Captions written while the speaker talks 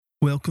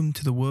Welcome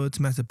to the Words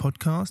Matter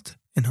podcast,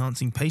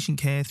 enhancing patient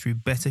care through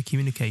better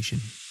communication.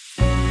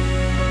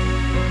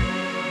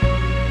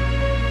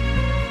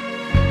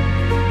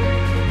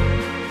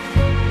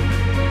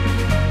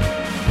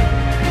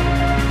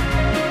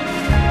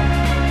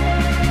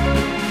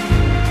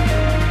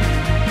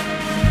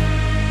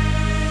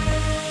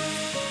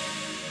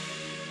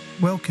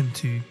 Welcome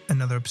to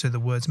another episode of the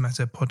Words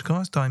Matter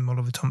podcast. I'm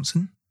Oliver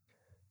Thompson.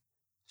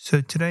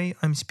 So today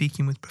I'm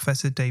speaking with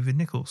Professor David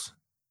Nicholls.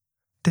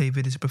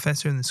 David is a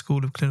professor in the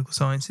School of Clinical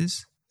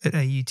Sciences at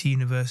AUT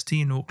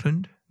University in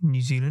Auckland,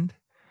 New Zealand.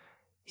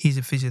 He's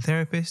a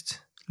physiotherapist,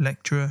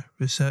 lecturer,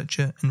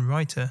 researcher and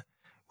writer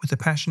with a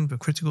passion for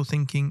critical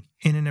thinking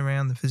in and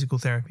around the physical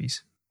therapies.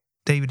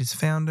 David is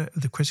founder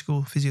of the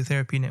Critical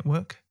Physiotherapy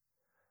Network,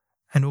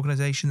 an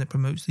organisation that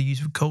promotes the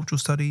use of cultural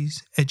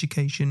studies,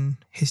 education,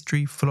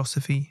 history,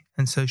 philosophy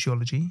and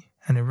sociology,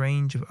 and a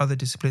range of other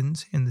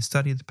disciplines in the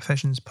study of the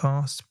profession's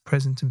past,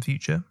 present and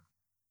future.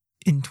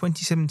 In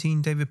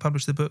 2017, David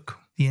published the book,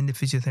 The End of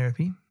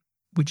Physiotherapy,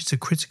 which is a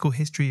critical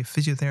history of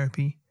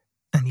physiotherapy,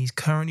 and he's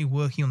currently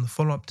working on the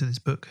follow-up to this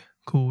book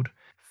called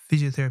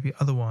Physiotherapy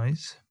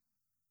Otherwise.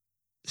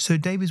 So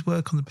David's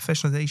work on the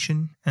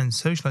professionalisation and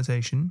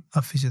socialisation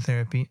of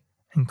physiotherapy,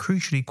 and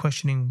crucially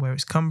questioning where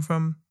it's come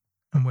from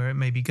and where it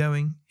may be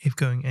going, if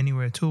going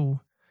anywhere at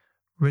all,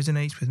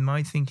 resonates with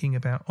my thinking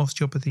about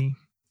osteopathy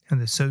and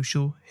the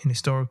social and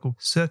historical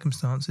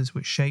circumstances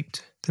which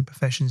shaped the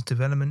profession's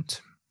development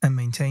and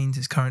maintains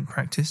its current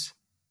practice.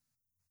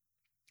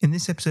 In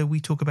this episode, we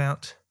talk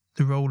about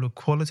the role of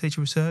qualitative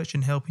research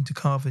in helping to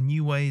carve a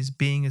new way as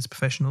being as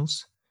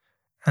professionals,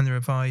 and the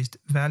revised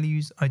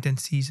values,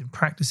 identities, and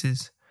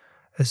practices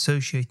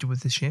associated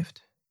with the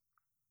shift.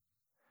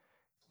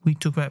 We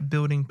talk about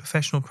building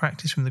professional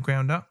practice from the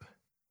ground up,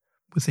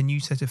 with a new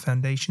set of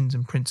foundations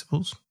and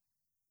principles.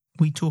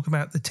 We talk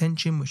about the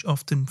tension which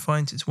often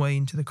finds its way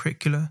into the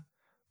curricula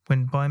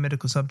when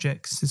biomedical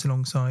subjects sit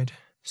alongside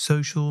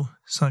social,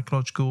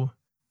 psychological,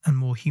 and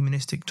more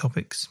humanistic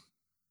topics.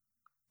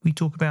 We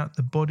talk about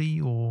the body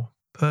or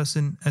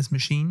person as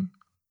machine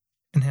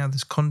and how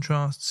this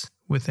contrasts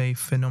with a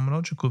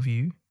phenomenological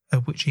view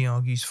of which he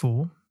argues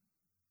for.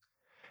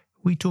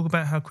 We talk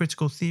about how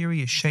critical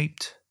theory has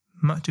shaped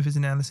much of his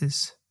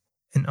analysis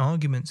and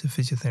arguments of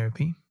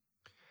physiotherapy,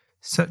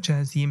 such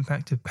as the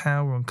impact of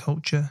power on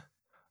culture,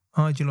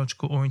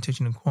 ideological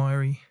orientation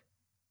inquiry,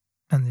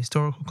 and the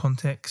historical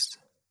context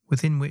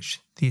within which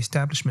the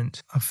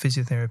establishment of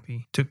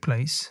physiotherapy took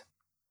place.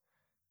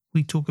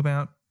 We talk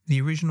about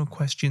the original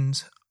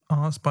questions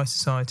asked by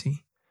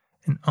society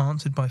and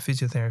answered by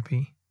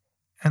physiotherapy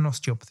and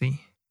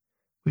osteopathy,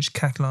 which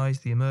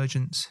catalysed the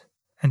emergence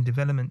and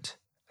development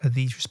of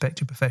these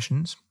respective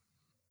professions.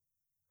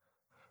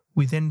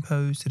 We then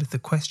posed that if the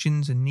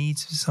questions and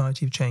needs of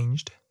society have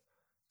changed,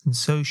 then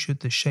so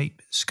should the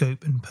shape,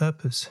 scope and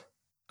purpose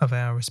of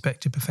our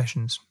respective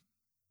professions.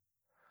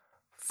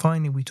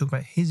 Finally, we talk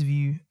about his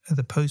view of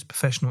the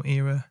post-professional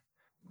era,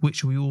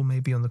 which we all may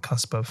be on the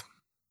cusp of.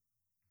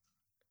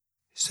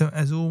 So,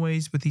 as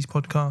always with these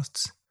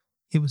podcasts,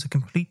 it was a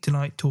complete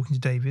delight talking to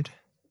David.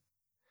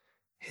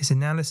 His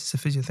analysis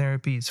of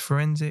physiotherapy is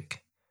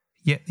forensic,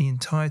 yet the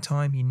entire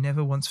time he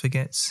never once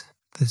forgets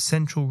the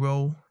central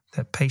role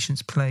that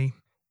patients play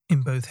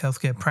in both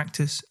healthcare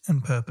practice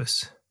and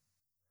purpose.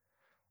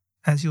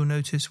 As you'll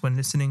notice when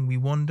listening, we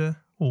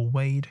wander or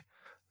wade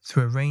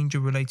through a range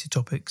of related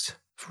topics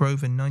for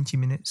over 90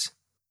 minutes,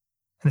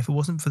 and if it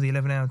wasn't for the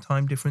 11-hour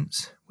time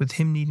difference, with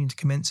him needing to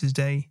commence his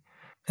day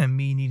and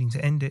me needing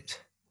to end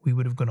it, we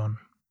would have gone on.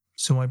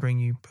 So I bring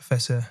you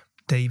Professor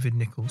David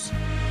Nicholls.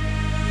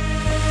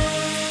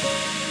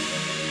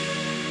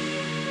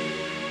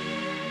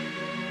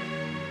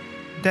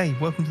 Dave,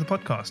 welcome to the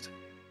podcast.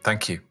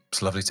 Thank you.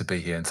 It's lovely to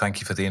be here, and thank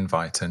you for the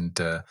invite. And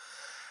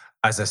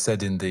as I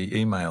said in the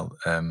email,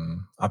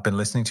 I've been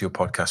listening to your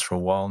podcast for a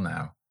while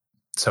now.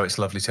 So it's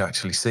lovely to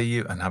actually see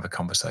you and have a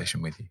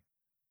conversation with you.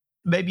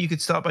 Maybe you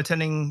could start by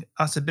telling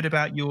us a bit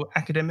about your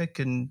academic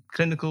and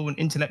clinical and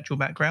intellectual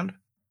background.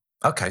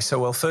 Okay, so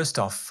well, first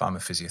off, I'm a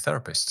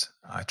physiotherapist.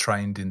 I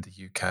trained in the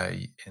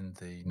UK in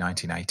the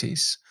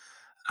 1980s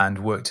and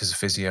worked as a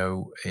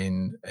physio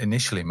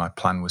initially my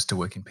plan was to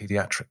work in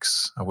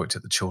paediatrics. I worked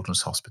at the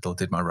Children's Hospital,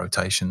 did my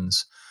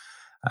rotations,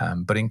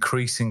 but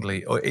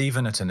increasingly, or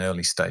even at an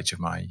early stage of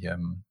my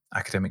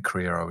academic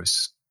career, I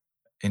was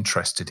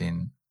interested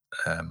in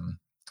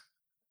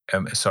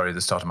at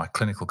the start of my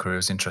clinical career, I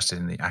was interested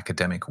in the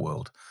academic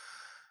world.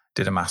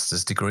 Did a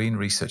master's degree in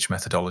research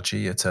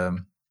methodology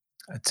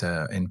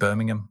in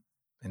Birmingham,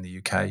 in the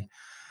UK,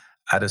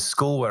 at a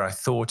school where I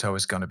thought I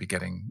was going to be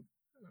getting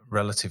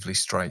relatively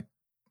straight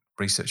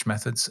research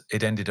methods.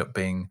 It ended up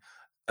being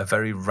a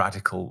very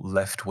radical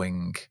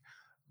left-wing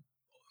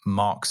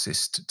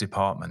Marxist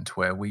department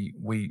where we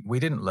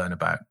didn't learn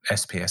about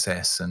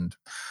SPSS and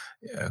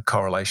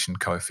correlation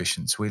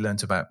coefficients. We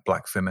learned about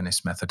Black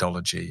feminist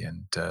methodology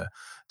and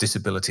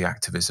disability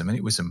activism, and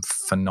it was a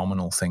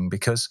phenomenal thing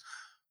because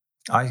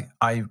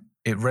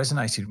it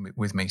resonated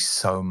with me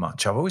so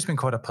much. I've always been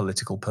quite a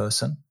political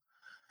person,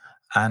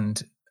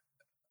 and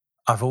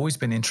I've always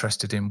been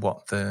interested in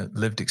what the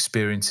lived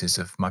experiences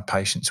of my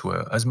patients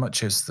were, as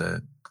much as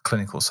the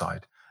clinical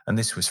side. And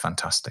this was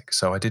fantastic.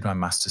 So I did my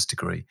master's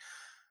degree,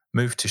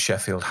 moved to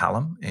Sheffield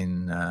Hallam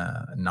in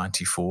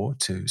 '94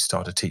 to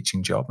start a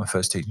teaching job, my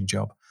first teaching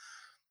job.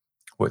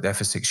 Worked there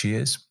for 6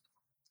 years,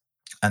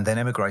 and then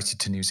emigrated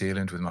to New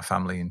Zealand with my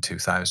family in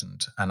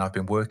 2000. And I've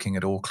been working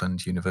at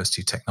Auckland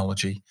University of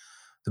Technology,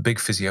 the big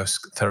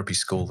physiotherapy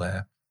school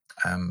there,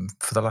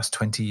 for the last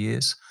 20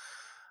 years.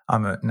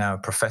 I'm now a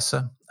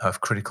professor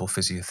of critical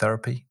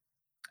physiotherapy.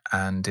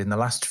 And in the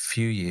last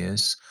few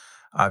years,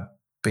 I've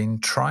been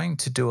trying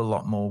to do a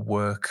lot more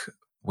work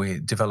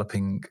with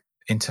developing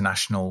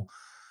international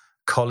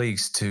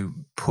colleagues to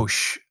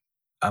push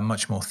a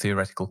much more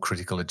theoretical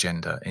critical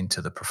agenda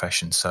into the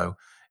profession. So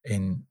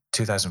in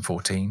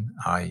 2014,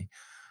 I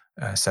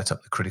set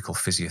up the Critical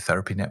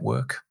Physiotherapy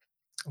Network,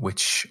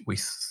 which we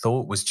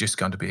thought was just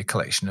going to be a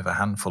collection of a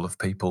handful of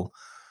people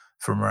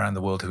from around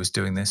the world who was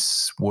doing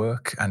this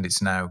work. And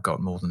it's now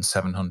got more than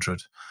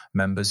 700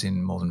 members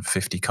in more than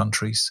 50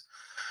 countries.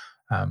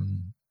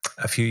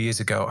 A few years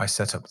ago, I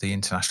set up the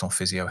International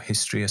Physio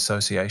History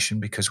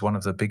Association because one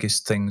of the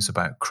biggest things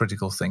about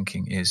critical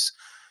thinking is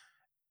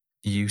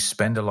you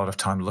spend a lot of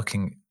time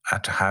looking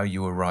at how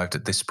you arrived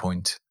at this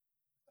point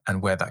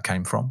and where that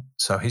came from.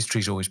 So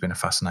history's always been a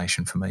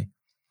fascination for me.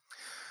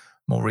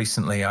 More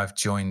recently, I've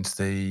joined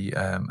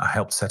I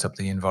helped set up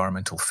the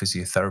Environmental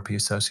Physiotherapy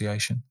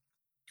Association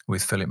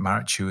with Philip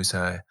Marich, who is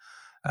a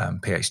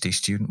PhD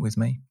student with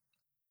me.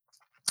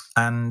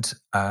 And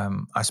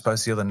I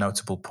suppose the other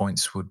notable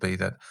points would be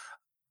that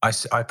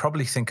I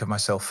probably think of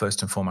myself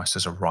first and foremost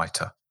as a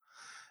writer.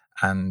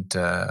 And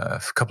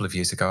a couple of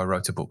years ago, I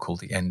wrote a book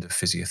called The End of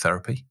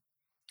Physiotherapy,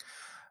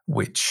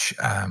 which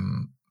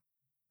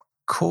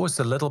caused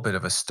a little bit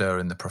of a stir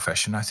in the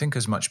profession, I think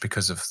as much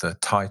because of the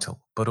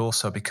title, but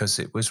also because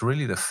it was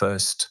really the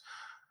first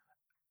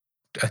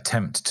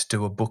attempt to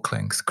do a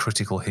book-length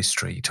critical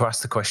history, to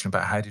ask the question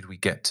about how did we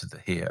get to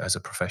here as a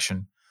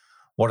profession?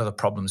 What are the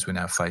problems we're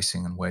now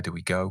facing and where do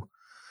we go?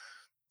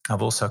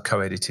 I've also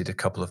co-edited a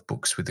couple of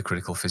books with the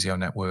Critical Physio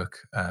Network.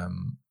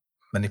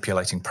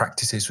 Manipulating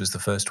Practices was the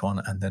first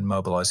one, and then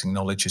Mobilizing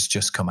Knowledge has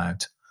just come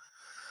out.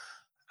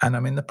 And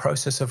I'm in the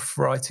process of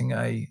writing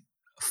a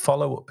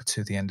follow-up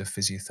to The End of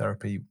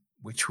Physiotherapy,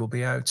 which will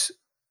be out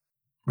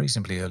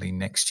reasonably early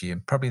next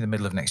year, probably the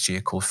middle of next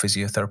year, called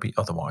Physiotherapy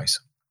Otherwise.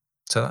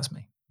 So that's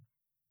me.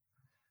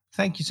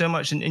 Thank you so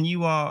much. And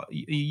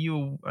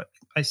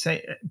I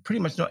say pretty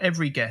much not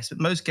every guest, but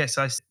most guests,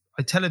 I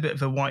tell a bit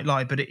of a white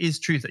lie, but it is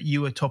true that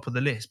you are top of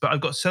the list. But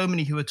I've got so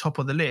many who are top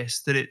of the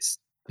list that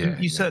you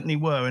Yeah. certainly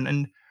were.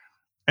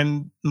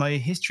 And my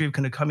history of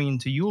kind of coming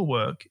into your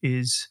work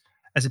is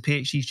as a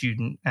PhD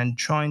student and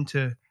trying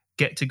to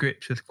get to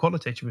grips with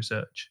qualitative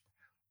research.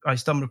 I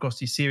stumbled across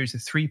this series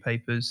of 3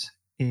 papers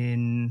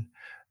in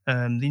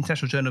the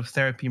International Journal of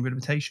Therapy and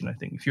Rehabilitation, I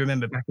think, if you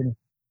remember back in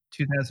That's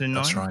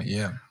 2009. right.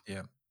 Yeah.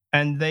 Yeah.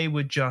 And they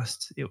were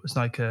just, it was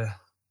like a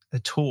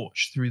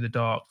torch through the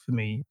dark for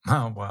me.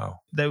 Oh, wow.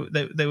 They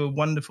were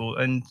wonderful.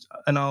 And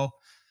I'll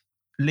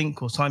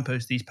link or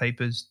signpost these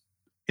papers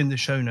in the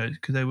show notes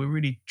because they were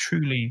really,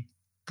 truly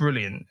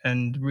brilliant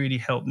and really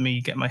helped me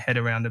get my head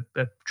around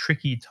a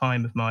tricky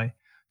time of my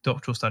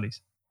doctoral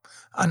studies.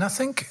 And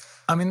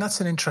I mean, that's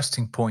an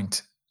interesting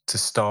point to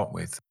start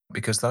with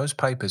because those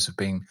papers have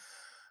been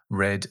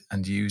read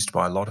and used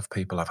by a lot of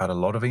people. I've had a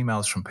lot of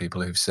emails from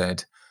people who've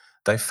said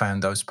they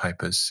found those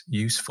papers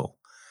useful.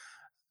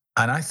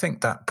 And I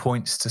think that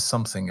points to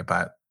something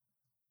about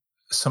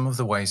some of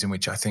the ways in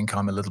which I think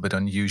I'm a little bit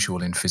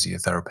unusual in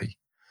physiotherapy.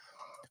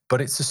 But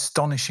it's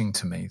astonishing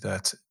to me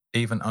that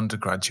even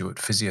undergraduate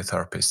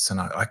physiotherapists, and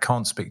I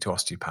can't speak to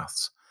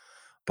osteopaths,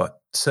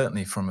 but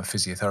certainly from a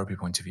physiotherapy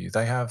point of view,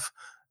 they have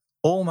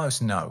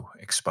almost no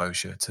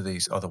exposure to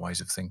these other ways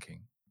of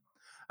thinking.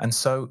 And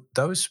so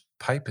those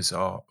papers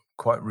are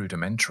quite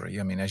rudimentary.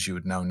 I mean, as you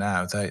would know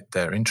now,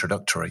 they're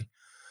introductory.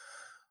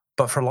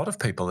 But for a lot of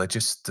people, they're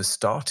just the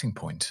starting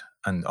point.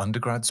 And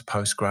undergrads,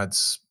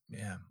 postgrads,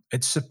 yeah,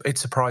 it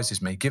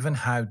surprises me given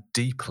how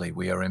deeply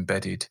we are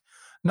embedded,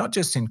 not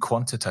just in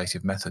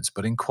quantitative methods,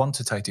 but in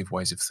quantitative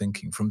ways of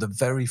thinking from the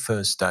very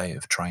first day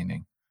of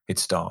training. It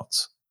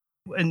starts.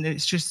 And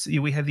it's just,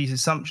 we have these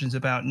assumptions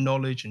about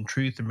knowledge and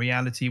truth and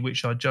reality,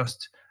 which are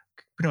just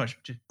pretty much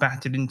just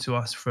battered into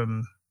us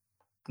from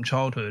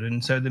childhood.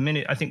 And so the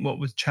minute, I think what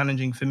was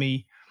challenging for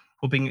me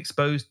or being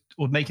exposed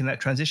or making that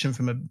transition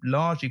from a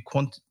largely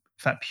in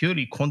fact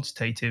purely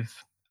quantitative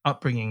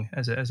upbringing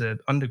as a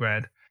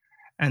undergrad,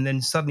 and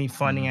then suddenly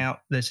finding Mm,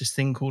 out there's this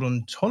thing called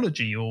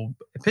ontology or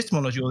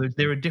epistemology, or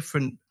there are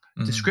different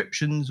mm,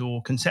 descriptions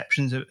or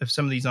conceptions of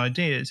some of these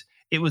ideas.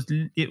 It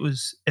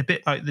was a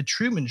bit like the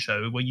Truman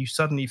Show, where you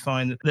suddenly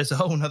find that there's a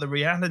whole other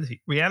reality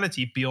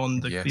yes.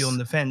 beyond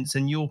the fence.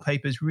 And your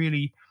papers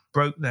really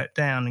broke that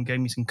down and gave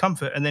me some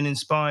comfort, and then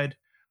inspired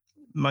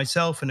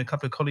myself and a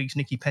couple of colleagues,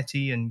 Nikki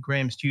Petty and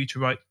Graham Stew, to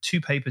write 2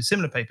 papers,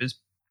 similar papers,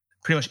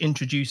 pretty much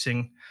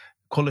introducing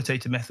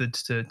qualitative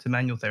methods to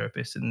manual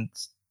therapists. And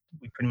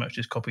we pretty much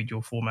just copied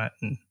your format,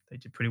 and they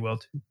did pretty well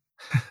too.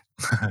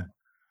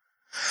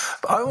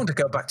 But I want to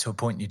go back to a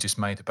point you just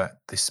made about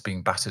this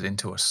being battered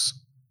into us.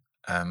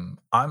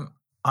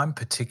 I'm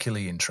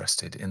particularly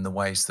interested in the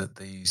ways that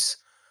these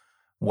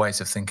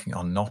ways of thinking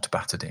are not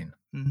battered in,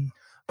 Mhm.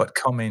 but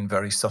come in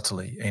very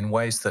subtly in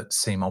ways that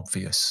seem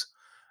obvious.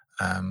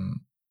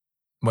 Um,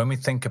 when we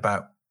think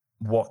about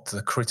what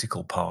the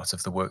critical part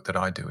of the work that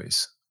I do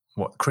is,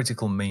 what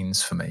critical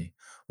means for me,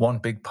 one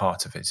big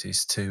part of it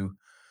is to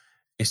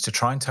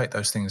try and take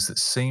those things that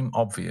seem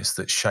obvious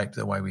that shape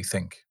the way we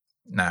think.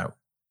 Now,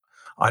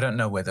 I don't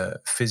know whether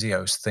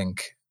physios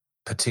think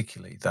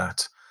particularly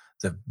that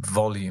the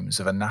volumes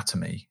of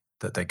anatomy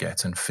that they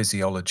get and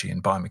physiology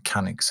and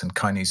biomechanics and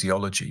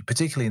kinesiology,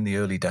 particularly in the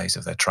early days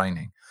of their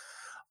training,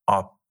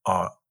 are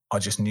are are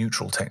just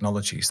neutral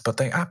technologies, but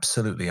they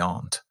absolutely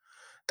aren't.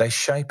 They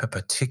shape a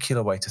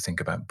particular way to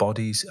think about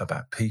bodies,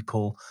 about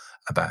people,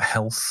 about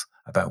health,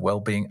 about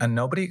well-being, and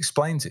nobody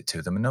explains it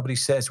to them, and nobody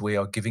says we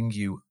are giving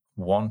you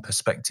one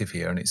perspective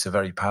here, and it's a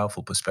very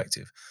powerful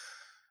perspective,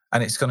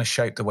 and it's going to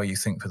shape the way you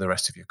think for the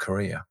rest of your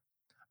career.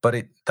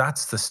 But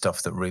that's the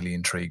stuff that really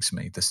intrigues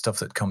me, the stuff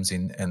that comes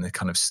in the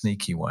kind of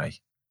sneaky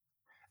way.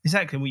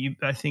 Exactly.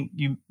 Well, I think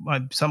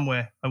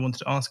somewhere I wanted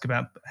to ask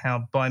about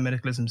how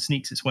biomedicalism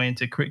sneaks its way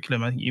into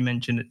curriculum. I think you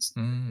mentioned it's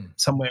Mm.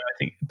 somewhere, I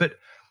think, but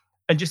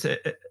and just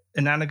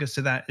analogous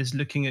to that is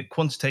looking at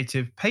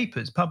quantitative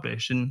papers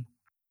published. And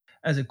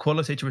as a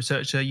qualitative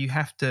researcher, you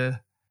have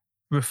to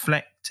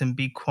reflect and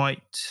be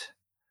quite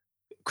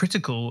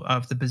critical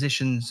of the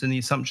positions and the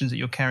assumptions that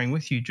you're carrying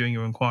with you during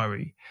your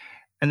inquiry.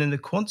 And then the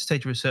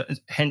quantitative research,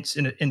 hence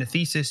in a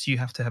thesis, you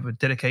have to have a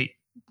dedicate,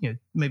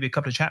 maybe a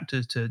couple of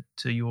chapters to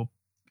your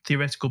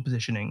theoretical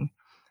positioning.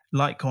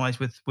 Likewise,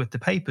 with the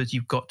papers,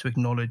 you've got to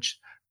acknowledge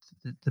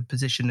the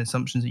position and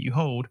assumptions that you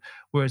hold.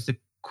 Whereas the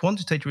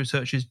quantitative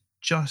research is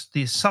just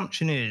the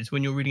assumption is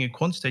when you're reading a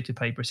quantitative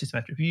paper, a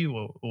systematic review,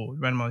 or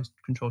randomized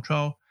controlled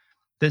trial,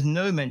 there's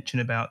no mention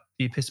about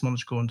the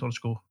epistemological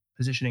ontological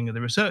positioning of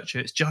the researcher.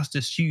 It's just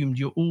assumed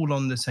you're all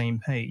on the same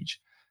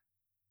page.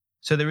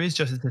 So there is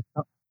just this,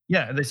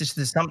 yeah, there's just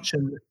this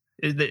assumption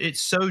that it's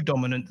so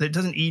dominant that it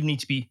doesn't even need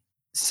to be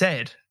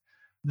said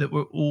that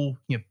we're all,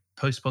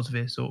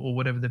 post-positivists, or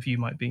whatever the view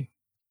might be.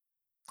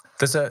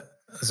 There's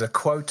a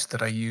quote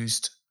that I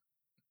used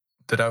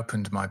that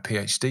opened my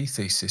PhD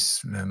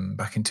thesis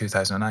back in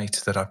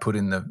 2008 that I put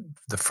in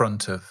the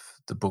front of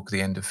the book,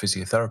 The End of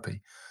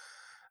Physiotherapy.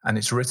 And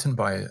it's written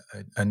by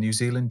a New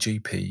Zealand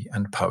GP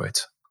and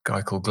poet, a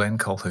guy called Glenn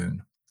Colquhoun.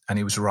 And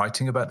he was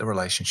writing about the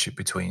relationship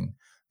between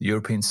the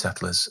European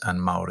settlers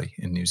and Maori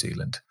in New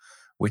Zealand,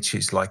 which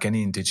is like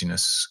any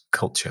indigenous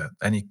culture,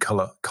 any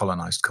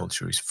colonized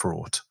culture is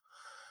fraught.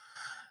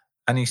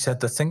 And he said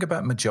the thing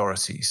about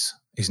majorities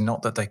is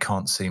not that they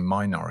can't see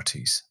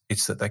minorities,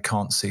 it's that they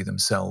can't see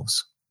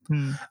themselves.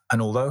 Hmm.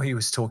 And although he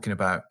was talking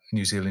about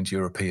New Zealand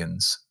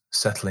Europeans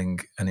settling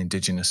an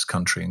indigenous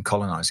country and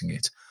colonizing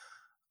it,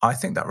 I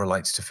think that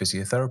relates to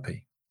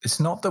physiotherapy. It's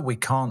not that we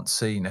can't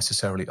see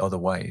necessarily other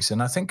ways.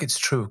 And I think it's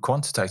true of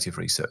quantitative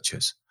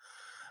researchers.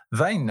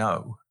 They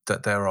know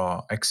that there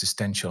are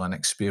existential and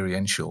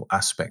experiential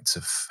aspects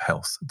of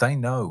health. They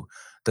know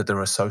that there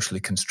are socially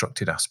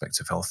constructed aspects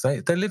of health.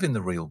 They live in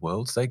the real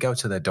world. They go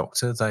to their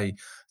doctor. They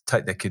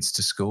take their kids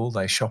to school.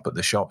 They shop at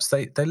the shops.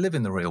 They live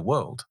in the real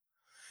world.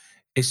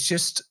 It's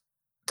just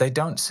they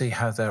don't see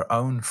how their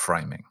own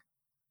framing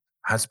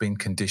has been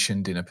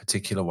conditioned in a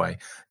particular way.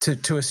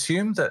 To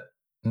assume that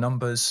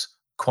numbers,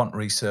 quant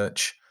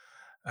research,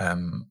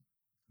 um,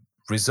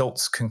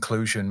 results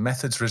conclusion,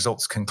 methods,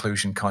 results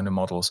conclusion kind of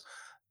models,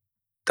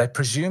 they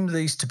presume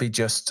these to be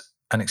just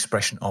an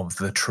expression of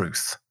the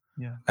truth.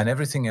 Yeah. And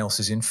everything else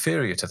is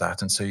inferior to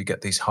that. And so you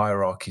get these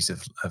hierarchies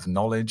of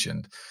knowledge,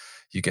 and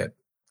you get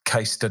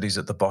case studies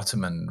at the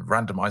bottom and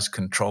randomized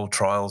controlled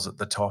trials at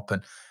the top.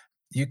 And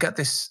you get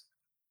this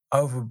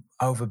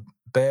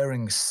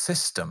overbearing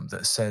system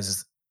that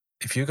says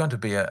if you're going to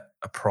be a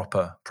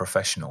proper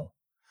professional,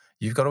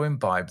 you've got to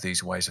imbibe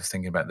these ways of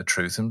thinking about the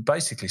truth and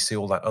basically see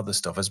all that other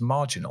stuff as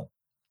marginal.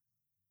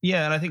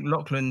 Yeah, and I think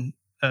Lachlan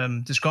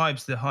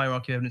describes the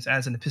hierarchy of evidence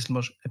as an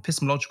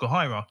epistemological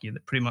hierarchy.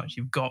 That pretty much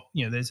you've got,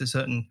 there's a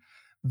certain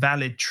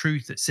valid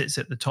truth that sits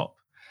at the top,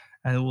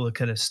 and all the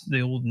kind of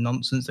the all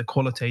nonsense, the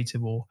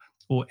qualitative or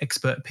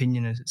expert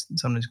opinion, as it's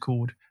sometimes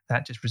called,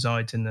 that just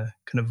resides in the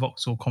kind of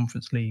Vauxhall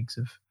conference leagues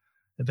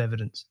of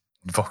evidence.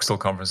 Vauxhall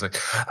Conference.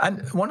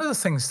 And one of the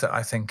things that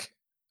I think,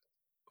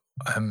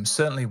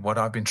 certainly what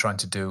I've been trying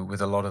to do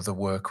with a lot of the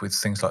work with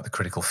things like the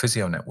Critical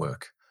Physio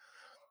Network,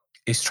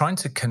 is trying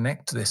to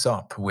connect this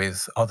up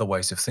with other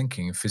ways of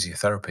thinking in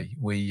physiotherapy.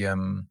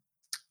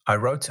 I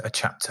wrote a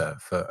chapter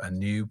for a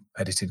new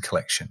edited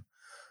collection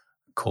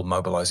called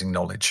Mobilizing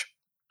Knowledge,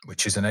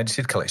 which is an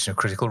edited collection of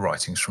critical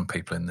writings from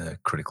people in the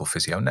Critical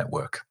Physio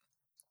Network.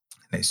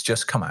 And it's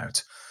just come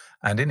out.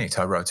 And in it,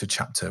 I wrote a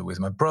chapter with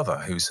my brother,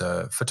 who's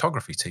a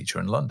photography teacher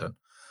in London.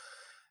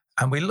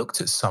 And we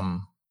looked at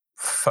some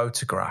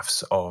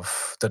photographs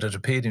that had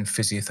appeared in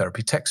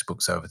physiotherapy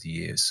textbooks over the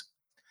years.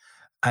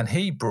 And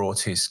he brought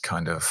his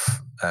kind of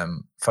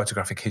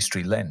photographic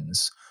history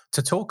lens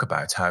to talk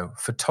about how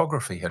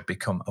photography had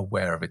become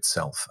aware of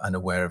itself and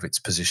aware of its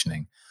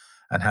positioning,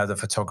 and how the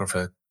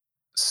photographer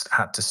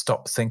had to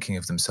stop thinking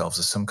of themselves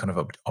as some kind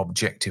of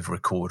objective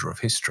recorder of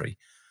history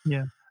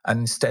Yeah.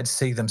 and instead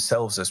see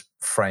themselves as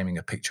framing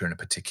a picture in a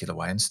particular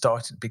way and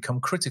start to become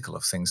critical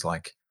of things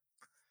like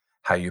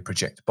how you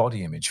project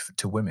body image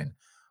to women,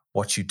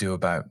 what you do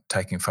about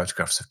taking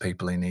photographs of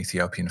people in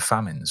Ethiopian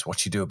famines,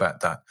 what you do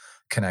about that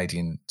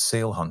Canadian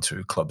seal hunter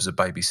who clubs a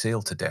baby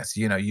seal to death.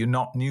 You're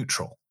not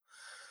neutral.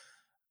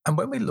 And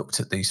when we looked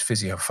at these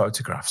physio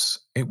photographs,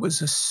 it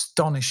was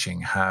astonishing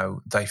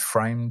how they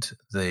framed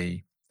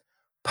the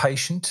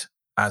patient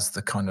as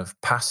the kind of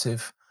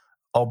passive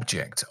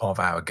object of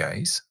our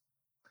gaze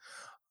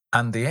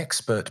and the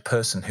expert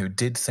person who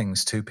did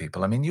things to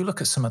people. I mean, you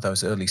look at some of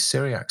those early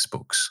Syriacs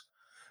books,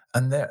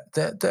 and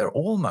they're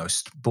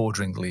almost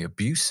borderingly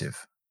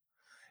abusive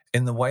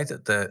in the way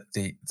that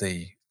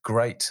the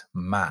great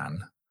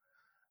man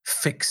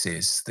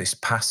fixes this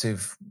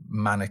passive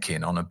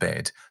mannequin on a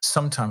bed,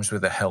 sometimes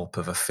with the help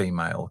of a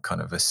female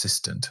kind of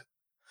assistant.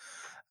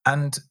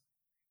 And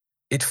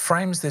it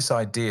frames this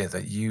idea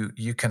that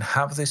you can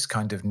have this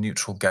kind of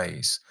neutral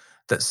gaze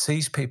that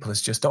sees people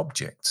as just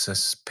objects,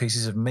 as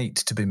pieces of meat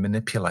to be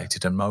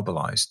manipulated and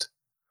mobilized.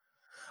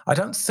 I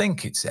don't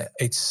think it's an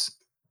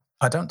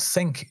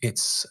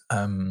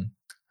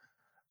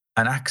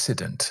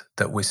accident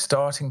that we're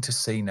starting to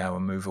see now a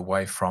move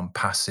away from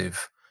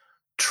passive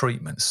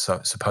treatments, so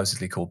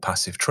supposedly called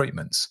passive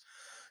treatments,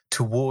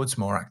 towards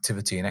more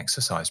activity and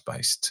exercise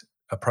based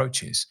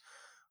approaches,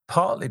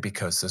 partly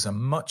because there's a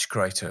much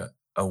greater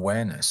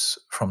awareness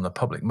from the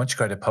public, much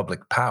greater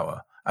public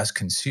power as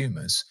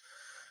consumers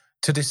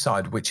to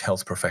decide which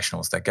health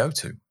professionals they go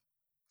to.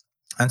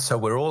 And so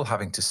we're all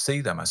having to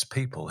see them as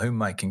people who are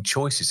making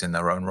choices in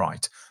their own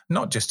right,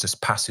 not just as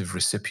passive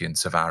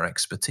recipients of our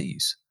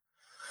expertise.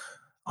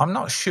 I'm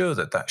not sure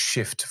that that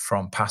shift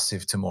from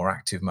passive to more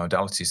active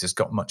modalities has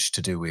got much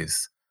to do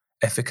with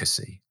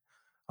efficacy.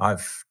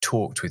 I've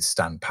talked with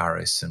Stan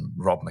Paris and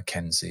Rob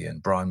McKenzie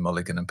and Brian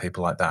Mulligan and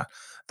people like that.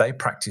 They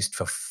practiced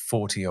for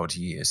 40 odd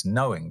years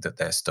knowing that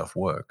their stuff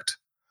worked.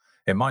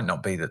 It might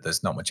not be that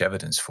there's not much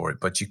evidence for it,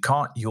 but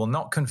you'll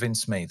not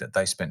convince me that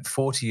they spent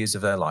 40 years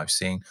of their life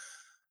seeing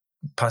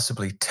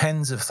possibly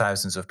tens of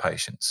thousands of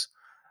patients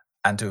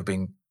and to have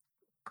been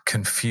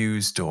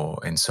confused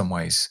or in some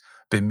ways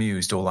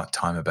bemused all that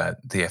time about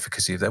the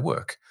efficacy of their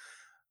work.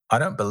 I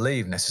don't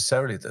believe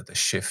necessarily that the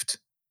shift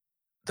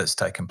that's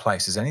taken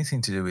place has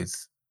anything to do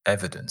with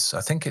evidence.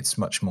 I think it's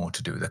much more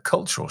to do with a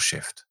cultural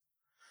shift,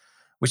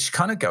 which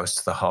kind of goes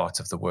to the heart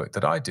of the work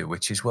that I do,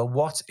 which is, well,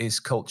 what is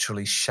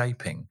culturally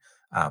shaping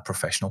our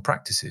professional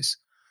practices?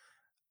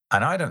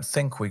 And I don't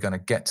think we're going to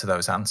get to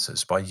those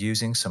answers by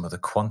using some of the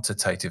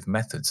quantitative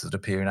methods that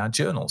appear in our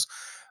journals.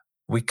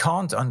 We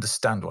can't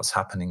understand what's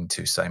happening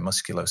to, say,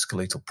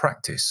 musculoskeletal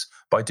practice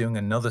by doing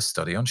another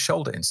study on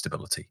shoulder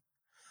instability.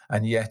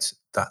 And yet,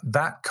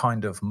 that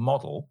kind of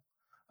model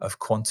of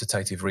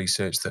quantitative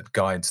research that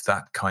guides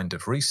that kind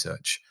of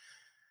research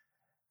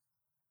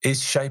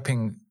is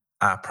shaping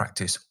our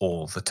practice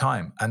all the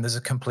time. And there's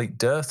a complete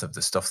dearth of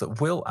the stuff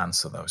that will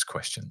answer those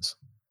questions.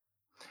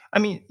 I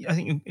mean, I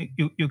think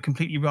you're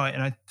completely right,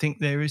 and I think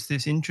there is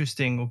this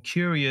interesting or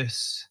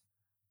curious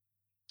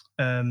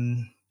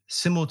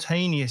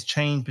simultaneous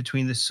change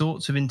between the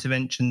sorts of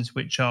interventions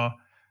which are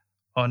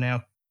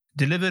now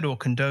delivered or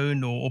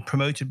condoned or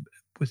promoted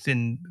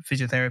within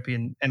physiotherapy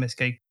and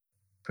MSK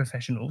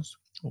professionals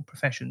or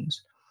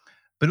professions,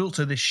 but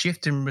also the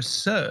shift in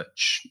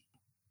research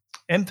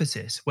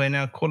emphasis where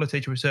now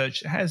qualitative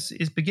research has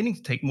is beginning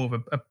to take more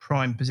of a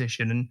prime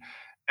position,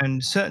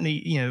 and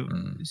certainly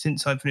Mm.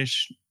 since I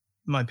finished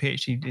my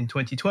PhD in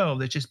 2012,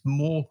 there's just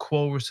more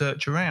qual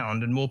research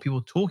around and more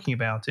people talking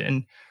about it,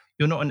 and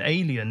you're not an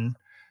alien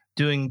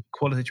doing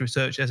qualitative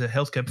research as a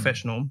healthcare Mm.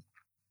 professional.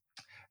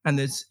 And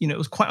there's it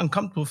was quite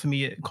uncomfortable for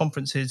me at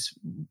conferences,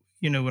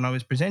 when I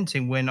was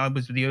presenting, when I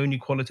was the only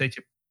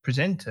qualitative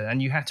presenter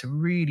and you had to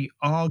really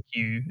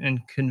argue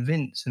and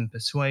convince and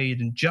persuade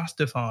and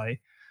justify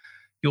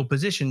your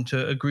position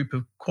to a group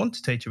of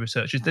quantitative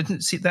researchers.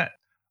 Doesn't see that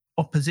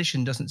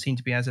opposition doesn't seem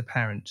to be as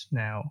apparent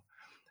now.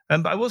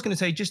 But I was going to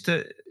say, just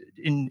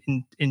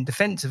in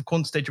defence of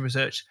quantitative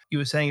research, you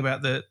were saying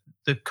about the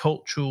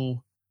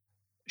cultural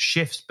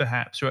shifts,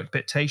 perhaps, or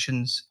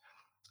expectations.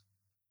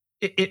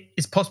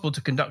 It's possible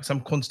to conduct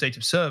some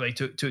quantitative survey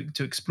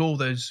to explore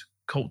those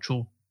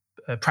cultural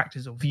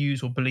practices or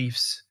views or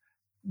beliefs,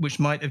 which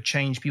might have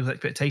changed people's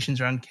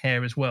expectations around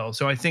care as well.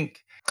 So I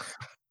think,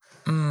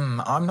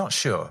 I'm not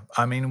sure.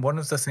 I mean, one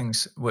of the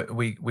things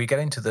we get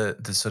into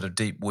the sort of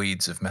deep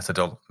weeds of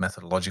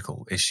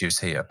methodological issues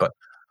here,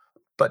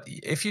 but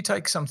if you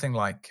take something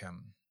like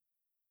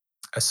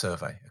a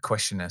survey, a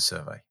questionnaire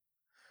survey,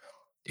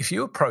 if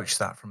you approach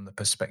that from the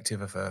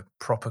perspective of a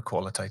proper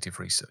qualitative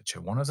researcher,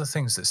 one of the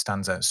things that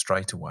stands out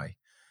straight away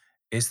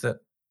is that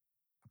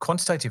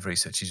quantitative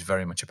research is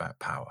very much about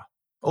power.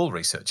 All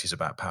research is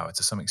about power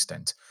to some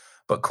extent,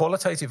 but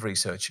qualitative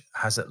research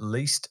has at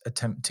least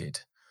attempted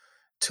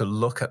to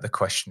look at the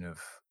question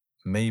of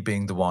me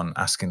being the one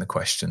asking the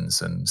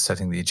questions and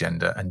setting the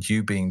agenda, and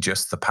you being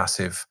just the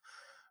passive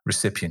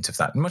recipient of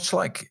that, much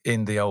like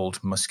in the old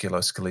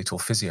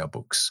musculoskeletal physio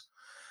books.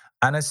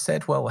 And I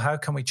said, well, how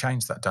can we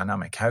change that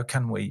dynamic? How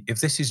can we,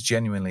 if this is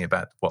genuinely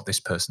about what this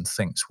person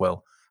thinks,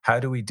 well, how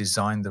do we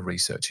design the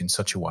research in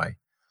such a way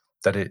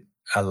that it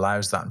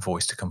allows that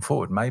voice to come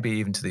forward, maybe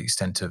even to the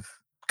extent of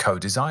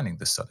co-designing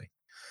the study?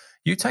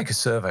 You take a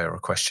survey or a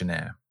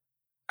questionnaire,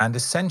 and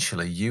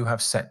essentially you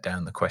have set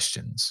down the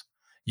questions,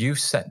 you've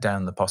set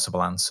down the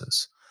possible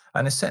answers,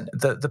 and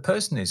the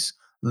person is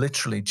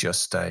literally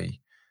just a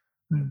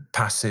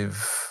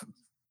passive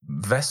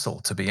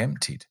vessel to be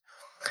emptied.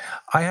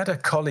 I had a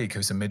colleague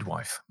who's a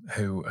midwife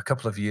who a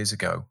couple of years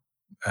ago,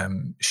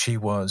 she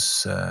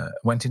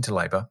went into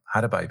labor,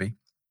 had a baby,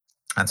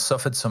 and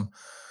suffered some.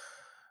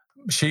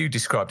 She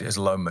described it as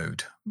low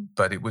mood,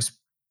 but it was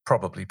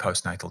probably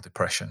postnatal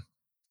depression.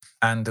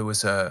 And there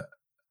was a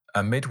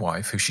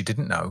midwife who she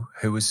didn't know,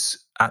 who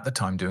was at the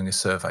time doing a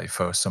survey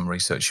for some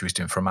research she was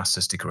doing for a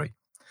master's degree.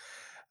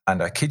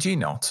 And I kid you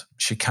not,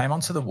 she came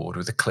onto the ward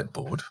with a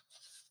clipboard.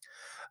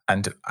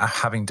 And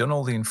having done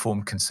all the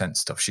informed consent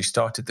stuff, she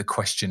started the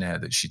questionnaire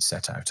that she'd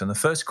set out. And the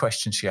first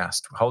question she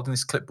asked, holding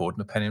this clipboard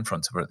and a pen in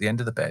front of her at the end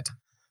of the bed,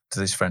 to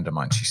this friend of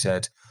mine, she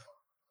said,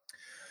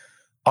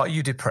 "Are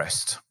you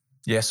depressed?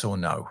 Yes or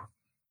no?"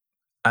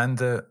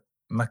 And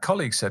my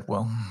colleague said,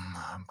 "Well,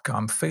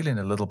 I'm feeling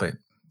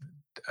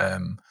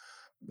um,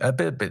 a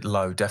bit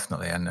low,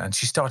 definitely." And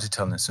she started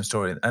telling us some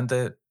story. And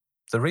the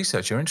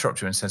researcher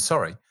interrupted her and said,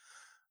 "Sorry,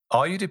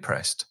 are you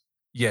depressed?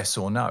 Yes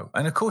or no?"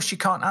 And of course, she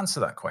can't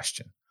answer that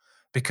question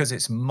because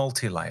it's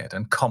multi-layered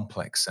and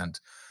complex and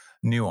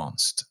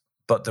nuanced.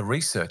 But the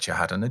researcher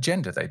had an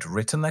agenda. They'd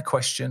written their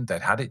question,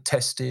 they'd had it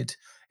tested,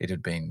 it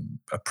had been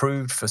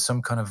approved for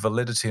some kind of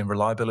validity and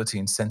reliability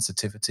and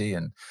sensitivity,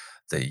 and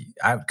the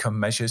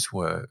outcome measures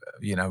were,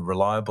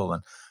 reliable.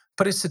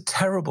 But it's a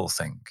terrible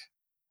thing,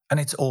 and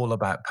it's all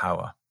about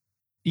power.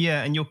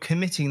 Yeah, and you're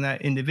committing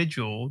that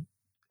individual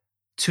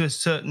to a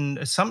certain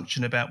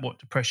assumption about what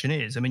depression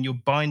is. I mean, you're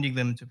binding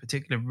them to a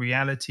particular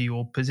reality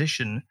or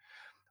position,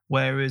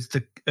 whereas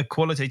a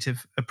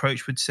qualitative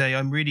approach would say,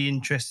 I'm really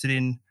interested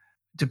in,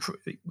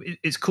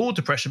 it's called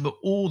depression, but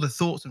all the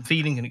thoughts and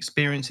feelings and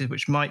experiences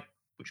which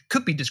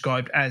could be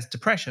described as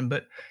depression,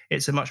 but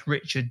it's a much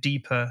richer,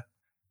 deeper,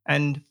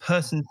 and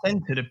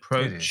person-centered It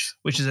approach, is.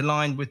 which is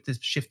aligned with this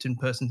shift in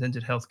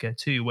person-centered healthcare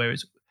too, where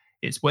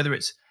it's whether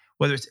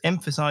it's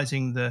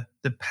emphasizing the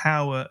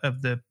power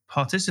of the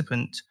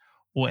participant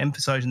or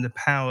emphasizing the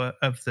power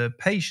of the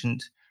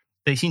patient.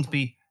 They seem to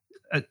be,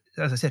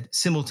 as I said,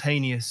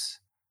 simultaneous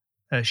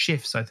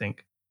shifts, I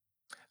think.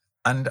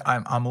 And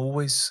I'm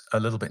always a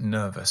little bit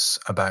nervous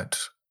about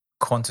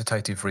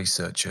quantitative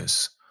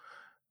researchers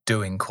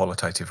doing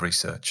qualitative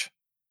research.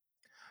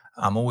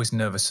 I'm always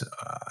nervous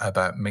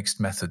about mixed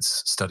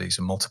methods studies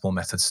and multiple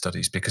methods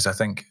studies because I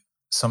think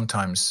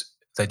sometimes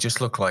they just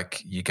look like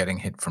you're getting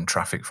hit from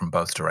traffic from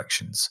both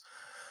directions.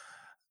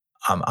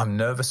 I'm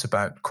nervous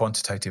about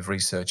quantitative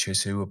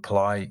researchers who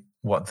apply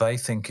what they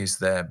think is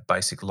their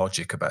basic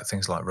logic about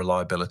things like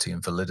reliability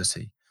and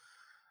validity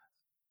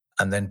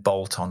and then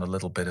bolt on a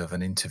little bit of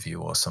an interview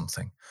or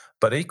something.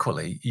 But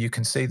equally, you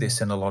can see this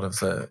in a lot of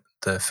the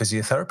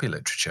physiotherapy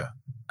literature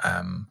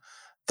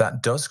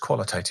that does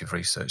qualitative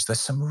research. There's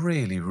some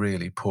really,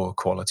 really poor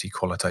quality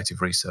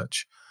qualitative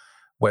research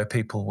where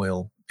people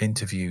will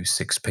interview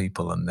 6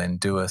 people and then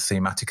do a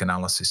thematic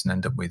analysis and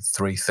end up with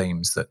 3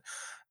 themes that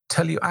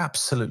tell you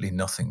absolutely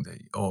nothing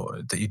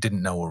that you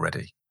didn't know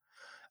already,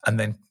 and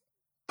then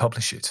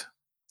publish it.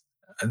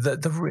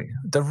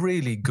 The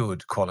really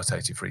good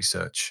qualitative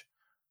research,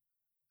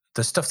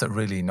 the stuff that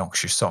really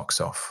knocks your socks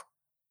off,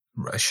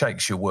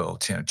 shakes your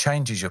world,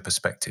 changes your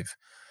perspective,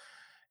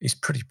 is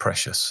pretty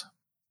precious.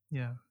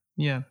 Yeah,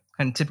 yeah,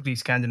 and typically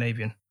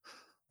Scandinavian.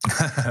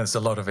 There's a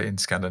lot of it in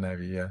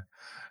Scandinavia.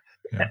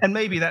 Yeah, yeah, And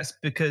maybe that's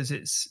because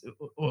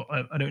or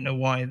I don't know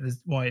why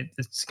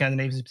the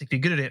Scandinavians are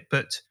particularly good at it,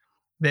 but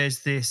there's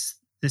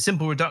the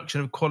simple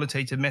reduction of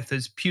qualitative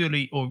methods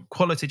purely, or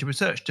qualitative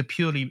research to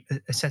purely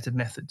a set of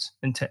methods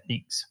and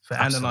techniques for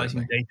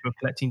analyzing absolutely. data or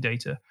collecting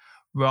data,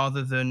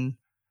 rather than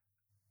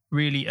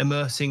really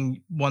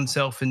immersing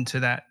oneself into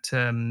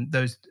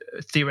those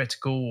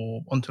theoretical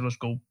or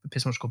ontological,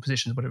 epistemological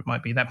positions, whatever it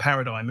might be, that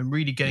paradigm, and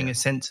really getting Yeah, a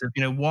sense of,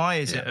 why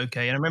is yeah. it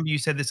okay? And I remember you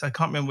said this. I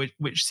can't remember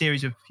which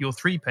series of your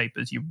 3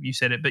 papers you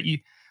said it, but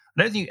I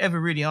don't think you ever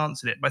really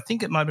answered it. But I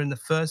think it might have been the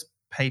first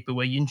paper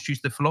where you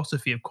introduced the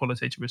philosophy of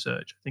qualitative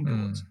research. I think it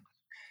was, Mm,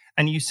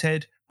 and you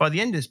said by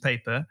the end of this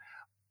paper,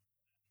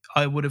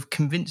 I would have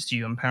convinced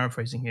you, I'm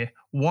paraphrasing here,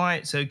 why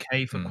it's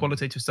okay for mm,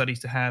 qualitative studies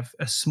to have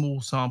a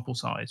small sample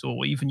size,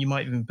 or even you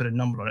might even put a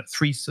number on it,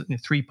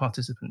 three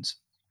participants.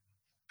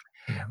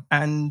 yeah,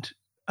 And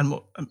I'm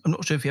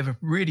not sure if you ever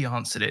really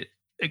answered it.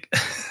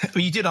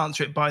 Well, you did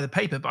answer it by the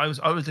paper, but I was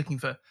looking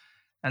for,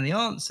 and the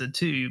answer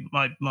to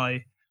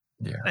my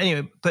yeah.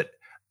 anyway. But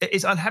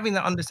it's on having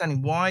that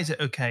understanding. Why is it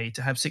okay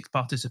to have 6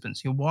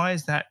 participants? Why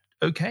is that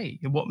okay?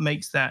 What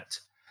makes that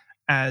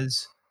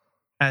as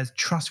as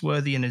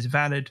trustworthy and as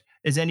valid?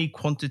 as any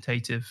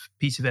quantitative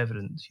piece of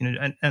evidence,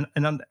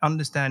 and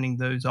understanding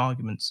those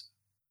arguments.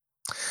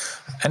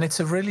 And it's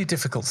a really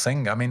difficult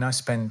thing. I mean, I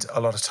spend a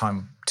lot of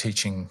time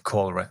teaching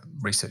qual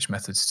research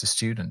methods to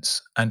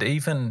students, and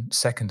even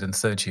second and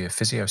third year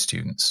physio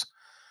students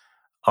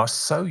are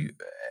so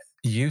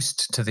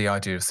used to the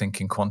idea of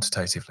thinking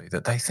quantitatively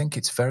that they think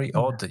it's very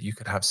odd that you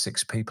could have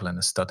 6 people in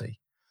a study.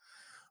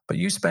 But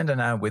you spend an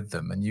hour with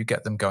them and you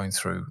get them going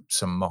through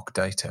some mock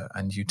data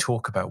and you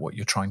talk about what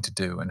you're trying to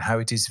do and how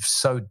it is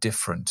so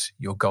different,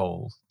 your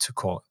goal to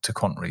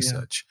quant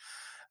research,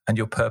 and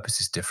your purpose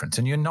is different.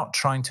 And you're not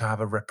trying to have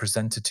a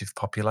representative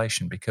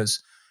population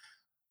because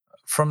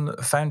from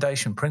the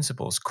foundation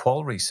principles,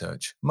 qual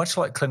research, much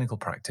like clinical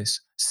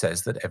practice,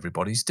 says that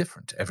everybody's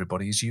different.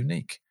 Everybody is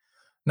unique.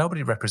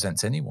 Nobody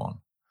represents anyone.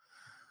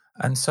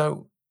 And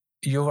so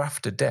you're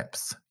after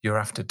depth, you're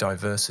after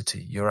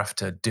diversity, you're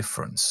after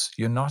difference,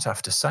 you're not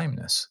after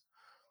sameness.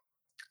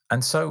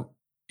 And so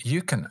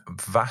you can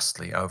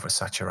vastly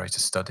oversaturate a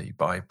study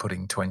by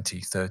putting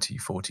 20, 30,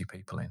 40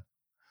 people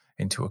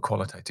into a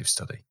qualitative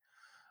study.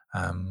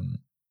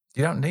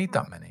 You don't need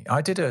that many.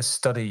 I did a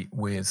study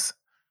with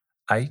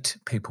 8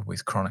 people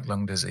with chronic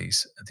lung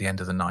disease at the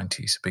end of the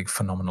 90s, a big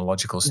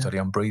phenomenological study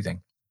on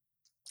breathing.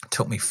 It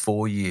took me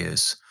 4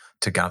 years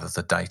to gather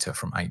the data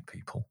from 8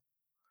 people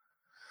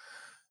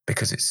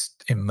because it's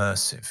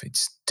immersive,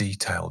 it's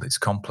detailed, it's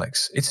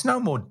complex. It's no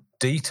more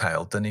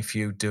detailed than if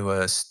you do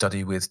a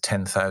study with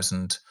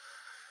 10,000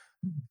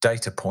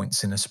 data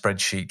points in a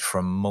spreadsheet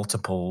from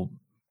multiple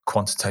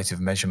quantitative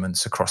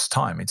measurements across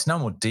time. It's no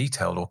more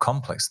detailed or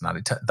complex than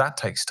that. That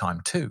takes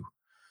time too,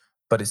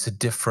 but it's a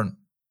different,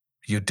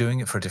 you're doing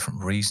it for a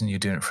different reason, you're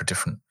doing it for a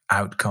different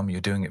outcome, you're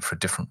doing it for a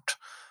different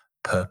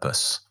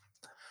purpose.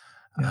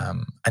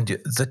 And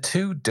the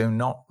two do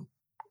not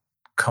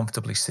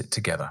comfortably sit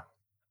together.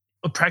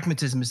 Well,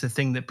 pragmatism is the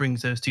thing that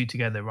brings those two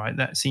together, right?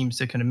 That seems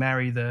to kind of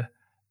marry the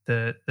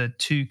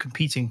two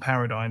competing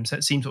paradigms.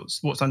 That seems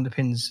what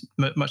underpins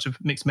much of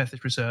mixed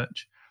methods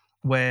research,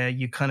 where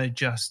you kind of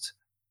just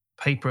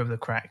paper over the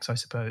cracks, I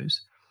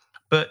suppose.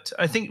 But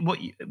I think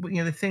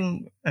the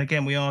thing,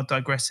 again, we are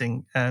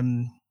digressing,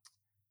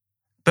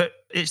 but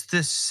it's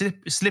the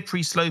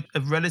slippery slope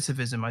of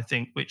relativism, I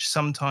think, which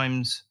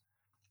sometimes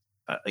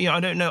I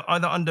don't know,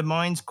 either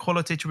undermines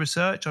qualitative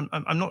research.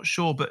 I'm not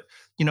sure, but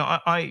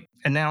I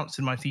announced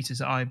in my thesis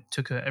that I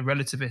took a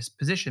relativist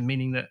position,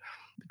 meaning that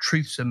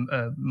truths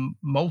are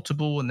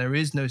multiple and there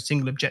is no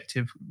single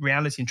objective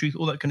reality and truth,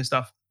 all that kind of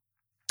stuff.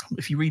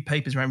 If you read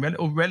papers around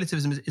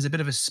relativism is a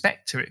bit of a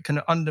spectre. It kind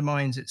of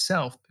undermines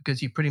itself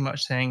because you're pretty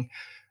much saying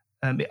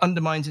it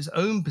undermines its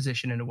own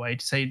position in a way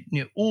to say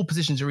all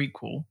positions are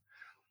equal,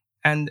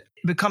 and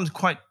it becomes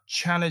quite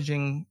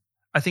challenging,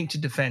 I think, to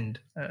defend.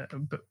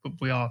 But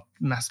we are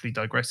massively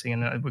digressing,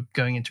 and we're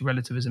going into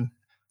relativism.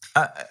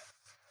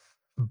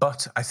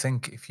 But I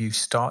think if you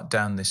start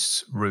down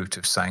this route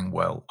of saying,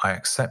 well, I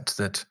accept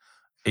that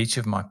each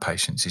of my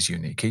patients is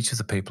unique, each of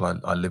the people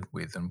I live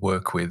with and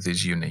work with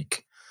is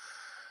unique,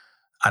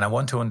 and I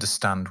want to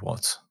understand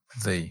what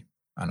and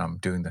I'm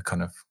doing the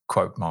kind of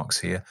quote marks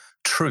here,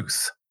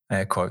 truth,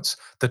 air quotes,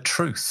 the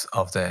truth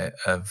of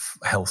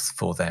health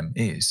for them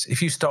is.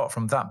 If you start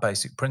from that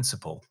basic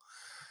principle,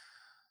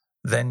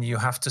 then you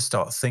have to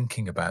start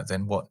thinking about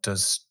then what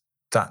does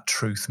that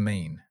truth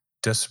mean?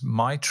 Does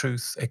my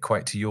truth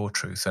equate to your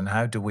truth? And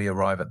how do we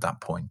arrive at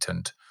that point?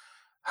 And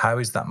how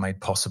is that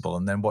made possible?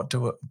 And then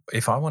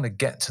if I want to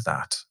get to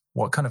that,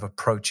 what kind of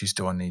approaches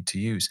do I need to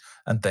use?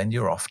 And then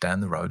you're off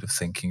down the road of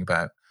thinking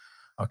about,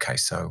 okay,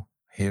 so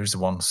here's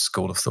one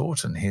school of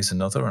thought and here's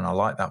another, and I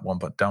like that one,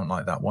 but don't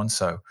like that one.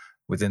 So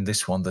within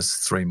this one, there's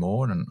 3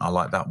 more, and I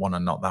like that one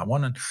and not that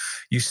one. And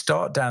you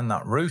start down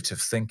that route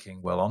of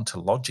thinking, well,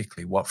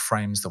 ontologically, what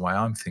frames the way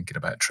I'm thinking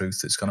about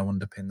truth that's going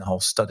to underpin the whole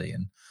study?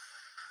 And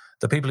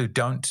the people who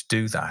don't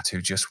do that, who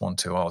just want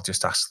to, I'll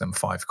just ask them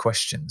 5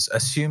 questions,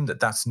 assume that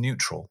that's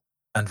neutral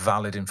and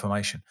valid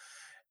information.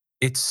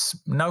 It's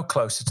no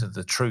closer to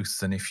the truth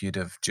than if you'd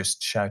have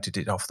just shouted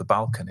it off the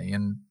balcony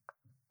and,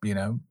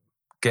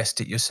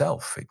 guessed it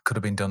yourself. It could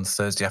have been done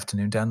Thursday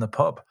afternoon down the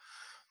pub.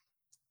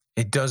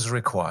 It does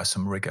require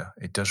some rigor.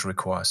 It does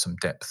require some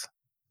depth.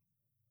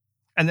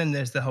 And then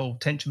there's the whole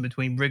tension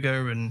between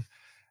rigor and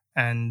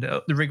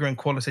the rigor and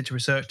qualitative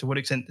research. To what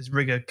extent does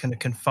rigor kind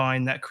of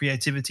confine that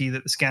creativity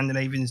that the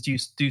Scandinavians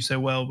do so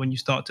well when you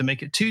start to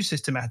make it too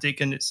systematic?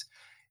 And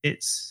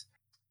it's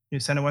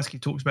Sanowaski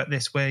talks about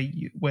this, where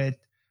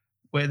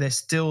there's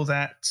still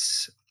that,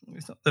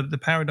 it's not the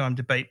paradigm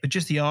debate, but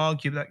just the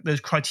argument that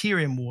those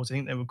criterion wars, I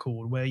think they were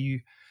called, where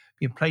you're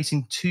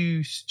placing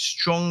too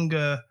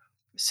stronger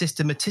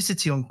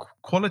systematicity on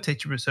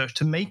qualitative research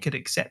to make it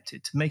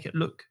accepted, to make it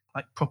look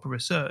like proper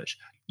research.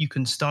 You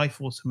can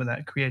stifle some of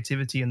that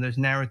creativity and those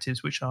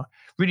narratives, which are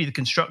really the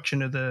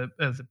construction of the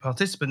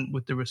participant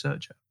with the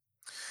researcher.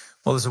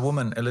 Well, there's a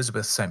woman,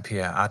 Elizabeth St.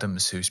 Pierre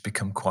Adams, who's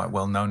become quite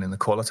well known in the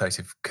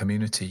qualitative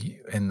community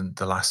in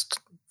the last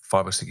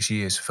 5 or 6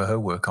 years for her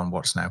work on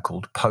what's now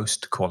called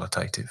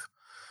post-qualitative.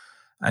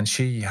 And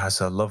she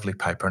has a lovely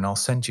paper, and I'll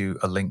send you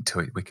a link to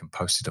it. We can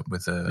post it up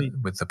with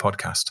Please. the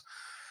podcast,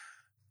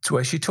 to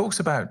where she talks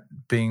about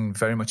being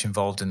very much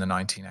involved in the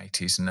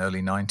 1980s and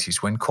early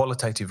 90s when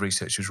qualitative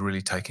research was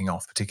really taking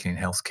off, particularly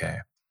in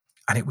healthcare.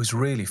 And it was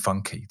really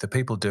funky. The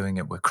people doing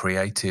it were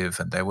creative,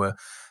 and they were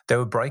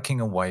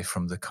breaking away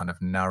from the kind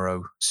of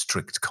narrow,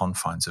 strict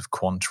confines of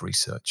quant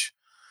research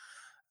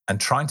and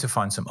trying to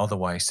find some other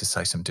ways to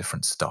say some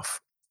different stuff.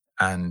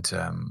 And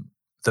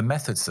the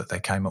methods that they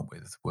came up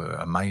with were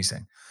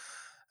amazing.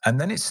 And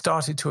then it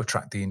started to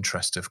attract the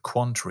interest of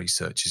quant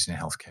researchers in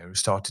healthcare who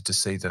started to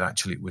see that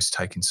actually it was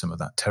taking some of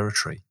that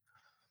territory.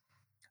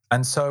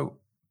 And so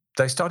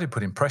they started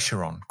putting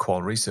pressure on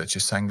qual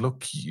researchers saying,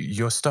 look,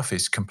 your stuff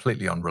is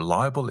completely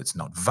unreliable. It's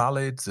not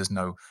valid. There's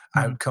no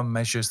Mm. outcome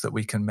measures that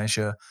we can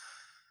measure.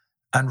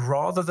 And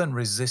rather than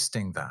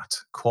resisting that,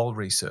 qual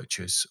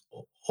researchers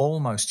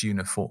almost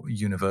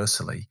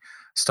universally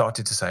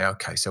started to say,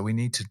 okay, so we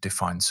need to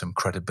define some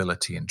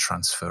credibility and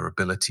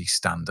transferability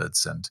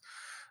standards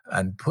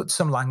and put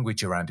some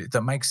language around it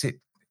that makes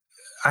it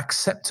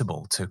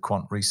acceptable to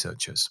quant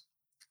researchers.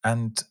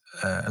 And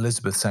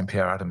Elizabeth St.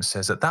 Pierre Adams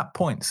says at that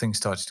point, things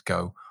started to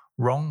go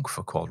wrong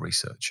for qual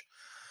research.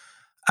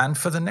 And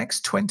for the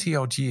next 20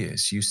 odd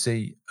years, you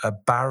see a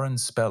barren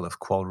spell of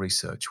qual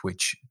research,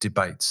 which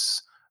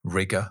debates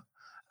rigor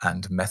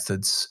and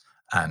methods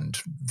and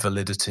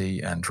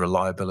validity and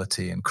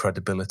reliability and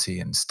credibility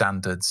and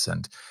standards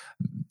and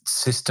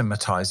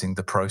systematizing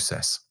the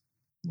process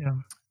Yeah.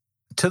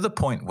 to the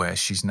point where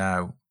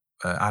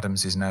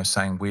Adams is now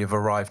saying we have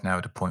arrived now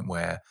at a point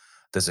where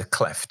there's a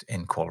cleft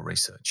in qual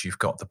research. You've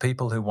got the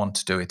people who want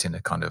to do it in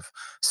a kind of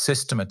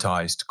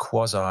systematized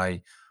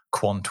quasi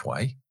quant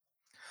way,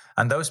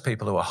 and those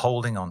people who are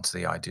holding on to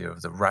the idea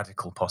of the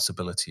radical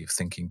possibility of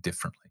thinking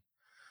differently.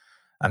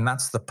 And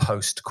that's the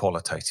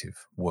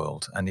post-qualitative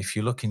world. And if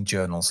you look in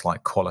journals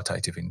like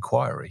Qualitative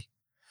Inquiry,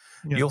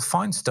 Yeah. you'll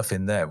find stuff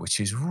in there which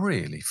is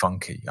really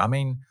funky. I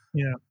mean,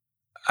 Yeah.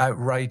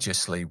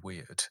 outrageously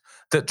weird,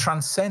 that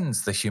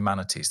transcends the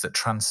humanities, that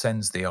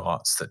transcends the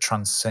arts, that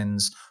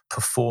transcends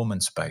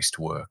performance-based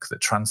work,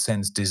 that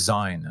transcends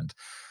design.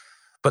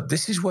 But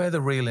this is where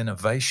the real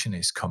innovation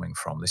is coming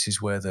from. This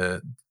is where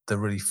the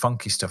really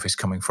funky stuff is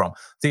coming from.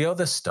 The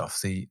other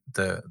stuff, the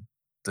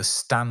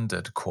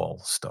standard qual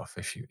stuff,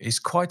 is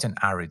quite an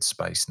arid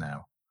space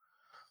now.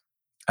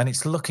 And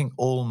it's looking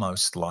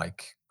almost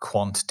like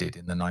quant did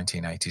in the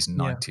 1980s and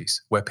Yeah.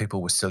 90s, where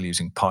people were still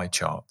using pie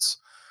charts.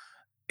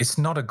 It's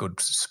not a good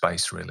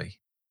space, really.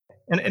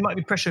 And it might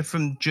be pressure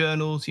from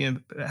journals,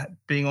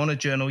 being on a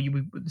journal,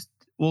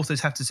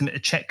 authors have to submit a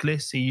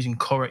checklist. So using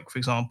Coric, for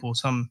example,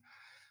 some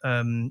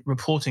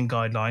reporting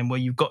guideline where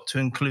you've got to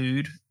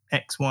include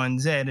X, Y, and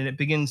Z, and it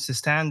begins to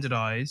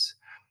standardize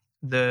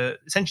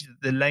essentially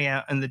the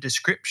layout and the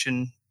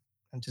description,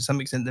 and to some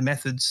extent the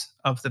methods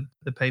of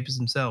the papers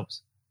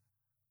themselves.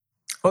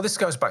 Well, this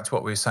goes back to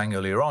what we were saying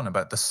earlier on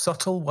about the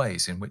subtle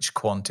ways in which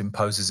quant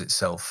imposes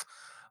itself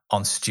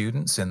on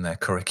students in their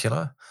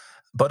curricula,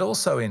 but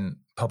also in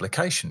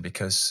publication,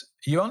 because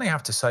you only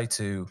have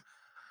to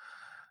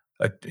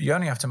you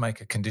only have to make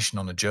a condition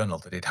on a journal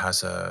that it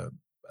has a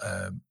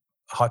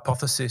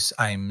hypothesis,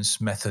 aims,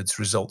 methods,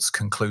 results,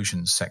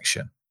 conclusions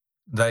section.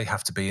 They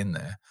have to be in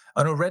there.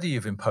 And already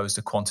you've imposed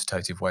a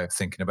quantitative way of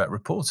thinking about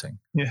reporting.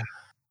 Yeah.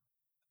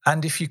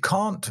 And if you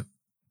can't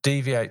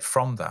deviate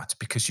from that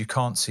because you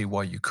can't see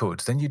why you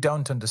could, then you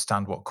don't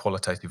understand what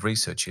qualitative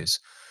research is.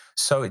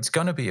 So it's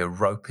going to be a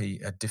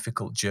ropey, a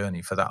difficult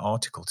journey for that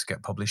article to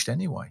get published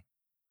anyway.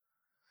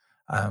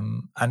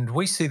 And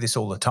we see this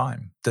all the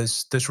time.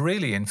 There's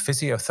really in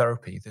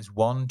physiotherapy, there's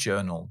one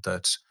journal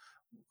that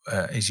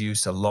is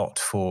used a lot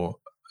for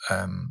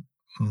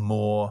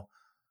more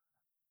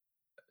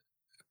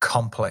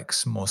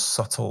complex, more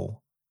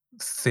subtle,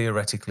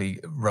 theoretically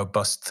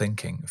robust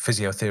thinking,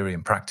 physiotherapy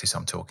in practice,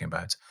 I'm talking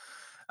about.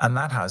 And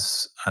that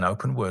has an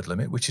open word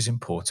limit, which is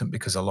important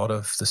because a lot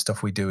of the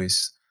stuff we do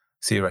is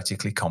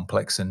theoretically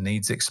complex and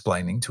needs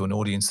explaining to an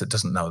audience that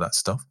doesn't know that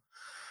stuff.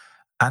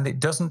 And it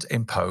doesn't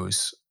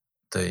impose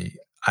the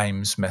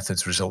aims,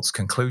 methods, results,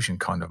 conclusion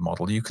kind of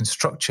model. You can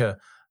structure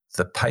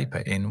the paper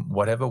in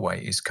whatever way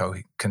is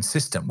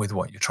consistent with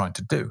what you're trying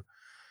to do.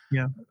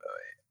 Yeah.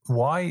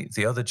 Why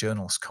the other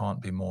journals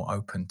can't be more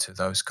open to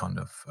those kind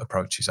of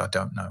approaches, I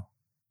don't know.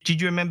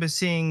 Did you remember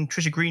seeing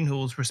Trisha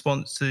Greenhall's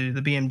response to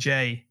the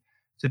BMJ?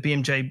 So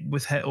BMJ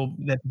with her, or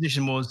their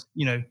position was,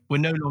 we're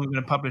no longer going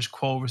to publish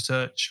qual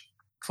research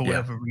for Yeah,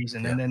 whatever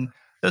reason. yeah, And then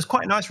there was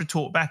quite a nice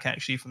retort back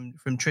actually from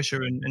Trisha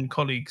and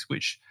colleagues,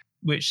 which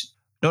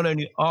not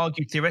only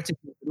argued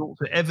theoretically but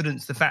also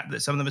evidenced the fact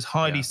that some of the most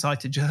highly yeah,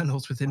 cited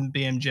journals within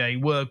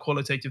BMJ were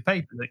qualitative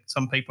papers, like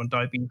some paper on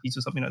diabetes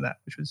or something like that,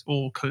 which was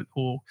or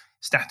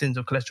statins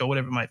or cholesterol,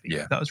 whatever it might be.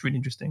 yeah, That was really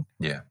interesting.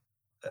 yeah.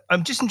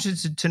 I'm just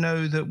interested to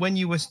know that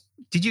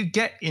did you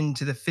get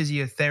into the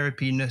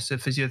physiotherapy-ness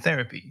of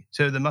physiotherapy?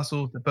 So the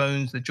muscles, the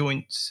bones, the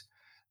joints,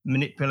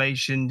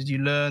 manipulation, did you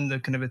learn the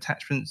kind of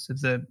attachments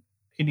of the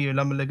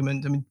iliolumbar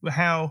ligament? I mean,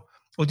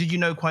 or did you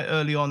know quite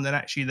early on that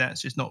actually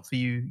that's just not for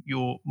you?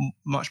 You're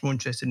much more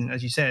interested in,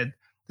 as you said,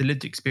 the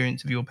lived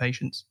experience of your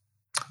patients?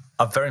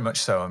 Very much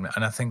so.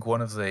 And I think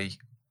one of the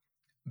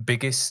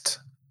biggest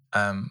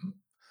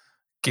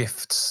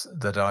gifts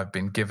that I've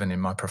been given in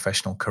my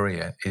professional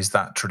career is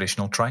that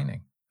traditional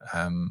training.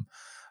 Um,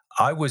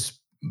 I was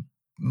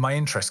My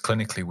interest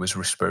clinically was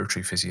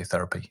respiratory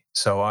physiotherapy,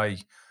 so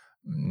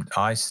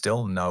I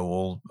still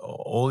know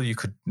all you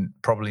could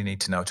probably need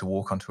to know to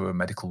walk onto a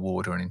medical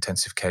ward or an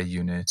intensive care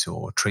unit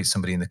or treat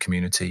somebody in the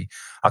community.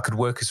 I could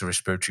work as a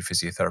respiratory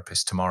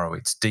physiotherapist tomorrow.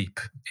 It's deep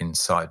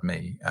inside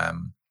me.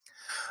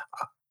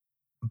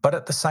 But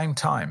at the same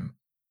time,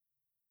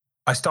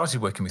 I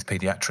started working with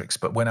pediatrics,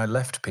 but when I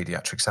left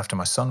pediatrics after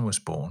my son was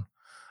born,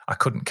 I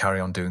couldn't carry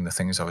on doing the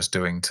things I was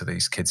doing to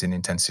these kids in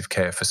intensive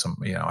care for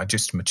I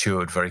just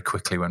matured very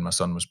quickly when my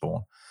son was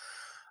born.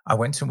 I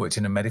went and worked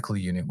in a medical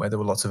unit where there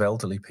were lots of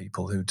elderly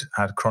people who'd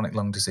had chronic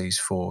lung disease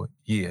for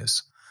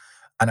years.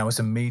 And I was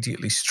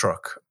immediately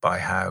struck by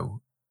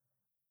how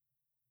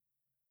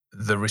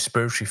the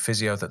respiratory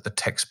physio that the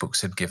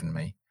textbooks had given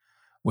me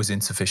was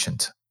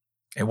insufficient.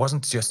 It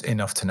wasn't just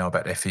enough to know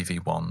about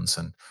FEV1s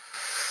and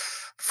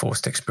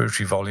forced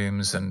expiratory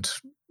volumes and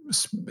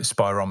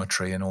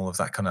spirometry and all of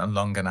that kind of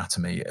lung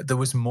anatomy. There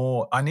was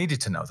more. I needed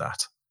to know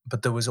that,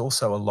 but there was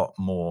also a lot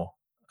more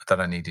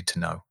that I needed to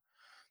know.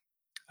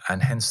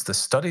 And hence the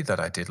study that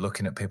I did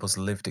looking at people's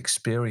lived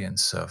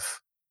experience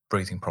of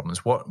breathing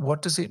problems.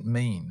 What does it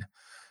mean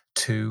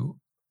to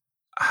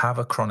have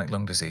a chronic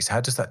lung disease?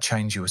 How does that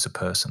change you as a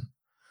person?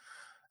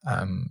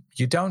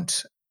 You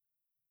don't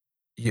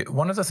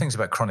One of the things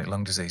about chronic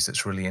lung disease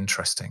that's really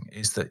interesting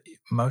is that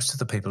most of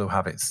the people who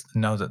have it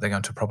know that they're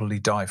going to probably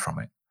die from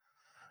it.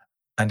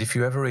 And if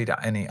you ever read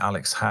any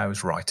Alex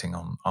Howe's writing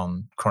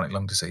on chronic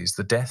lung disease,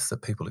 the death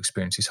that people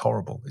experience is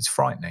horrible. It's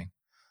frightening.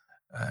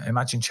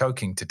 Imagine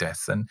choking to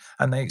death,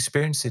 and they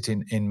experience it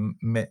in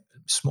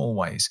small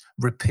ways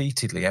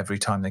repeatedly every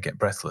time they get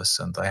breathless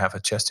and they have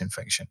a chest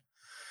infection.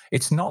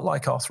 It's not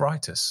like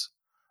arthritis,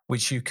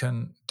 which you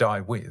can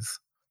die with.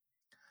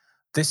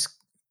 This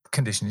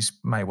condition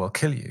may well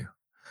kill you.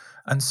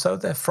 And so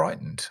they're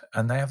frightened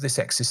and they have this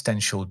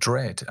existential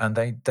dread, and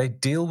they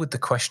deal with the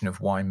question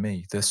of why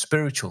me, the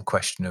spiritual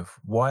question of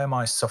why am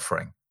I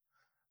suffering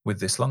with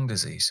this lung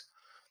disease?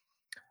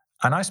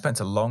 And I spent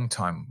a long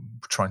time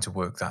trying to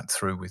work that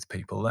through with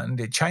people, and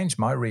it changed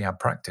my rehab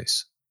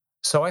practice.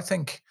 So I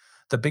think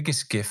the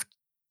biggest gift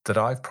that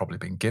I've probably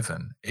been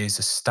given is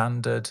a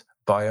standard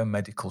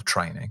biomedical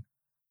training,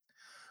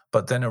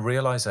 but then a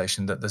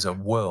realization that there's a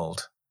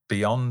world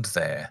beyond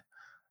there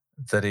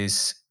that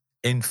is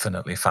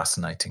infinitely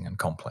fascinating and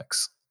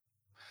complex.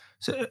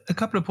 So a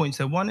couple of points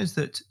there. One is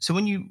that, so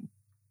when you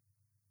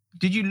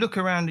did you look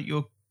around at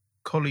your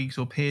colleagues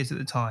or peers at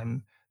the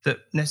time that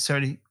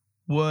necessarily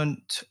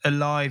weren't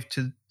alive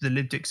to the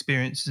lived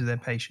experiences of their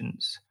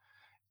patients?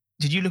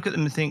 Did you look at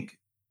them and think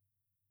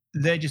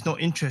they're just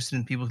not interested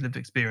in people's lived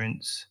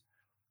experience,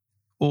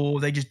 or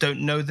they just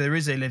don't know there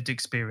is a lived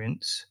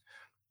experience?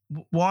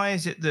 Why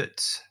is it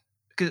that,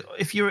 because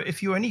if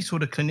you're any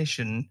sort of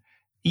clinician,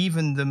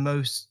 even the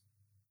most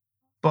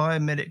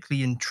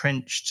biomedically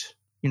entrenched,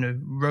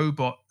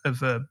 robot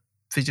of a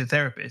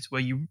physiotherapist,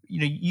 where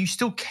you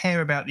still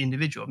care about the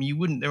individual. I mean, you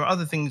wouldn't. There are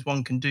other things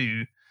one can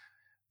do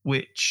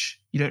which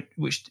you don't,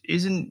 which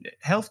isn't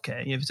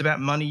healthcare. If it's about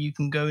money, you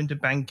can go into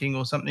banking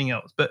or something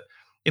else. But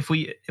if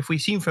we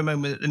assume for a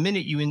moment that the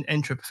minute you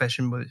enter a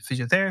profession, whether it's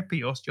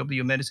physiotherapy, osteopathy,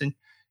 or medicine,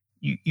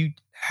 you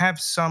have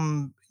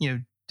some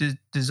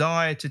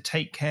desire to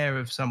take care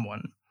of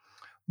someone.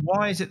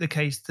 Why is it the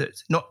case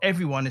that not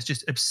everyone is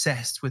just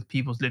obsessed with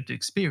people's lived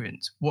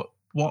experience?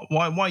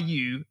 Why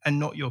you and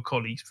not your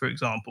colleagues, for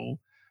example?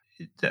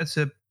 That's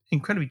a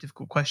incredibly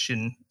difficult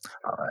question.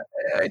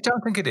 I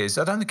don't think it is.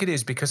 I don't think it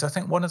is, because I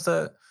think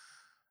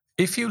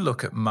if you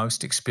look at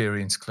most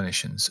experienced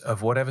clinicians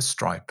of whatever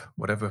stripe,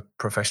 whatever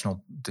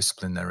professional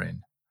discipline they're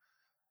in,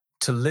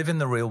 to live in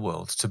the real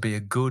world, to be a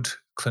good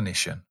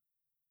clinician,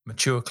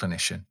 mature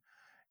clinician,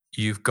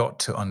 you've got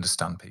to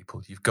understand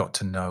people. You've got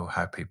to know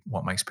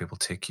what makes people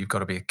tick. You've got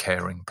to be a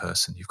caring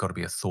person. You've got to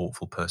be a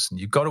thoughtful person.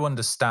 You've got to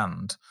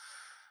understand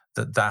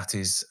that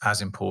is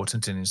as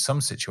important, and in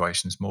some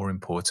situations more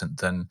important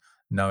than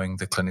knowing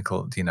the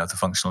clinical, the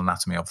functional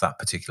anatomy of that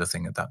particular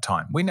thing at that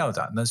time. We know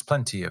that, and there's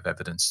plenty of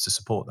evidence to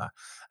support that.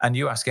 And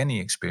you ask any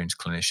experienced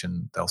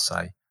clinician, they'll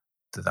say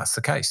that that's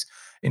the case.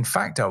 In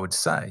fact, I would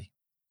say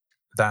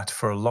that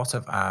for a lot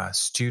of our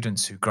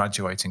students who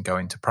graduate and go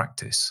into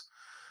practice,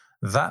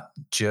 that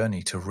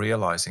journey to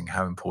realizing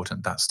how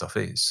important that stuff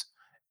is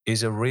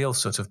a real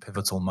sort of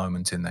pivotal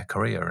moment in their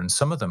career. And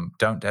some of them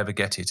don't ever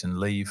get it and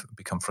leave,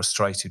 become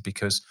frustrated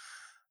because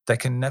they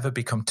can never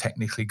become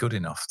technically good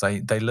enough.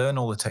 They learn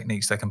all the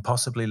techniques they can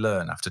possibly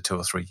learn after 2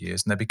 or 3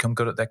 years, and they become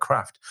good at their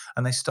craft,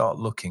 and they start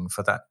looking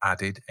for that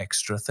added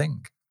extra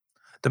thing.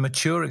 The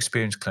mature,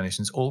 experienced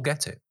clinicians all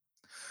get it.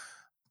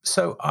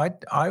 So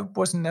I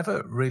was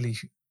never really.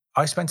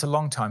 I spent a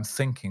long time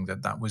thinking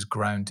that was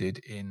grounded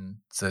in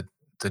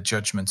the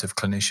judgment of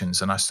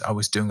clinicians, and I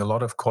was doing a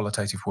lot of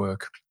qualitative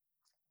work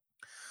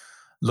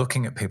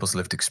looking at people's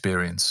lived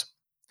experience.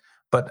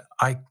 But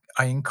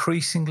I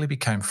increasingly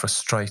became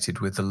frustrated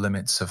with the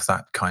limits of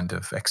that kind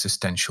of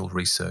existential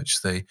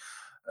research, the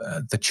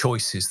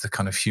choices, the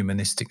kind of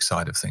humanistic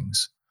side of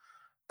things.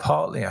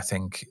 Partly, I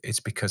think it's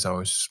because I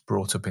was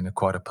brought up in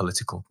quite a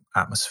political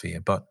atmosphere,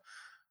 but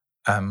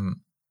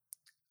um,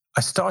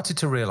 I started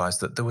to realize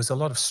that there was a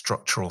lot of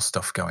structural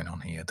stuff going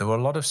on here. There were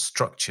a lot of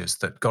structures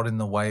that got in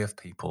the way of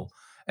people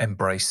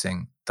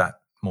embracing that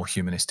more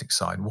humanistic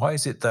side. Why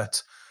is it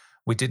that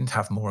we didn't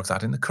have more of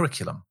that in the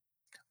curriculum?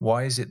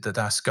 Why is it that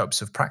our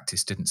scopes of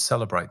practice didn't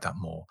celebrate that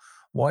more?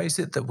 Why is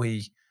it that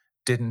we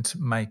didn't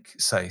make,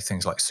 say,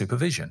 things like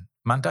supervision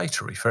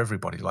mandatory for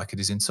everybody, like it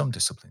is in some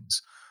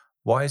disciplines?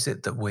 Why is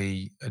it that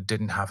we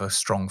didn't have a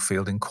strong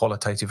field in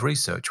qualitative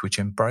research which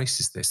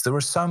embraces this? There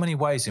are so many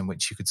ways in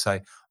which you could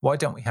say, why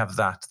don't we have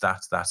that,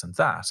 that, that, and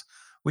that,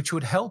 which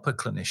would help a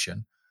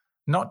clinician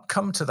not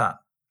come to that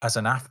as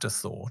an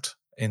afterthought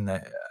in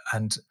there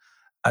and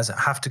as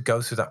have to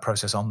go through that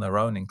process on their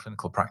own in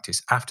clinical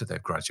practice after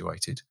they've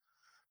graduated,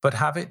 but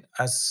have it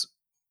as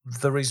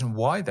the reason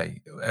why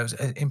they as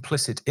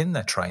implicit in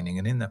their training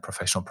and in their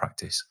professional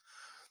practice.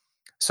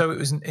 So it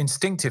was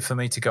instinctive for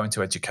me to go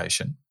into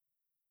education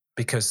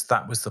because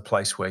that was the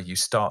place where you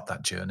start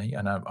that journey.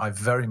 And I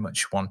very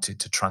much wanted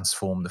to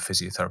transform the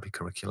physiotherapy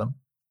curriculum.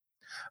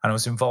 And I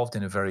was involved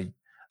in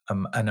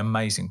an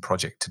amazing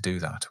project to do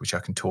that, which I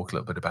can talk a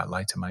little bit about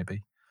later,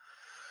 maybe.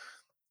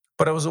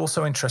 But I was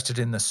also interested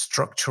in the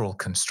structural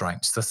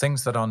constraints, the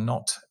things that are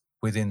not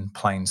within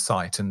plain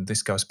sight. And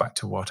this goes back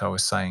to what I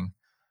was saying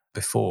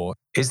before,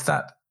 is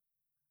that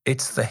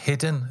it's the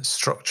hidden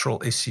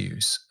structural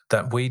issues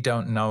that we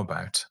don't know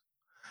about,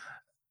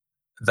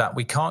 that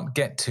we can't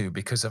get to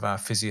because of our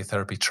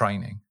physiotherapy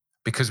training,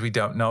 because we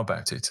don't know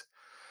about it,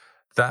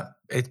 that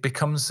it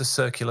becomes a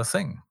circular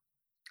thing.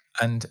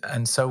 And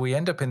so we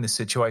end up in this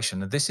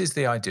situation. And this is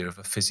the idea of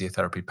a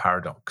physiotherapy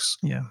paradox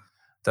Yeah.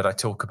 that I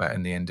talk about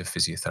in the end of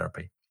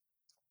physiotherapy.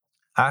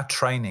 Our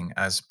training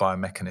as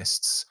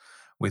biomechanists,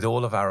 with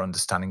all of our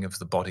understanding of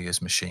the body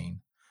as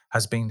machine,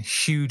 has been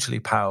hugely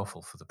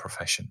powerful for the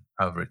profession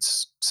over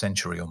its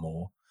century or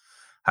more,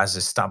 has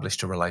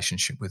established a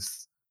relationship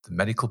with the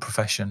medical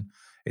profession.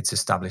 It's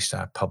established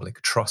our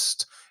public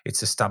trust.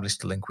 It's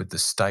established a link with the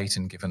state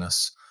and given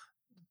us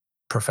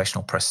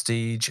professional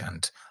prestige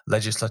and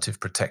legislative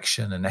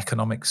protection and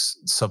economics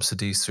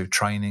subsidies through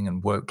training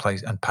and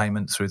workplace and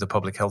payment through the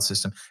public health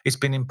system. It's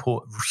been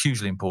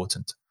hugely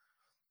important.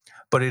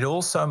 But it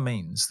also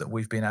means that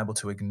we've been able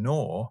to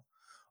ignore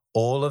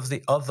all of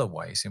the other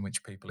ways in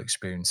which people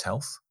experience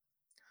health: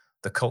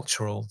 the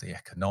cultural, the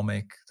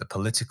economic, the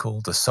political,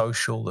 the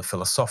social, the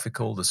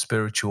philosophical, the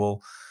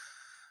spiritual,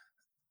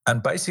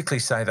 and basically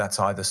say that's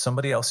either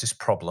somebody else's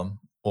problem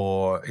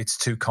or it's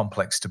too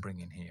complex to bring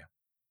in here.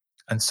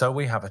 And so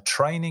we have a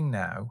training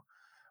now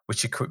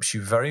which equips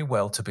you very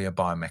well to be a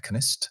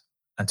biomechanist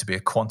and to be a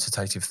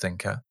quantitative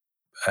thinker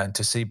and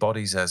to see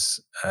bodies as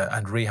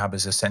and rehab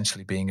as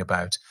essentially being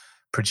about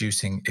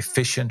producing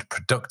efficient,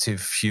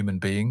 productive human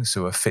beings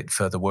who are fit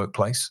for the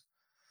workplace.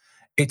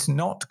 It's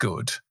not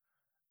good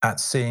at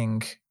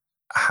seeing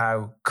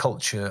how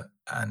culture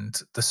and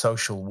the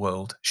social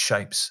world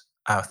shapes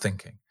our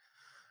thinking,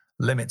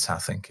 limits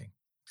our thinking.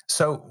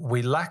 So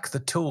we lack the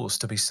tools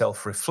to be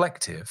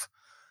self-reflective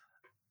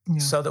Yeah.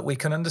 so that we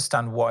can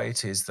understand why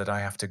it is that I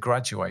have to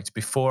graduate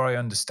before I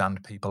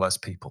understand people as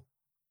people.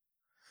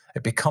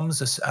 It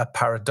becomes a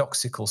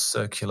paradoxical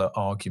circular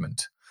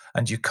argument.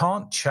 And you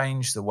can't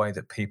change the way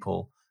that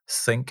people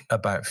think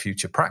about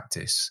future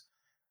practice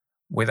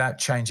without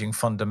changing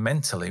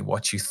fundamentally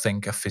what you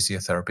think a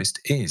physiotherapist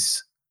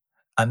is.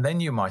 And then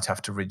you might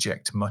have to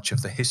reject much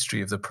of the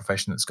history of the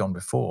profession that's gone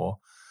before.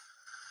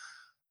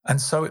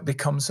 And so it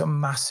becomes a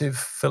massive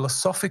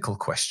philosophical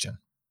question.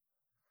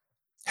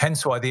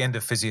 Hence why the end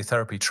of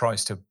physiotherapy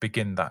tries to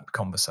begin that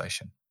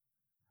conversation.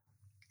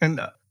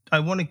 And I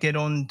want to get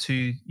on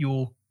to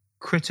your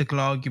critical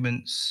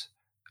arguments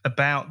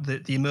about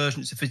the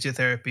emergence of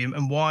physiotherapy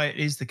and why it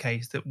is the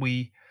case that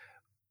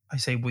I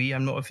say we,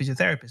 I'm not a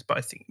physiotherapist, but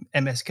I think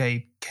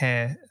MSK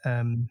care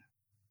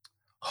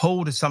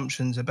hold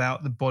assumptions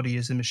about the body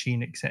as a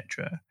machine,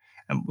 etc.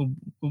 And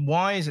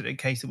why is it a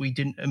case that we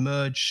didn't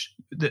emerge,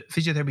 that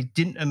physiotherapy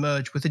didn't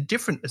emerge with a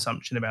different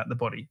assumption about the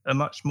body, a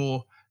much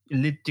more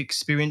lived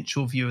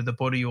experiential view of the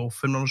body or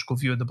phenomenological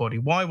view of the body?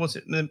 Why was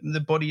it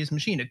the body as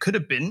machine? It could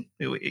have been,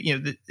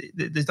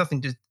 there's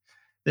nothing to,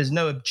 there's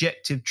no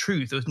objective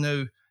truth. There's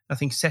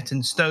nothing set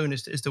in stone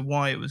as to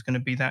why it was going to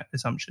be that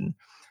assumption.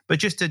 But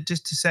just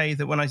to say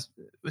that when I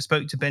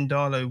spoke to Ben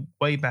Darlow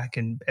way back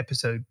in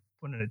episode,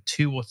 I don't know,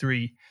 2 or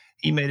 3,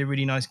 he made a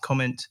really nice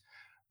comment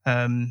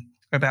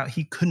about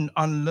he couldn't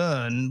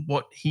unlearn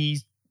what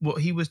he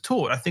was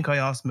taught. I think I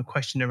asked him a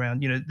question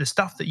around, the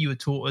stuff that you were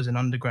taught as an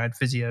undergrad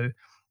physio,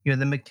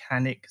 the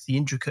mechanics, the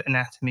intricate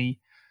anatomy.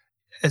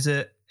 As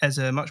a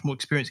much more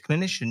experienced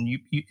clinician,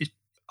 it's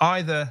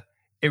either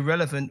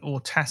irrelevant or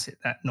tacit,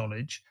 that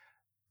knowledge.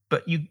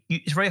 But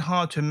it's very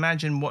hard to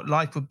imagine what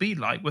life would be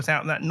like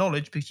without that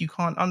knowledge because you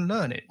can't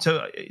unlearn it.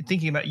 So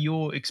thinking about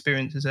your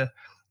experience as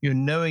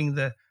knowing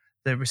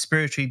the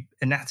respiratory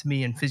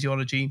anatomy and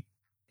physiology.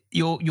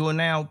 You're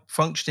now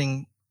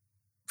functioning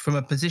from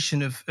a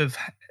position of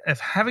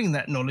having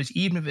that knowledge,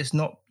 even if it's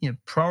not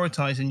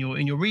prioritized in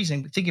your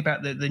reasoning. But think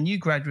about the new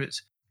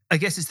graduates. I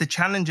guess it's the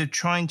challenge of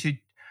trying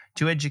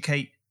to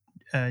educate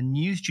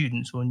new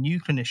students or new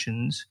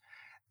clinicians,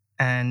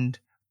 and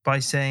by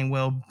saying,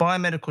 well,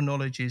 biomedical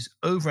knowledge is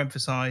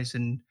overemphasized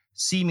and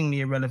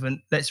seemingly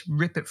irrelevant, let's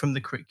rip it from the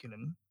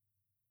curriculum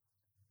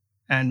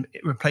and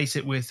replace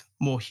it with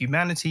more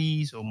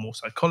humanities or more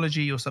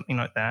psychology or something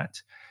like that.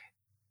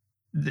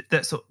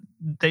 That's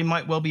they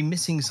might well be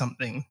missing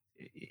something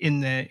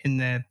in their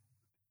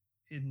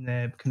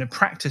kind of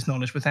practice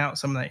knowledge without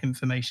some of that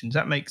information. Does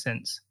that make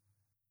sense?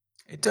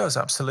 It does,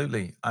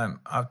 absolutely.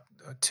 I've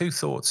two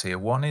thoughts here.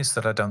 One is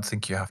that I don't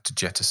think you have to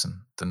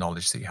jettison the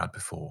knowledge that you had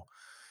before.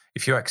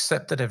 If you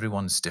accept that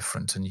everyone's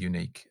different and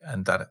unique,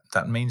 and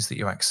that means that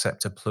you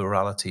accept a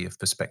plurality of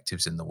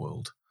perspectives in the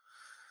world,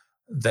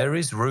 there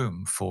is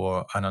room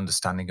for an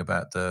understanding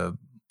about the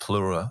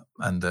pleura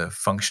and the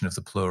function of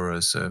the pleura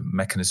as a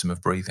mechanism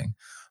of breathing,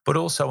 but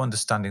also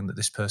understanding that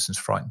this person's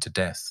frightened to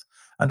death,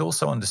 and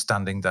also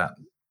understanding that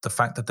the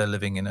fact that they're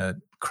living in a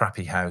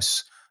crappy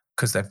house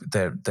because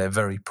they're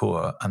very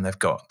poor and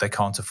they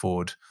can't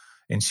afford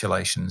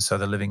insulation, so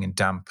they're living in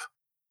damp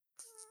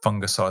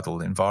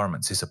fungicidal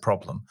environments is a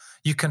problem.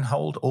 You can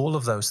hold all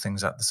of those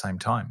things at the same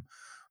time.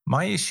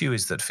 My issue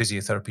is that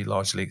physiotherapy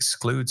largely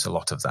excludes a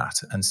lot of that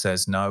and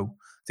says, no,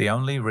 the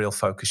only real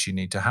focus you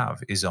need to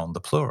have is on the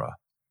pleura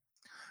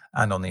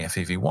and on the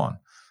FEV1.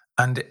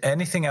 And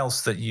anything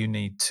else that you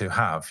need to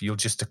have, you'll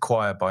just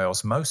acquire by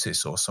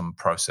osmosis or some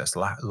process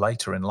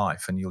later in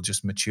life, and you'll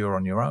just mature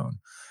on your own,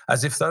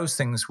 as if those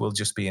things will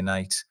just be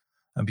innate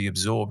and be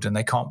absorbed and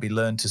they can't be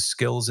learned as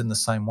skills in the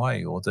same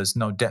way, or there's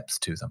no depth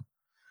to them.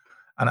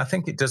 And I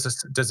think it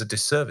does a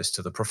disservice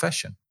to the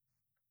profession.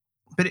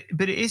 But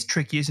it is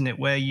tricky, isn't it?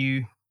 Where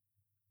you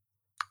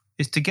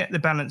is to get the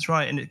balance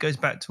right, and it goes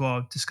back to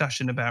our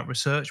discussion about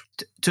research.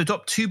 To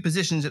adopt two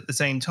positions at the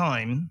same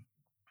time,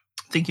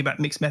 thinking about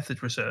mixed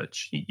method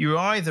research, you're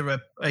either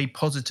a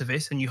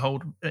positivist and you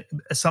hold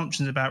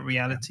assumptions about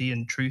reality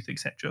and truth,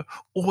 etc.,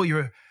 or you're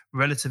a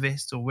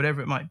relativist or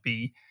whatever it might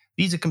be.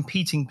 These are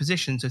competing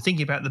positions. So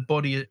thinking about the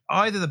body,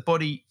 either the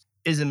body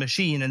is a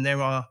machine and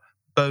there are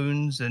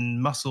bones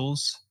and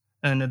muscles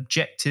and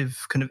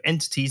objective kind of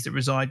entities that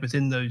reside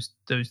within those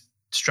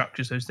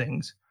structures, those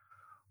things,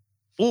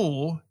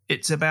 or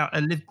it's about a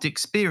lived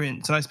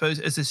experience. And I suppose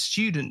as a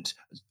student,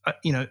 uh,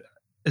 you know,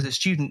 as a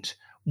student,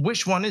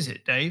 which one is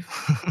it, Dave?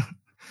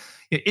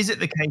 Is it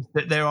the case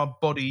that there are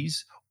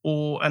bodies,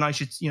 or and I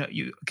should,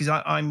 because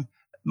I'm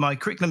my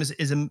curriculum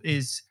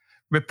is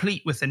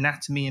replete with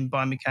anatomy and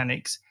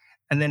biomechanics,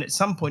 and then at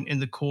some point in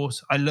the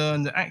course, I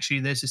learned that actually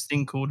there's this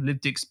thing called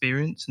lived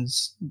experience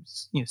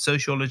and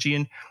sociology,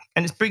 and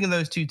it's bringing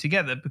those two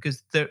together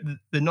because the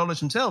knowledge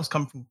themselves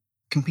come from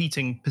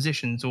competing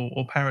positions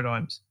or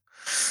paradigms.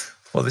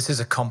 Well, this is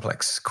a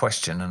complex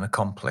question and a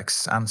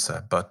complex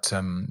answer, but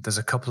there's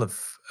a couple of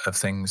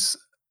things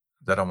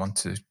that I want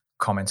to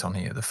comment on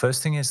here. The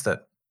first thing is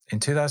that in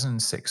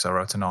 2006, I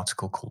wrote an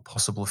article called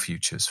Possible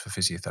Futures for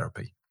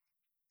Physiotherapy.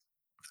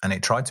 And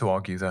it tried to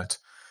argue that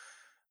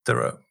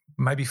there are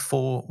maybe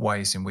four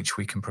ways in which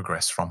we can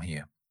progress from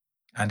here.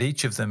 And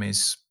each of them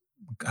has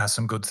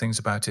some good things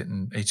about it,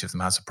 and each of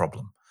them has a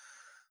problem.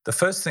 The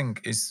first thing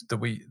is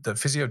that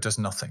physio does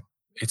nothing.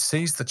 It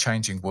sees the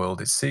changing world,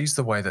 it sees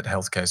the way that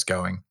healthcare is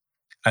going,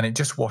 and it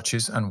just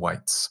watches and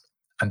waits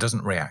and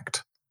doesn't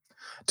react,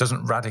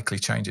 doesn't radically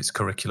change its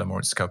curriculum or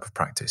its scope of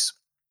practice.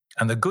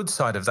 And the good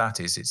side of that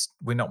is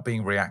we're not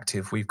being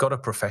reactive. We've got a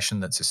profession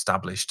that's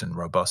established and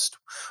robust.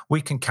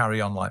 We can carry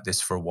on like this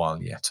for a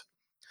while yet.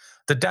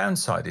 The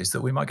downside is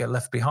that we might get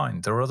left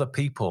behind. There are other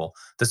people.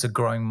 There's a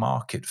growing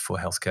market for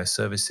healthcare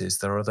services.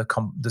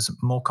 There's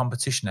more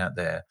competition out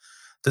there.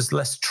 There's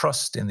less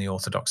trust in the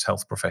orthodox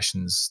health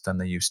professions than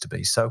there used to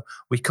be. So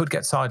we could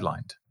get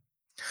sidelined.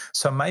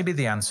 So maybe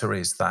the answer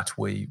is that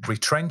we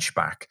retrench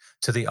back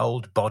to the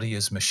old body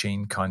as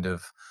machine kind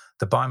of.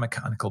 The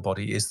biomechanical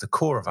body is the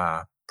core of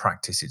our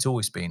practice. It's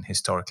always been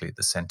historically at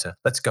the center.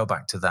 Let's go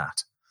back to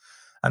that.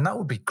 And that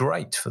would be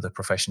great for the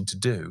profession to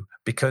do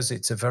because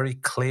it's a very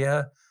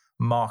clear,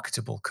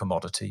 marketable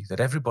commodity that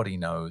everybody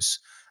knows,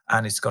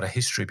 and it's got a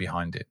history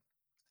behind it.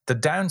 The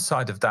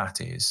downside of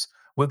that is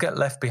we'll get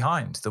left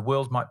behind. The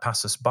world might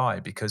pass us by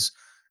because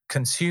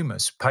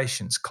consumers,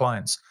 patients,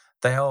 clients,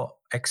 they are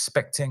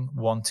expecting,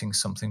 wanting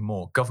something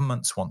more.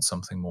 Governments want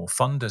something more.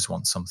 Funders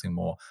want something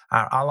more.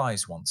 Our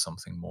allies want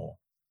something more.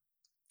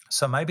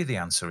 So maybe the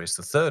answer is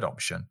the third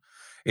option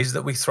is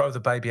that we throw the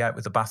baby out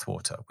with the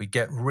bathwater. We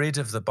get rid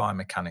of the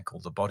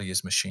biomechanical, the body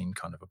as machine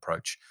kind of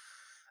approach,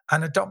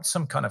 and adopt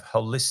some kind of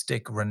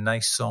holistic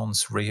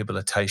renaissance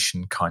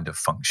rehabilitation kind of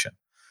function.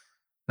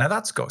 Now,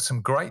 that's got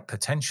some great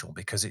potential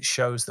because it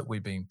shows that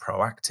we're being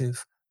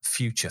proactive,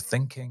 future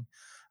thinking,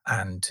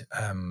 and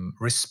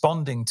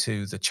responding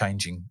to the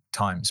changing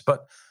times.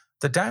 But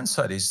The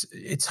downside is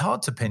it's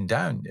hard to pin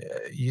down.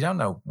 You don't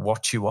know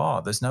what you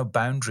are. There's no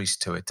boundaries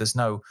to it. There's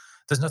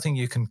nothing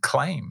you can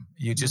claim.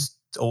 You're just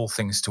all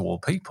things to all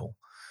people.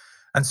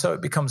 And so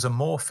it becomes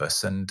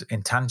amorphous and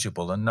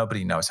intangible, and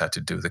nobody knows how to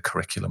do the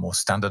curriculum or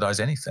standardize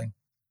anything.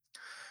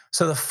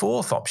 So the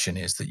fourth option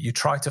is that you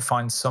try to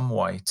find some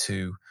way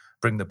to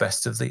bring the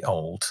best of the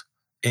old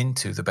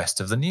into the best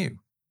of the new.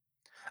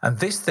 And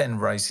this then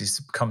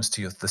comes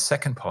to the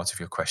second part of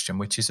your question,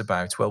 which is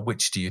about, well,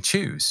 which do you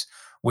choose?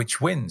 Which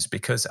wins?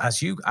 Because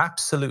as you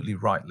absolutely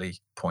rightly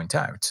point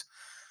out,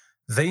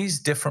 these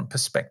different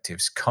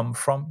perspectives come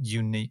from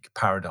unique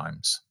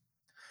paradigms.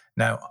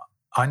 Now,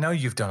 I know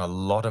you've done a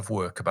lot of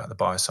work about the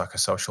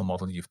biopsychosocial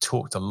model. You've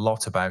talked a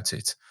lot about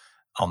it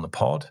on the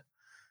pod.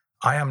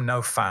 I am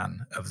no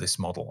fan of this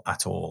model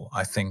at all.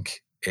 I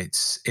think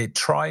it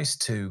tries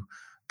to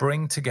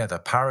bring together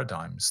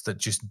paradigms that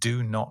just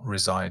do not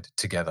reside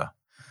together.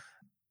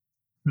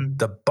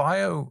 The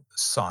bio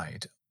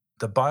side,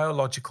 the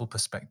biological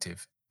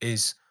perspective,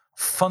 is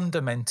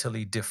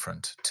fundamentally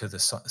different to the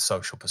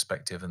social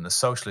perspective, and the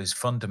social is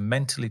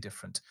fundamentally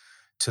different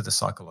to the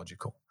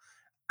psychological.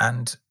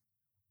 And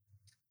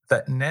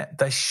that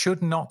they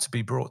should not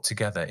be brought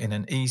together in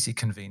an easy,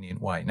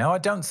 convenient way. Now, I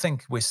don't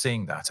think we're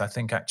seeing that. I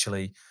think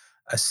actually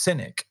a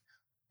cynic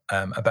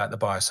about the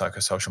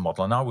biopsychosocial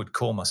model, and I would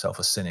call myself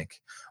a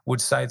cynic,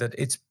 would say that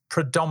it's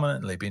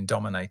predominantly been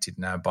dominated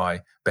now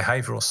by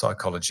behavioral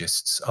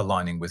psychologists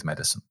aligning with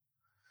medicine.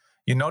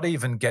 You're not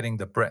even getting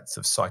the breadth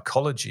of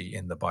psychology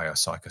in the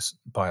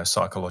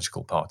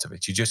biopsychological part of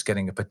it. You're just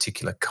getting a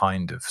particular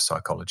kind of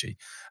psychology.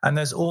 And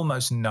there's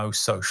almost no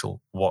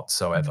social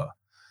whatsoever.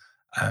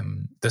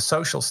 The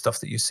social stuff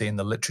that you see in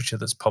the literature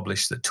that's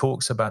published that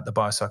talks about the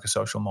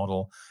biopsychosocial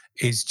model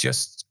is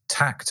just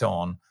tacked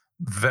on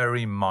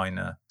very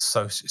minor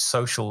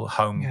social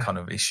home kind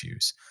of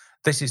issues.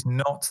 This is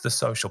not the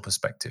social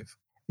perspective.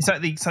 It's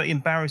like the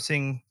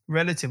embarrassing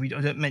relative. We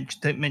don't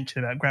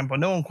mention about grandpa.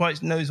 No one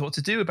quite knows what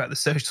to do about the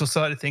social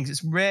side of things.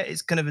 It's rare.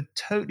 It's kind of a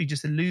totally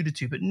just alluded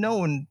to, but no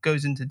one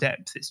goes into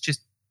depth. It's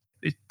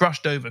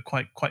brushed over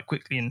quite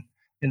quickly in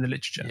the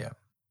literature.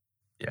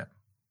 Yeah.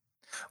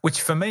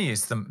 Which for me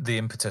is the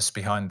impetus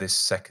behind this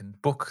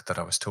second book that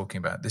I was talking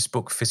about. This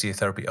book,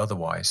 Physiotherapy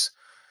Otherwise,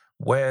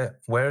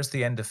 whereas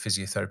the end of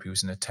physiotherapy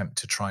was an attempt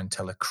to try and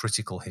tell a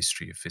critical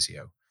history of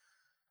physio.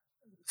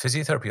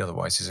 Physiotherapy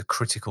Otherwise is a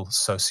critical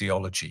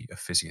sociology of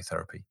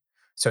physiotherapy.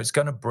 So it's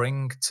going to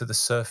bring to the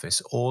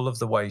surface all of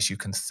the ways you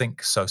can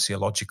think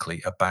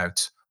sociologically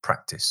about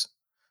practice,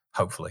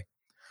 hopefully.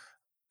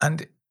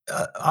 And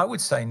I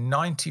would say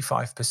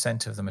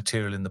 95% of the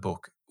material in the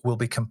book will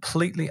be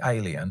completely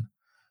alien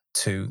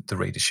to the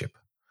readership,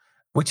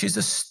 which is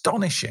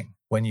astonishing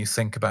when you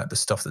think about the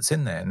stuff that's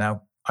in there.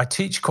 Now, I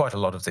teach quite a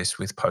lot of this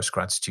with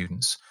postgrad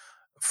students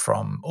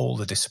from all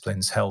the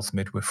disciplines: health,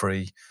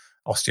 midwifery,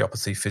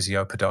 osteopathy,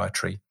 physio,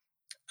 podiatry.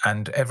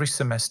 And every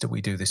semester we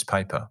do this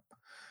paper.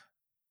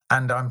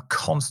 And I'm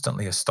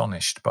constantly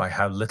astonished by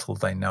how little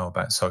they know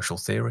about social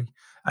theory.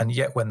 And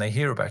yet when they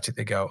hear about it,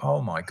 they go,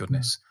 oh my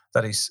goodness,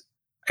 that is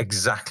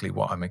exactly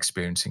what I'm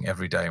experiencing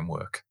every day in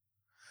work.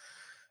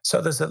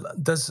 So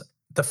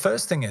the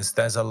first thing is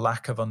there's a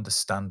lack of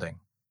understanding.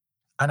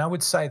 And I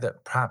would say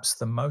that perhaps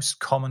the most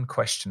common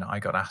question I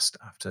got asked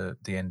after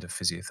the end of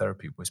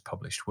physiotherapy was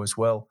published was,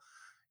 well,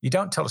 you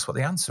don't tell us what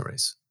the answer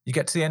is. You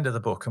get to the end of the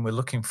book and we're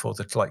looking for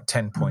the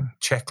 10-point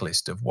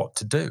checklist of what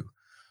to do.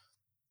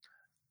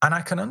 And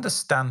I can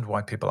understand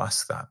why people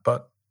ask that,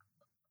 but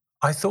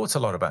I thought a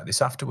lot about this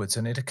afterwards,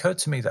 and it occurred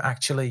to me that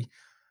actually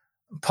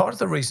part of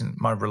the reason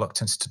my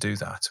reluctance to do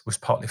that was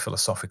partly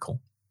philosophical,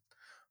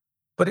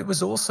 but it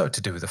was also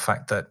to do with the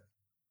fact that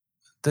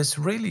there's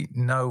really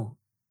no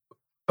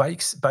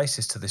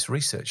basis to this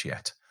research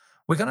yet.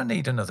 We're going to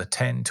need another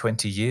 10,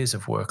 20 years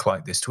of work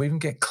like this to even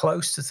get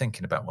close to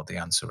thinking about what the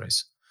answer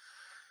is.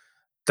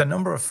 The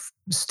number of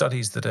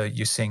studies that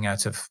you're seeing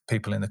out of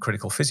people in the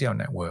critical physio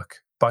network,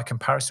 by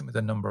comparison with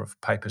the number of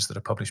papers that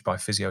are published by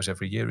physios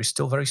every year, is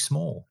still very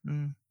small.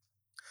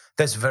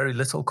 There's very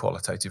little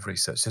qualitative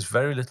research. There's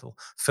very little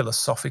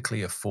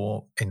philosophically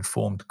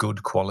informed,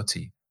 good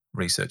quality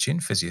research in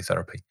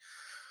physiotherapy.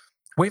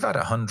 We've had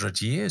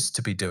 100 years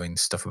to be doing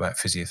stuff about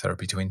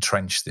physiotherapy to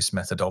entrench this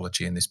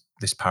methodology and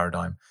this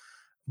paradigm.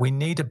 We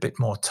need a bit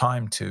more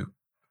time to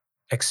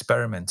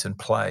experiment and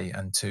play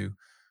and to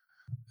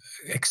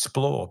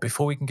explore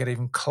before we can get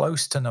even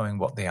close to knowing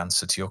what the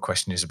answer to your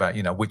question is about,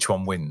 which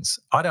one wins.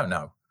 I don't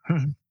know.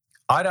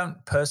 I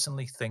don't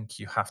personally think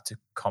you have to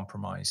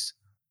compromise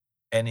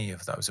any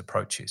of those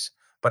approaches,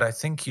 but I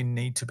think you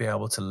need to be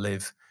able to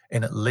live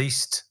in at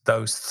least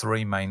those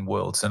three main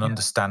worlds and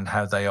understand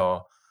how they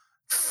are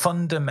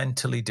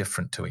fundamentally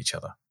different to each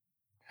other.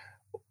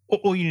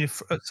 Or you need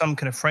some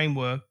kind of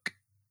framework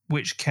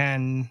which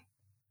can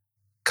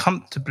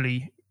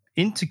comfortably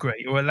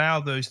integrate or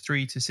allow those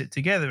three to sit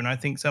together. And I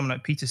think someone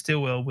like Peter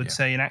Stilwell would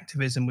say an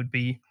activism would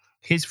be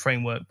his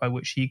framework by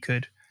which he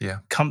could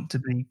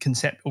comfortably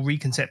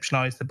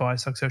reconceptualize the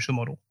biopsychosocial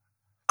model.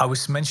 I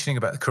was mentioning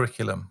about the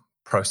curriculum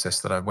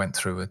process that I went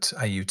through at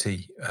AUT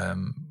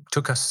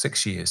took us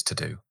 6 years to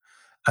do.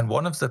 And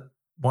one of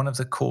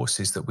the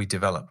courses that we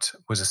developed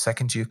was a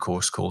second-year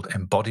course called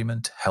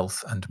Embodiment,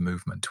 Health and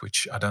Movement,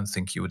 which I don't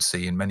think you would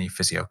see in many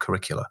physio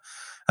curricula.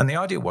 And the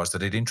idea was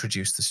that it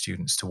introduced the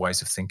students to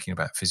ways of thinking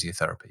about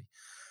physiotherapy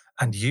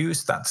and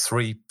used that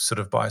three sort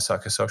of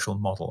biopsychosocial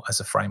model as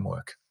a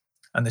framework.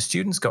 And the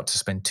students got to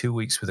spend 2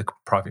 weeks with a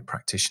private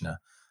practitioner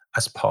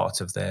as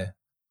part of their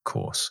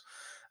course.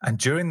 And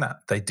during that,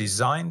 they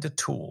designed a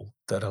tool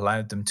that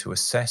allowed them to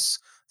assess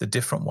the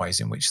different ways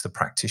in which the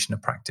practitioner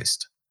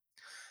practiced.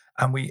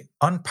 And we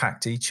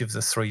unpacked each of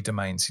the three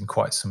domains in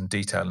quite some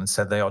detail and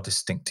said they are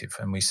distinctive.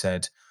 And we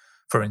said,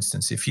 for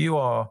instance, if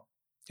your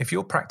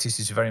practice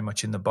is very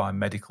much in the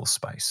biomedical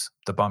space,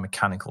 the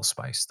biomechanical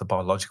space, the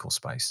biological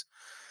space,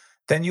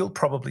 then you'll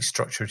probably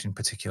structure it in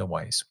particular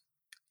ways.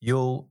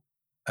 You'll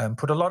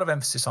put a lot of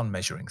emphasis on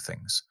measuring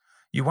things.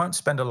 You won't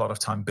spend a lot of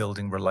time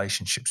building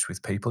relationships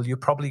with people. You're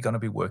probably going to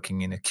be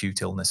working in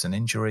acute illness and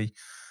injury.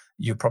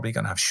 You're probably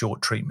going to have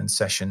short treatment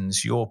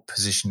sessions. Your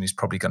position is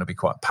probably going to be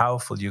quite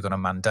powerful. You're going to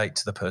mandate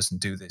to the person,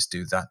 do this,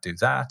 do that, do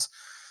that.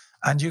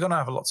 And you're going to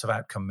have lots of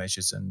outcome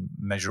measures and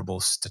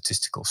measurable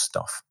statistical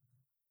stuff.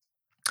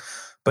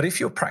 But if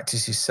your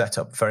practice is set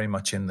up very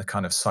much in the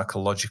kind of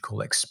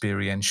psychological,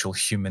 experiential,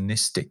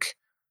 humanistic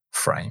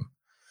frame,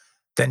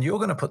 then you're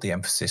going to put the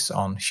emphasis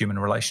on human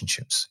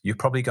relationships. You're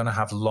probably going to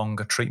have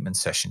longer treatment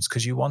sessions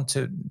because you don't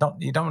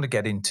want to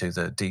get into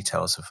the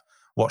details of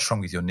what's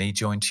wrong with your knee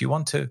joint. You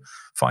want to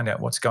find out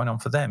what's going on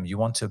for them. You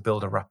want to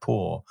build a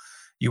rapport.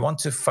 You want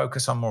to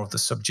focus on more of the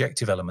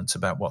subjective elements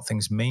about what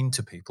things mean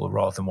to people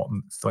rather than what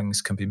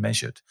things can be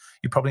measured.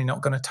 You're probably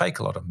not going to take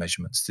a lot of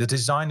measurements. The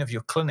design of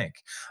your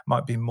clinic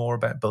might be more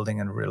about building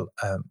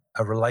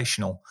a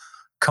relational,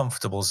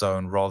 comfortable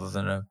zone rather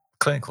than a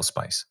clinical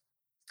space.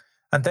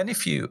 And then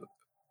if you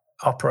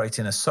operate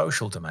in a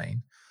social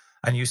domain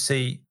and you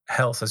see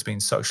health as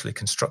being socially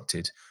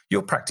constructed,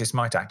 your practice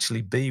might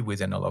actually be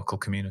within a local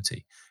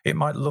community. It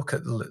might look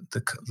at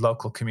the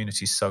local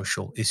community's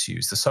social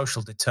issues, the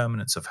social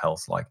determinants of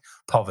health, like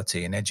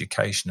poverty and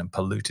education and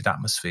polluted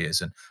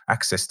atmospheres and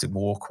access to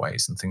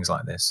walkways and things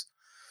like this.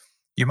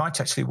 You might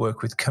actually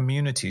work with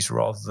communities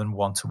rather than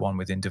one-to-one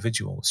with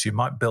individuals. You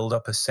might build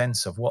up a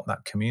sense of what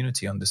that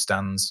community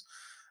understands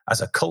as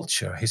a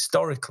culture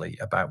historically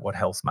about what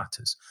health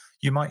matters.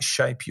 You might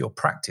shape your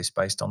practice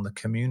based on the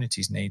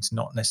community's needs,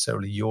 not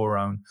necessarily your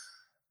own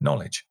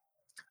knowledge.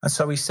 And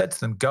so he said to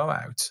them, go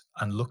out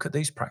and look at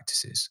these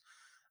practices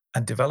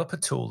and develop a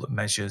tool that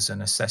measures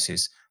and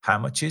assesses how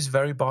much is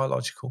very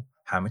biological,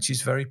 how much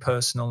is very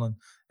personal and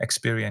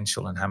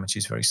experiential, and how much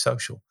is very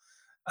social.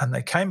 And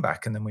they came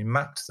back and then we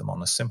mapped them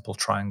on a simple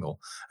triangle.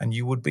 And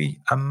you would be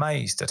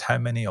amazed at how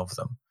many of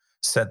them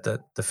said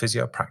that the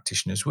physio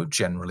practitioners were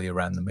generally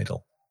around the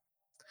middle.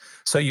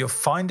 So you're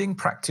finding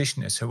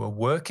practitioners who are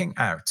working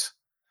out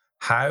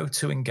how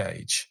to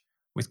engage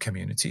with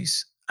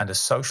communities and a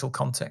social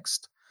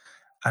context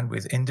and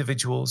with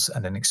individuals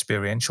and an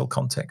experiential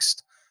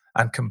context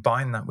and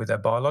combine that with their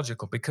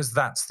biological, because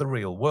that's the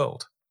real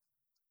world.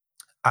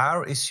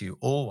 Our issue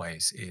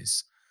always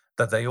is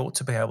that they ought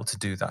to be able to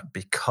do that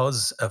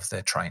because of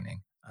their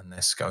training and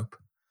their scope,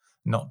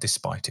 not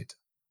despite it.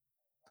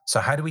 So,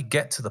 how do we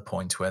get to the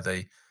point where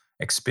the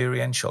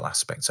experiential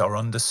aspects are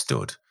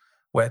understood,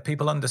 where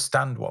people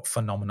understand what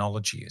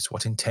phenomenology is,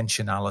 what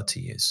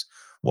intentionality is,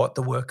 what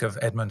the work of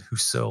Edmund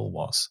Husserl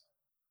was?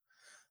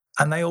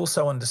 And they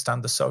also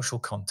understand the social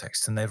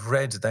context, and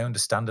they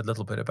understand a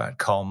little bit about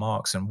Karl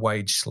Marx and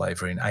wage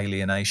slavery and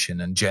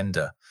alienation and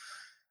gender.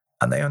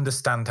 And they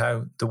understand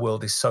how the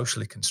world is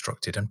socially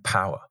constructed and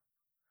power.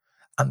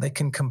 And they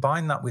can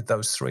combine that with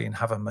those three and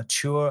have a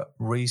mature,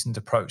 reasoned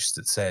approach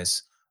that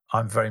says,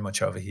 I'm very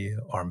much over here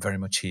or I'm very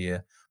much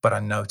here, but I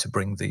know to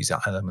bring these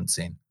elements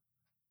in.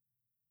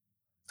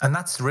 And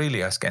that's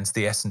really, I guess,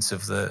 the essence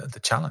of the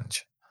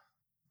challenge.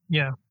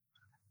 Yeah.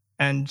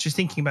 And just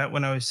thinking about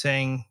when I was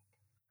saying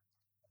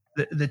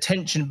the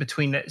tension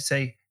between, let's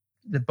say,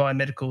 the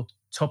biomedical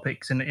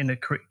topics in a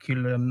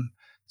curriculum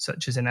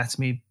such as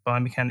anatomy,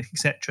 biomechanics,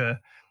 etc.,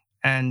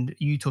 and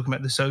you talking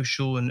about the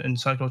social and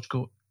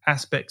psychological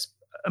aspects.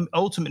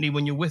 Ultimately,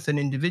 when you're with an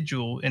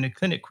individual in a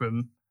clinic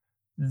room,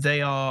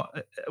 they are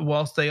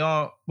whilst they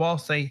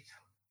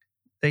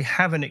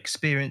have an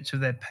experience of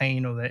their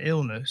pain or their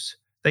illness,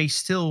 they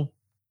still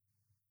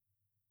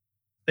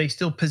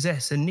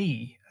possess a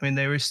knee. I mean,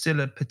 there is still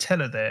a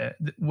patella there,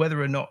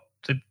 whether or not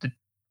the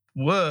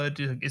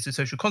word is a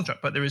social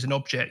construct, but there is an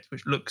object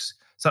which looks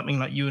something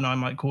like you and I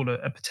might call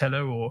a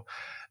patella or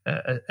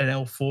an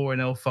L4, an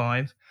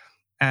L5.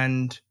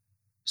 And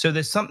so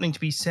there's something to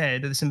be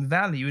said, there's some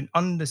value in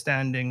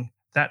understanding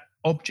that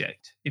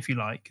object, if you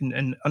like,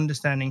 and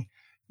understanding,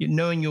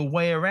 knowing your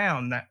way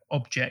around that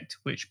object,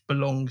 which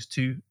belongs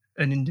to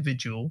an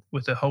individual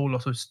with a whole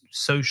lot of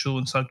social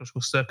and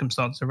psychological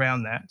circumstance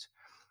around that,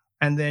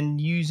 and then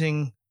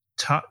using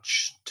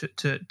touch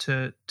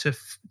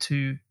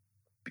to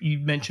you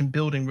mentioned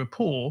building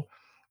rapport.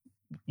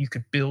 you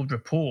could build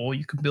rapport,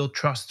 you could build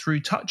trust through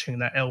touching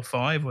that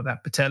L5 or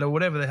that patella, or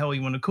whatever the hell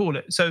you want to call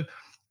it. So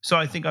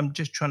I think I'm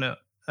just trying to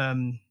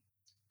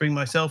bring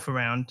myself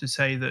around to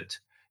say that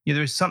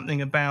there is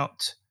something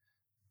about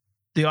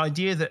the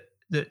idea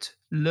that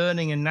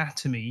learning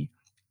anatomy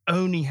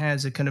only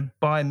has a kind of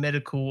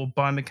biomedical or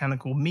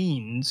biomechanical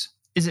means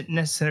isn't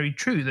necessarily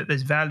true. That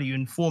there's value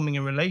in forming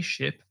a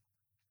relationship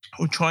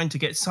or trying to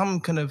get some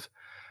kind of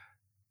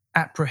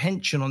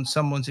apprehension on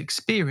someone's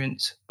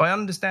experience by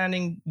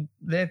understanding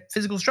their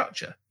physical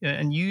structure,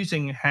 and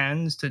using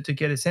hands to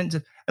get a sense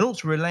of, and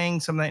also relaying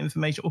some of that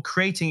information or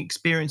creating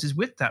experiences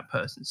with that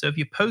person. So if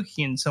you're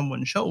poking in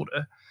someone's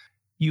shoulder,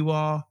 you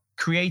are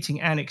creating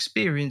an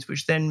experience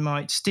which then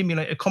might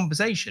stimulate a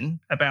conversation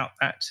about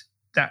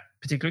that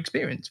particular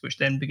experience, which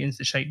then begins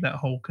to shape that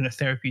whole kind of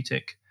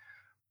therapeutic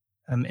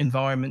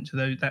environment,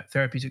 to that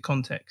therapeutic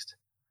context.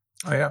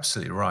 Oh, you're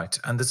absolutely right.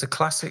 And there's a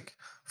classic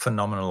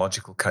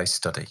phenomenological case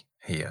study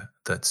here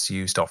that's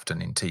used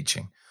often in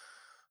teaching.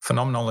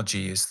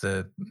 Phenomenology is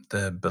the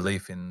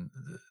belief in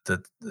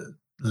the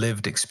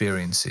lived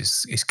experience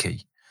is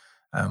key.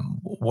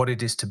 What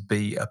it is to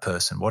be a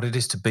person, what it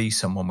is to be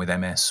someone with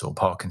MS or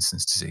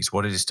Parkinson's disease,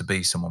 what it is to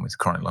be someone with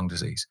chronic lung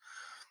disease.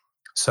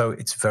 So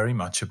it's very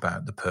much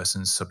about the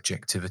person's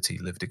subjectivity,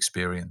 lived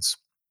experience.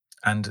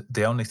 And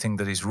the only thing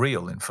that is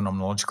real in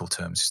phenomenological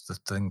terms is the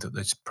thing that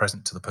is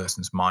present to the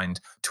person's mind,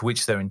 to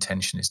which their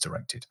intention is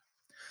directed.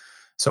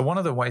 So one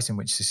of the ways in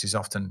which this is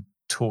often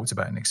talked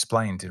about and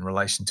explained in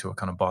relation to a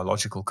kind of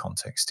biological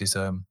context is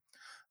the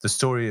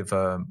story of,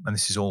 and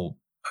this is all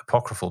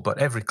apocryphal, but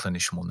every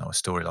clinician will know a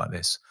story like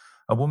this.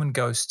 A woman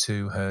goes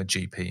to her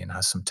GP and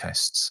has some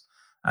tests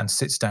and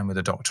sits down with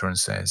the doctor and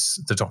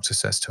the doctor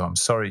says to her, "I'm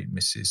sorry,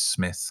 Mrs.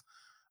 Smith,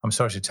 I'm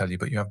sorry to tell you,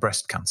 but you have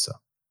breast cancer."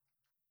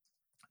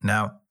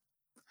 Now,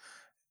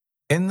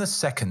 in the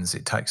seconds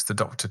it takes the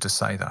doctor to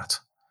say that,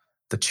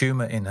 the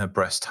tumor in her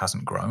breast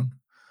hasn't grown,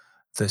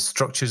 the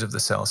structures of the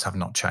cells have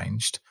not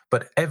changed,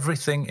 but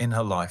everything in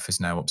her life is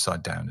now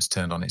upside down, has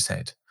turned on its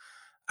head.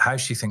 How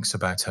she thinks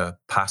about her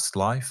past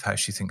life, how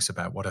she thinks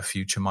about what her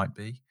future might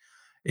be,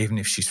 even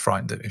if she's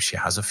frightened that if she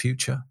has a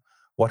future,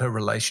 what her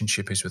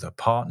relationship is with her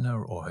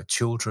partner or her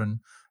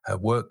children, her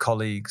work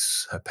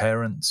colleagues, her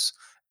parents.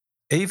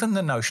 Even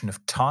the notion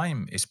of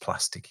time is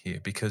plastic here,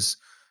 because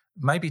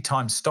maybe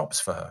time stops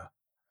for her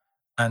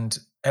and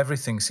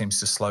everything seems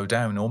to slow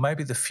down, or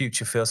maybe the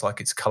future feels like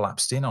it's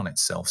collapsed in on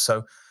itself.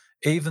 So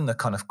even the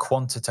kind of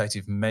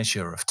quantitative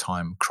measure of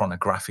time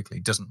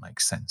chronographically doesn't make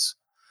sense.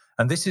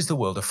 And this is the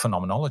world of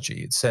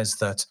phenomenology. It says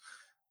that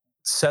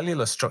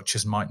cellular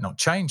structures might not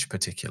change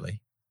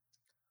particularly,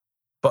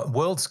 but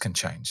worlds can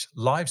change,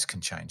 lives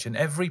can change. And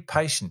every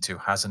patient who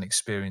has an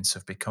experience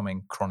of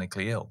becoming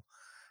chronically ill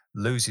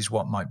loses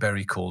what might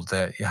be called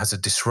has a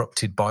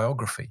disrupted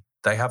biography.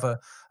 They have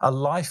a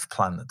life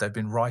plan that they've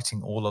been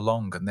writing all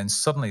along, and then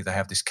suddenly they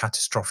have this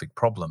catastrophic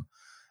problem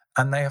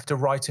and they have to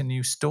write a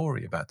new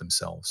story about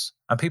themselves.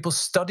 And people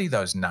study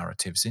those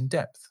narratives in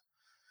depth.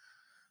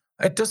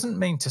 It doesn't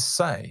mean to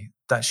say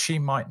that she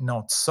might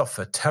not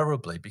suffer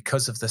terribly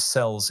because of the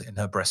cells in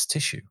her breast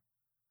tissue.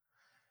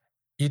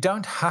 You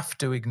don't have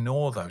to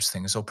ignore those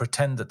things or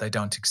pretend that they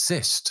don't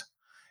exist.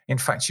 In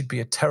fact, you'd be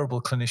a terrible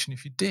clinician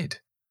if you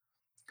did.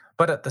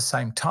 But at the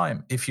same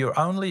time, if you're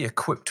only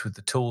equipped with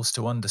the tools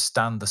to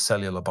understand the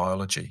cellular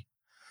biology,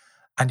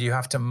 and you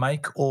have to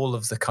make all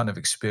of the kind of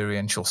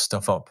experiential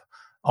stuff up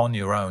on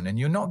your own, and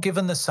you're not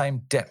given the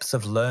same depth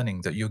of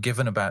learning that you're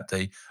given about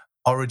the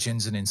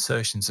origins and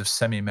insertions of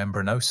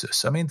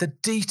semimembranosus. I mean, the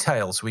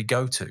details we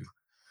go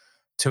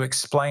to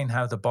explain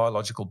how the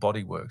biological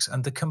body works,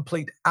 and the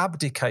complete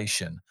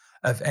abdication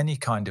of any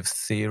kind of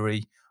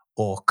theory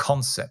or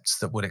concepts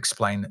that would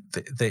explain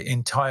the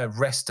entire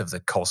rest of the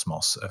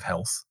cosmos of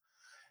health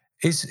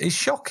is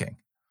shocking.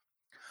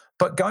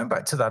 But going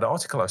back to that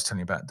article I was telling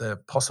you about, the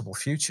possible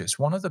futures,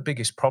 one of the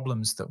biggest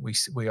problems that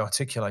we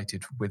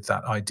articulated with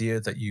that idea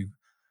that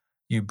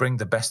you bring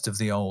the best of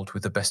the old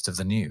with the best of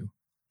the new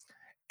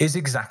is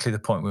exactly the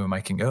point we were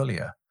making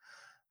earlier.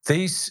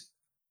 These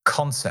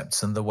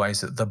concepts and the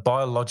ways that the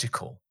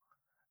biological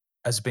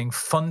as being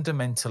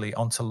fundamentally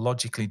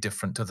ontologically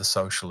different to the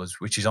social,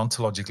 which is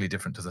ontologically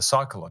different to the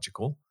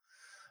psychological,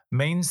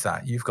 means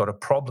that you've got a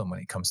problem when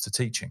it comes to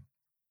teaching.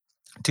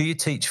 Do you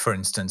teach, for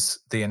instance,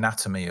 the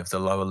anatomy of the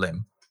lower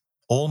limb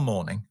all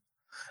morning,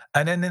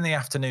 and then in the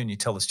afternoon you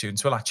tell the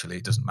students, well, actually,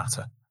 it doesn't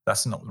matter.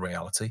 That's not the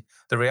reality.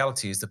 The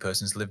reality is the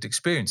person's lived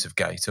experience of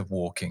gait, of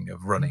walking,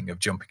 of running, of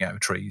jumping out of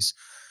trees.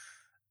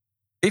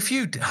 If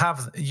you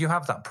have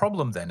that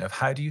problem then of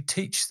how do you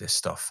teach this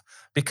stuff?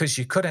 Because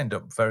you could end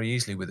up very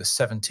easily with a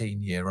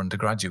 17-year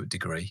undergraduate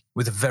degree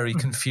with a very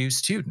confused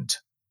student.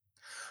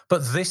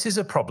 But this is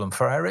a problem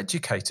for our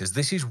educators.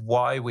 This is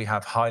why we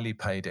have highly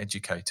paid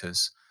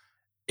educators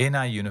in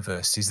our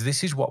universities.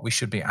 This is what we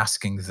should be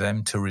asking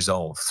them to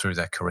resolve through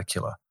their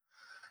curricula.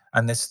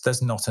 And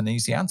there's not an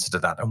easy answer to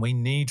that. And we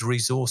need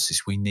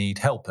resources, we need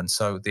help. And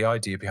so the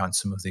idea behind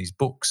some of these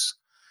books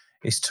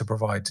is to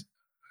provide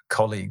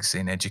colleagues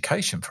in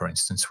education, for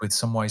instance, with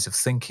some ways of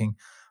thinking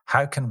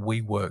How can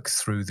we work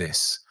through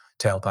this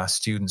to help our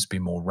students be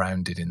more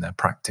rounded in their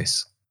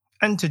practice?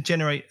 And to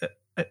generate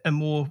a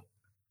more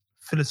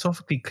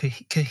philosophically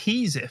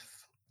cohesive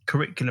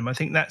curriculum. I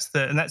think that's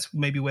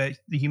maybe where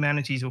the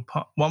humanities, or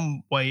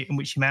one way in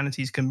which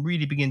humanities can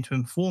really begin to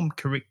inform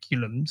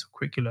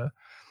curricula,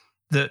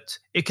 that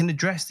it can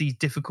address these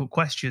difficult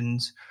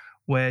questions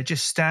where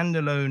just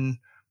standalone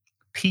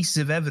pieces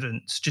of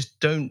evidence just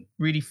don't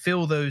really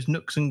fill those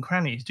nooks and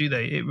crannies, do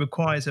they? It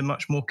requires a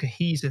much more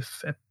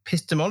cohesive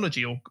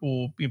epistemology,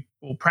 or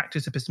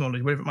practice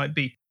epistemology, whatever it might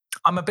be.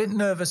 I'm a bit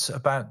nervous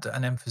about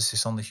an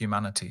emphasis on the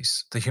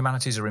humanities. The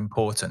humanities are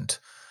important,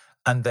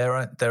 and they're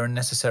a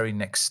necessary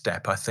next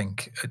step, I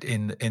think,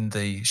 in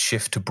the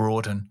shift to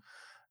broaden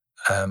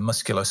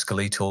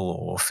musculoskeletal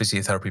or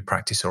physiotherapy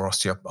practice or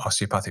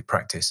osteopathic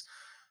practice.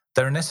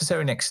 They're a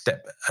necessary next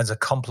step as a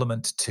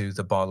complement to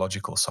the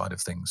biological side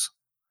of things.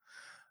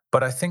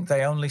 But I think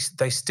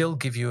they still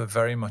give you a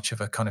very much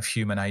of a kind of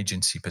human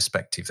agency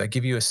perspective. They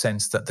give you a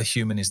sense that the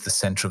human is the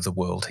center of the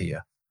world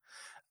here,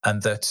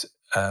 and that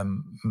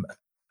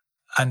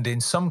and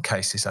in some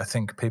cases, I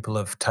think people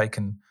have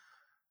taken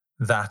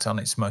that on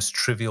its most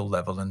trivial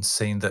level and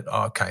seen that,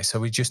 okay, so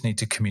we just need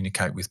to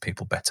communicate with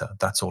people better.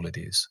 That's all it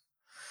is.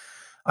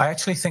 I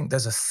actually think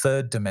there's a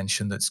third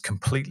dimension that's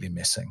completely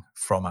missing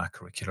from our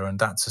curricula, and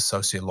that's a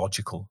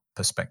sociological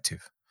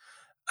perspective.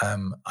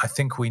 I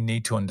think we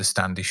need to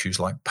understand issues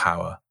like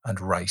power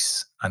and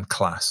race and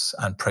class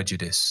and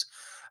prejudice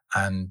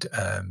and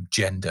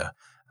gender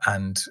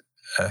and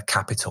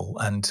capital,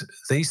 and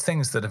these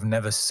things that have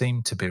never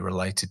seemed to be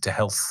related to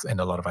health in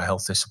a lot of our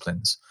health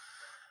disciplines,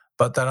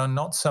 but that are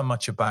not so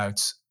much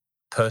about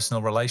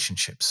personal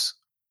relationships.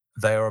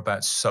 They are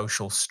about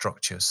social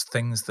structures,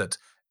 things that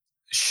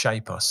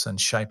shape us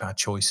and shape our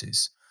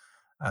choices.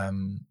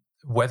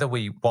 Whether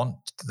we want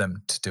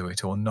them to do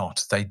it or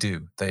not, they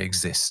do, they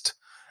exist.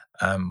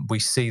 We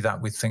see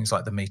that with things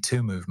like the Me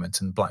Too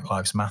movement and Black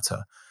Lives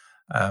Matter.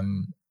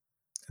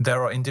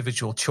 There are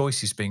individual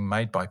choices being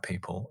made by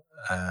people,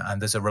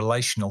 and there's a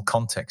relational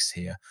context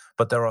here,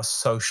 but there are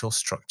social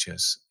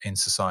structures in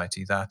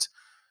society that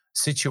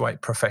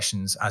situate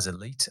professions as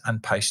elite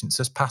and patients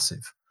as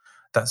passive,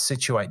 that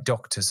situate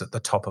doctors at the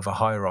top of a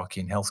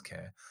hierarchy in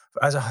healthcare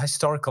as a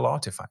historical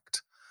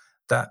artifact,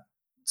 that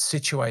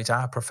situate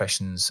our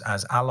professions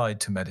as allied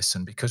to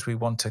medicine because we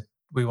want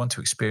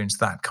to experience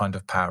that kind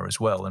of power as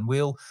well. And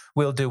we'll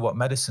do what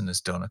medicine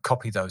has done, and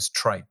copy those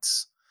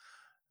traits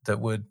that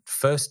were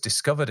first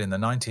discovered in the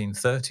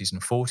 1930s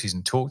and 40s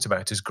and talked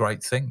about as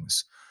great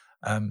things,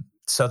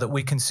 so that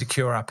we can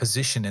secure our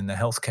position in the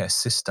healthcare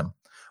system.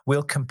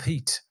 We'll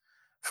compete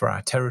for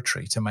our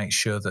territory to make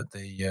sure that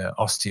the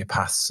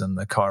osteopaths and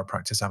the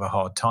chiropractors have a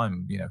hard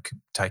time,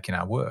 taking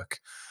our work.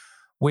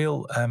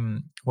 We'll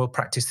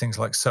practice things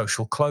like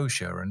social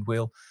closure, and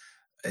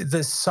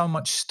there's so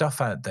much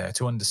stuff out there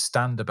to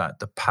understand about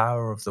the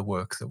power of the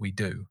work that we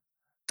do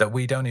that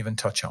we don't even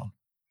touch on.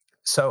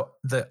 So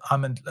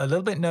I'm a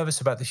little bit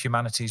nervous about the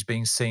humanities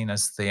being seen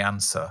as the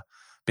answer,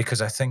 because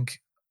I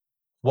think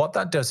what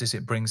that does is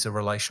it brings a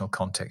relational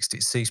context.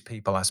 It sees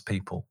people as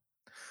people,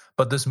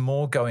 but there's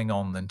more going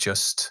on than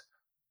just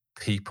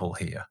people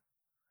here.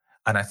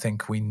 And I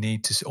think we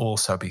need to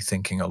also be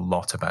thinking a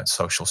lot about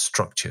social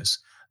structures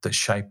that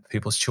shape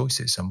people's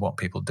choices and what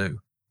people do.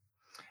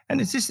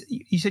 And is this,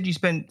 you said you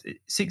spent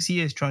 6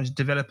 years trying to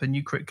develop a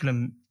new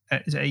curriculum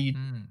at AU.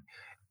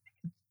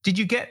 Did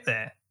you get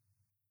there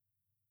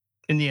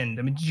in the end?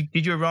 I mean,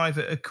 did you arrive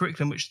at a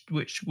curriculum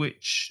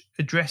which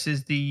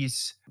addresses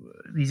these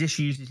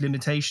issues, these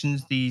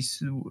limitations, the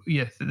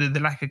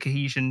lack of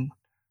cohesion?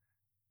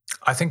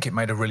 I think it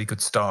made a really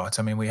good start.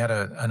 I mean, we had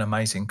an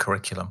amazing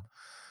curriculum,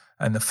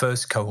 and the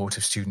first cohort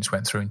of students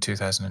went through in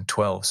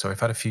 2012. So we've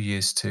had a few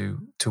years to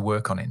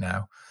work on it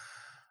now.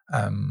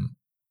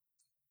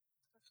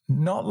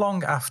 Not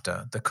long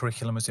after the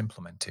curriculum was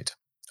implemented,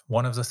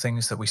 one of the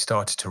things that we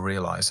started to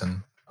realize,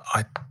 and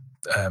I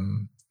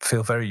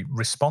feel very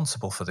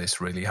responsible for this,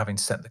 really, having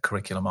set the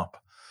curriculum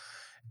up,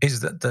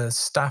 is that the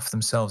staff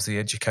themselves, the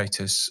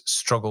educators,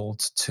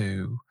 struggled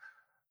to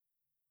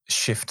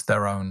shift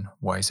their own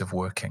ways of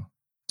working.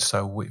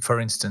 So,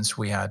 for instance,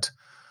 we had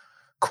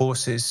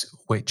courses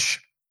which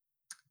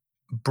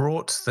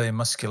brought the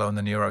musculo and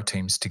the neuro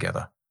teams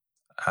together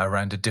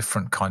around a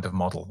different kind of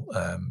model.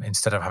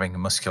 Instead of having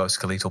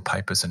musculoskeletal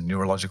papers and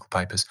neurological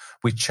papers,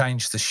 we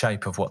changed the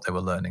shape of what they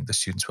were learning, the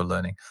students were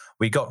learning.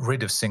 We got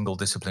rid of single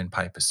discipline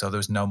papers, so there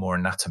was no more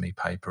anatomy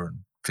paper and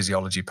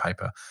physiology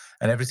paper,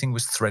 and everything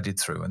was threaded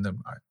through. And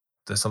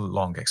there's a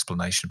long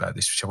explanation about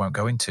this, which I won't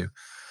go into.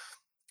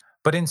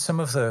 But in some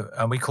of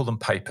and we call them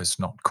papers,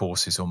 not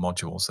courses or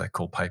modules. They're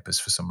called papers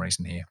for some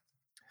reason here.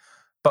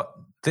 But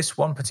this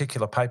one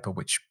particular paper,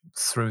 which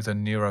threw the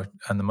neuro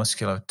and the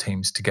muscular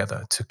teams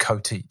together to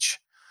co-teach,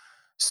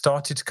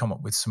 started to come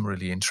up with some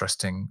really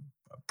interesting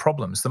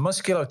problems. The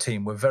musculo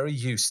team were very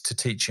used to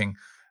teaching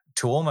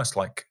to almost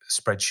like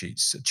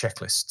spreadsheets,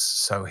 checklists.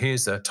 So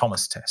here's a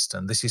Thomas test,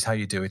 and this is how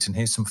you do it, and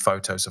here's some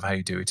photos of how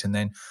you do it. And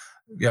then,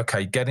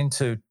 okay, get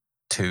into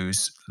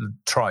twos,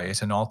 try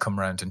it, and I'll come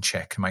around and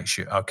check and make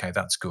sure, okay,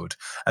 that's good.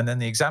 And then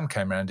the exam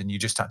came around and you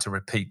just had to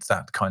repeat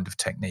that kind of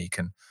technique.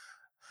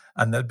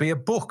 And there'd be a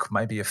book,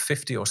 maybe of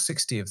 50 or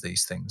 60 of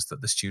these things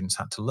that the students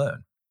had to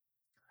learn.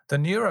 The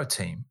neuro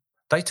team,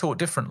 they taught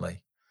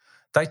differently.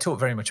 They taught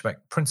very much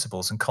about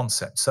principles and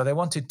concepts. So they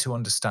wanted to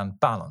understand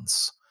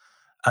balance,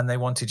 and they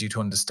wanted you to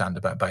understand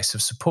about base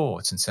of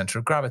support and center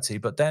of gravity.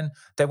 But then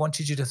they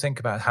wanted you to think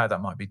about how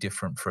that might be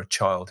different for a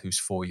child who's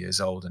 4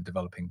 years old and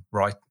developing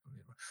writing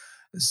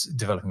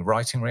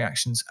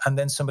reactions, and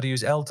then somebody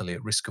who's elderly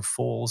at risk of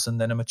falls, and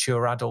then a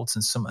mature adult,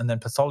 and then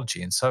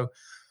pathology. And so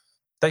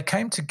they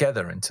came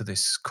together into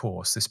this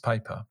course, this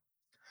paper,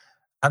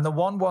 and the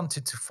one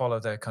wanted to follow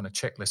their kind of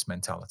checklist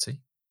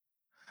mentality,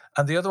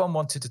 and the other one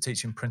wanted to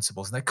teach him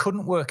principles, and they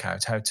couldn't work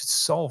out how to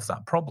solve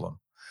that problem.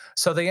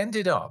 So they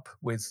ended up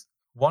with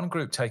one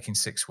group taking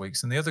 6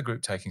 weeks and the other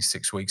group taking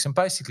 6 weeks, and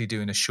basically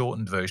doing a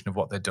shortened version of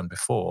what they'd done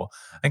before,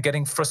 and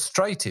getting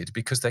frustrated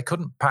because they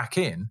couldn't pack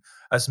in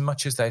as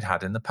much as they'd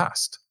had in the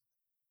past.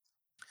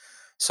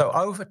 So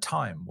over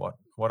time,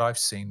 what I've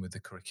seen with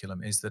the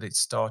curriculum is that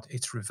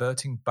it's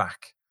reverting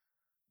back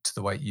to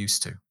the way it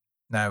used to.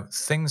 Now,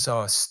 things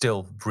are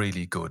still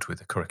really good with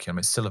the curriculum.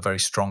 It's still a very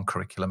strong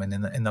curriculum, and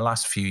in the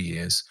last few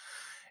years,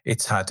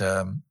 it's had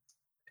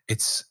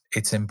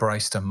it's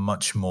embraced a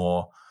much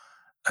more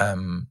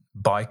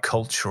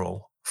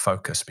bicultural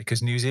focus,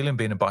 because New Zealand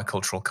being a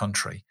bicultural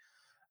country,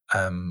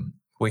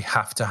 we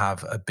have to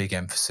have a big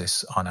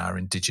emphasis on our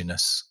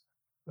indigenous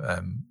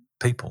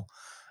people,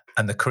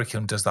 and the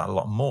curriculum does that a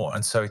lot more.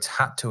 And so it's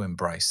had to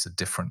embrace a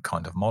different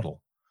kind of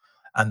model.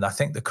 And I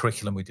think the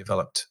curriculum we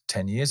developed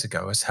 10 years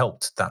ago has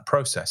helped that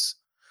process.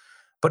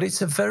 But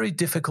it's a very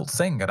difficult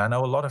thing. And I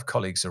know a lot of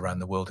colleagues around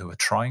the world who are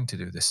trying to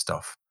do this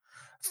stuff,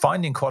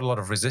 finding quite a lot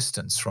of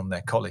resistance from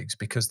their colleagues,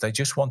 because they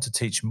just want to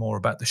teach more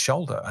about the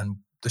shoulder. And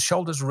the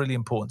shoulder is really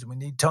important, and we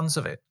need tons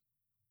of it.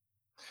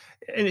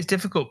 And it's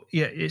difficult.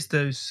 Yeah, it's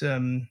those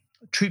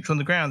troops on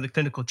the ground, the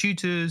clinical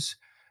tutors,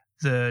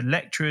 the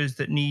lecturers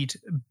that need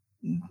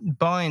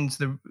binds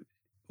the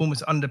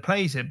almost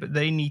underplays it, but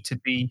they need to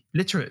be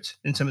literate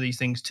in some of these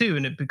things too,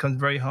 and it becomes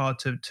very hard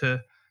to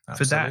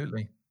for that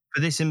Absolutely.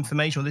 for this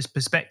information or this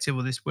perspective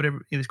or this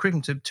whatever this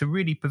curriculum to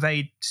really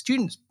pervade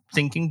students'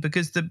 thinking,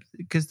 because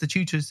the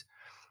tutors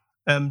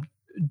um,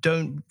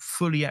 don't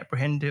fully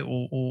apprehend it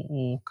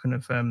or kind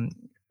of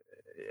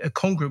are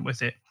congruent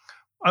with it.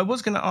 I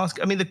was going to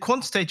ask. I mean, the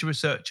quantitative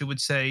researcher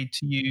would say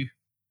to you,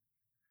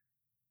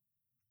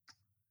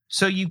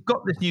 so you've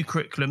got this new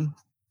curriculum,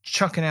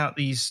 chucking out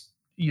these,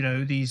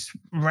 these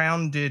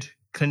rounded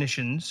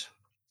clinicians.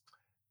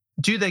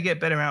 Do they get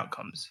better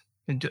outcomes?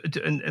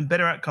 And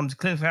better outcomes,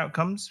 clinical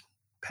outcomes,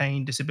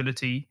 pain,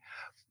 disability,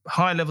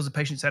 higher levels of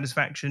patient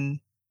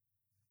satisfaction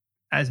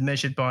as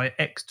measured by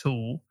X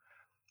tool.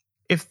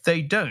 If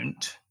they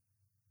don't,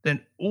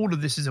 then all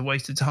of this is a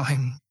waste of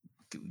time.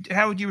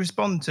 How would you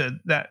respond to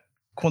that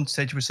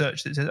quantitative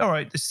research that says, all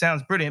right, this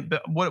sounds brilliant,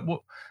 but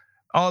what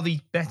are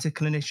these better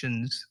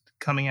clinicians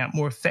coming out,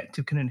 more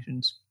effective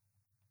clinicians?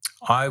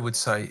 I would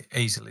say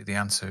easily the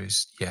answer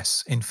is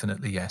yes,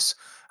 infinitely yes.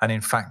 And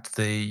in fact,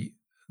 the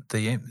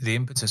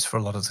impetus for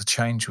a lot of the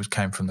change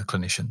came from the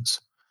clinicians.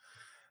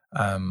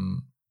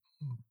 Um,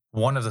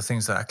 One of the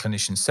things that our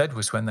clinicians said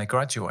was, when they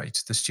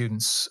graduate, the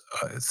students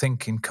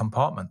think in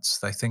compartments.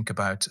 They think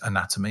about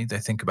anatomy, they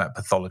think about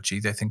pathology,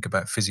 they think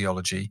about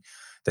physiology,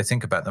 they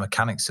think about the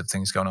mechanics of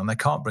things going on. They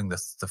can't bring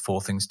the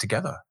four things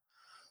together.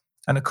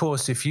 And of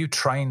course, if you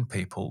train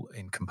people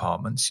in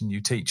compartments and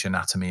you teach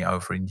anatomy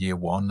over in year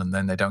one, and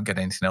then they don't get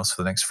anything else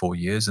for the next 4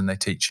 years, and they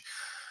teach,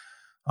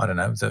 I don't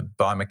know, the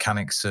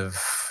biomechanics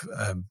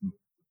of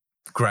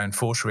ground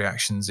force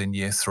reactions in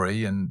year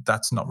three, and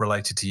that's not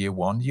related to year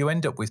one, you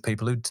end up with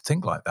people who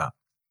think like that.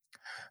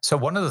 So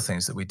one of the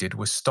things that we did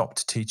was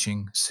stopped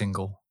teaching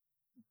single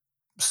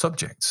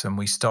subjects, and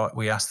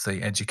we asked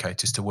the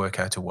educators to work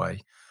out a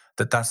way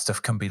that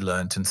stuff can be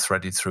learned and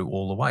threaded through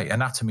all the way.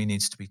 Anatomy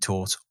needs to be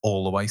taught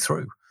all the way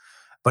through,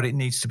 but it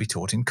needs to be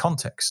taught in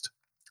context.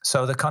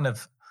 So the kind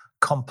of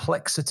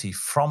complexity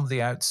from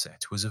the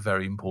outset was a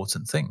very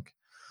important thing.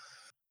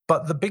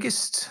 But the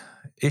biggest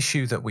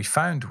issue that we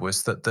found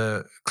was that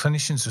the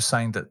clinicians were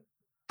saying that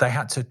they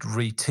had to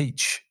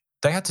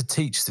they had to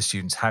teach the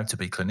students how to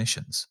be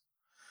clinicians.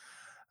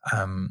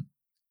 Um,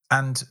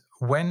 and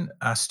when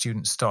our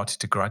students started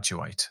to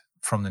graduate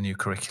from the new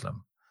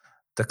curriculum,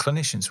 the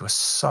clinicians were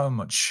so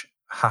much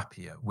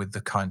happier with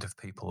the kind of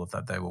people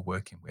that they were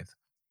working with.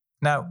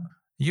 Now,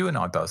 you and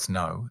I both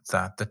know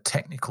that the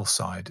technical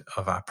side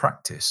of our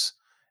practice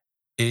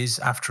is,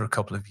 after a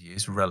couple of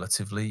years,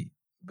 relatively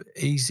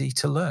easy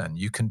to learn.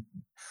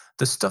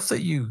 The stuff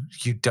that you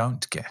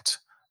don't get,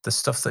 the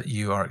stuff that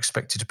you are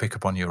expected to pick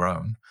up on your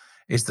own,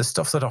 is the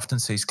stuff that often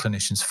sees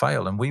clinicians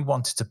fail. And we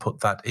wanted to put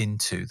that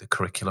into the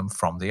curriculum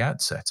from the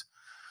outset.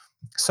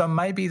 So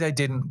maybe they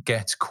didn't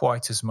get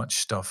quite as much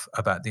stuff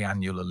about the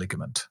annular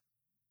ligament.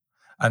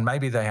 And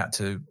maybe they had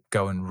to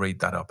go and read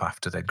that up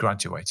after they'd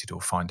graduated, or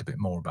find a bit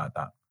more about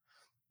that.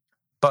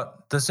 But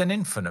there's an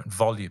infinite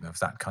volume of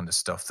that kind of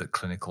stuff that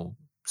clinical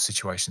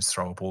situations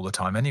throw up all the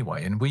time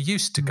anyway. And we're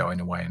used to Mm. going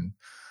away and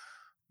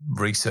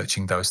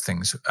researching those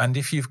things. And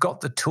if you've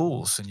got the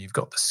tools and you've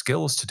got the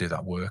skills to do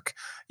that work,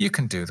 you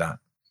can do that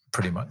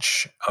pretty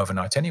much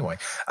overnight anyway.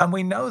 And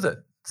we know that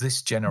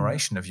this Mm.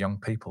 generation of young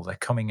people, they're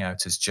coming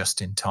out as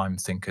just in time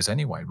thinkers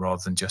anyway,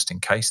 rather than just in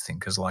case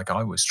thinkers like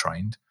I was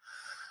trained.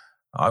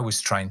 I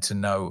was trained to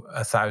know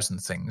 1,000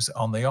 things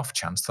on the off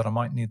chance that I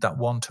might need that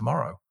one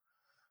tomorrow.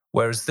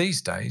 Whereas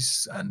these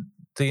days, and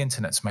the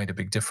internet's made a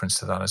big difference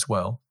to that as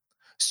well,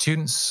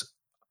 students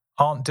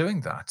aren't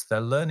doing that. They're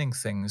learning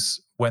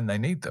things when they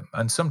need them,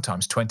 and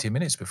sometimes 20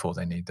 minutes before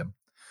they need them.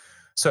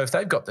 So if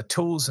they've got the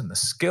tools and the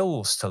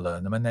skills to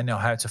learn them, and they know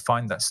how to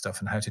find that stuff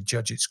and how to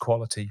judge its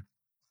quality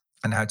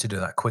and how to do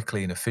that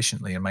quickly and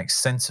efficiently and make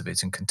sense of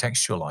it and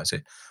contextualize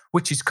it,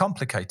 which is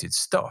complicated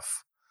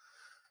stuff,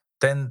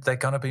 then they're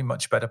going to be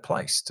much better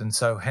placed. And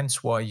so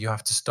hence why you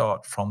have to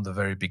start from the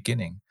very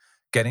beginning,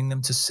 getting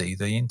them to see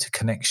the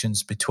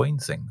interconnections between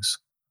things.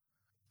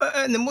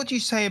 And then what do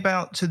you say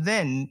about to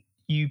then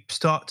you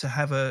start to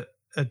have a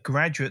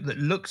graduate that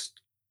looks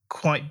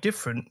quite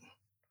different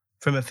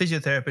from a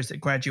physiotherapist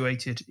that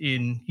graduated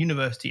in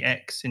University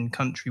X in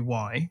country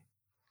Y?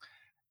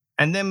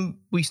 And then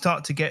we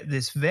start to get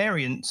this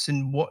variance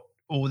in what,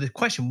 or the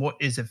question, what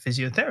is a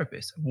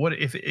physiotherapist? What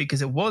if,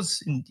 because it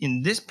was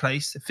in this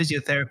place, a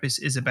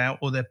physiotherapist is about,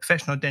 or their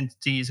professional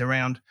identity is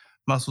around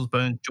muscles,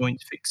 bones,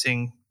 joints,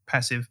 fixing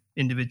passive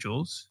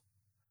individuals.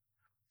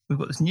 We've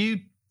got this new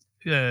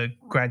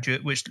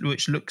graduate, which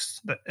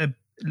looks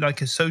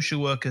like a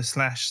social worker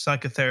slash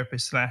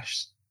psychotherapist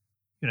slash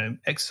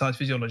exercise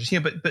physiologist. Yeah,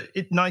 but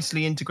it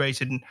nicely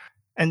integrated,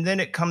 and then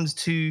it comes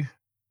to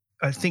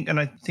I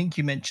think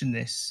you mentioned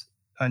this.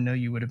 I know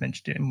you would have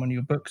mentioned it in one of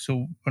your books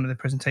or one of the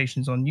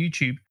presentations on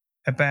YouTube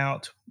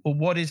about, well,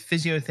 what is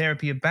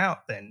physiotherapy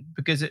about then?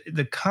 Because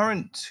the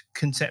current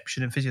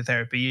conception of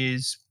physiotherapy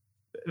is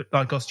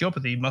like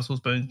osteopathy, muscles,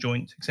 bones,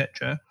 joints,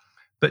 etc.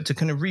 But to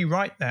kind of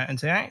rewrite that and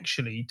to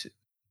actually to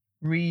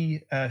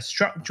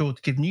restructure or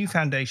to give new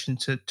foundation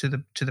to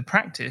the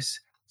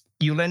practice,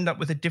 you'll end up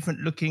with a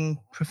different looking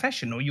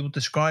profession, or you'll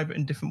describe it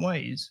in different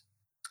ways.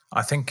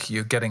 I think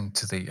you're getting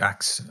to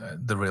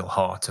the real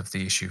heart of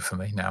the issue for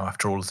me now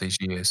after all of these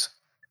years.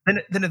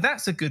 Then if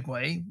that's a good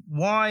way,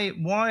 why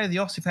are the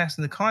osteopaths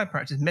and the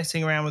chiropractors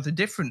messing around with a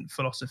different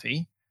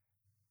philosophy?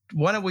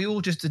 Why don't we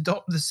all just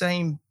adopt the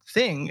same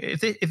thing?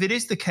 If it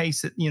is the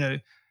case that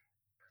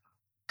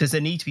does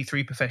there need to be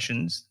three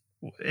professions,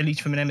 at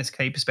least from an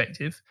MSK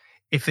perspective?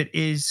 If it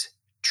is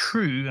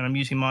true, and I'm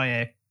using my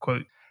air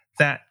quote,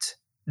 that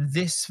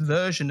this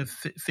version of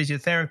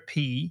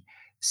physiotherapy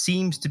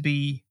seems to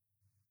be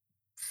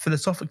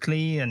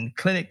philosophically and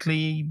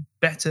clinically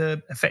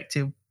better,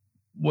 effective,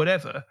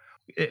 whatever,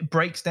 it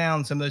breaks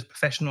down some of those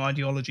professional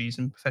ideologies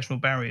and professional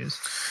barriers.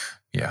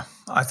 Yeah,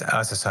 as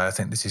I say, I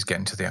think this is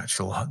getting to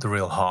the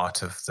real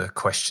heart of the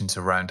questions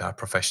around our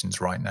professions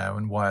right now,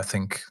 and why I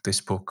think this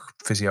book,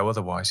 Physio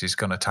Otherwise, is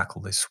going to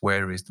tackle this.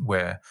 Where is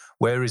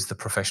the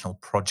professional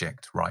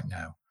project right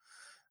now?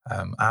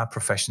 Our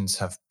professions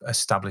have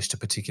established a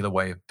particular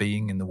way of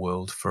being in the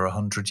world for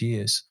 100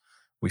 years.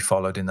 We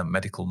followed in the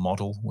medical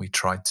model. We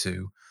tried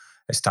to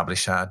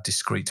establish our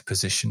discrete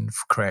position,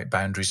 create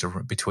boundaries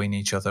between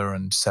each other,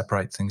 and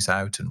separate things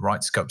out, and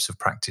write scopes of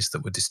practice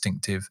that were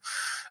distinctive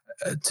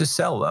to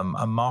sell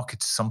and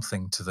market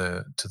something to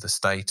the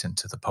state and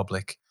to the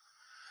public.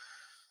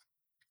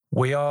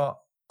 We are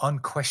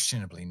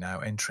unquestionably now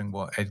entering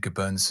what Edgar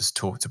Burns has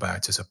talked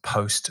about as a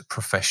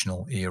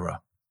post-professional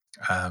era.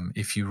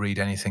 If you read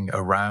anything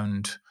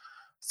around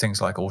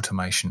things like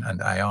automation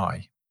and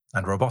AI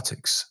and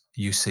robotics,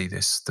 you see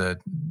this. The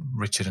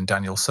Richard and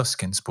Daniel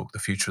Susskind's book, The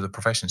Future of the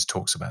Professions,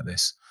 talks about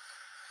this.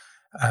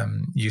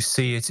 You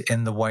see it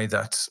in the way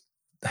that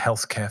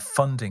healthcare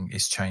funding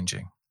is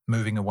changing,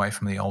 moving away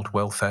from the old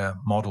welfare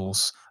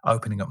models,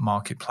 opening up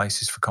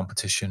marketplaces for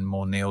competition,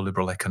 more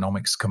neoliberal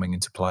economics coming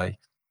into play.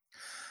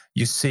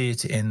 You see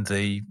it in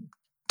the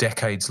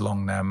decades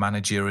long now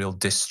managerial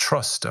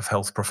distrust of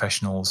health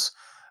professionals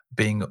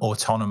being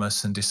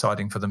autonomous and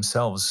deciding for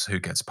themselves who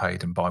gets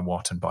paid and by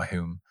what and by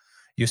whom.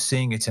 You're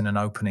seeing it in an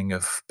opening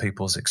of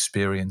people's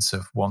experience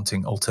of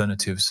wanting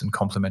alternatives and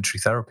complementary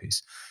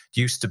therapies.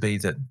 It used to be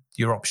that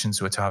your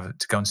options were to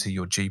go and see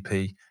your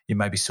GP, you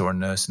maybe saw a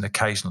nurse and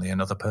occasionally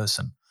another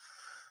person.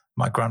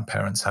 My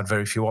grandparents had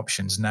very few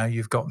options. Now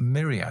you've got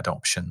myriad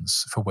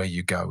options for where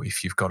you go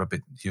if you've got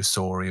you're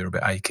sore or you're a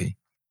bit achy.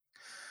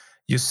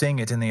 You're seeing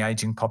it in the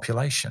aging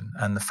population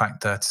and the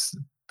fact that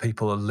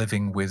people are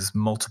living with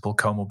multiple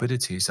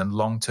comorbidities and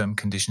long-term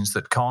conditions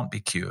that can't be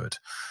cured,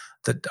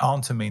 that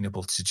aren't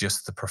amenable to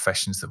just the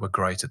professions that were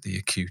great at the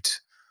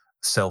acute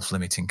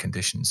self-limiting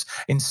conditions.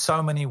 In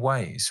so many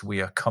ways, we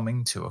are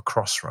coming to a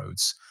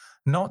crossroads,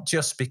 not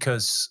just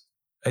because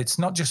it's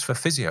not just for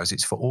physios,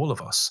 it's for all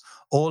of us.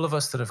 All of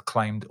us that have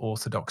claimed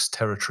orthodox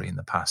territory in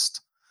the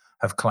past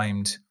have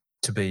claimed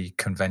to be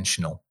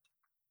conventional.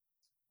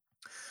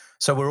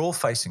 So we're all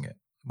facing it.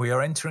 We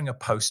are entering a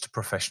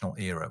post-professional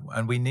era,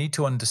 and we need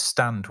to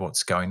understand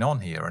what's going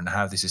on here and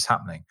how this is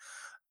happening.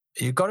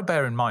 you've got to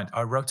bear in mind,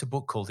 I wrote a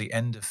book called The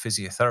End of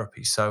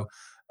Physiotherapy. So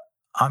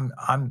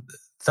I'm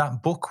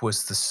that book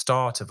was the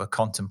start of a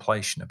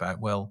contemplation about,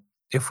 well,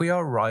 if we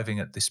are arriving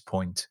at this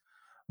point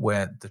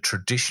where the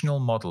traditional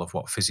model of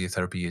what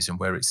physiotherapy is and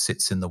where it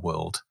sits in the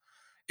world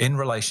in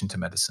relation to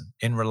medicine,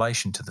 in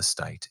relation to the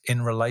state,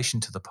 in relation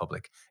to the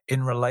public,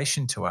 in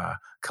relation to our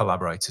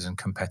collaborators and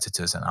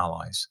competitors and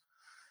allies,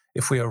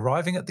 if we are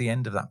arriving at the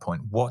end of that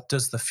point, what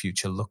does the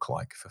future look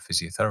like for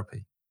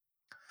physiotherapy?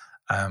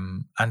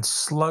 And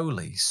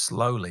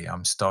slowly,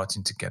 I'm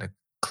starting to get a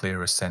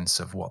clearer sense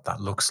of what that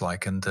looks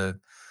like. And the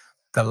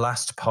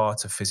last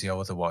part of Physio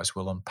Otherwise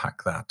will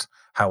unpack that,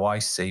 how I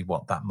see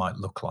what that might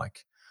look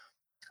like.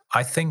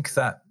 I think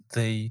that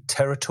the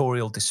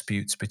territorial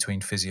disputes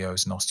between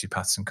physios and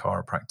osteopaths and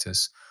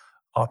chiropractors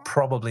are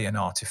probably an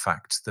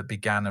artifact that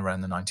began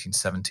around the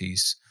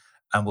 1970s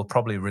and will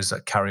probably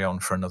carry on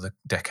for another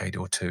decade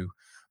or two.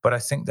 But I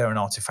think they're an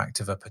artifact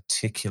of a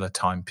particular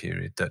time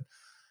period that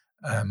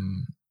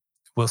um,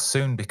 will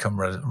soon become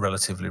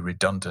relatively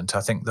redundant.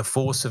 I think the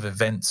force of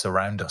events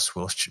around us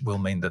will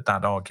mean that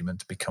that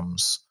argument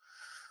becomes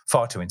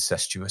far too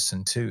incestuous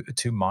and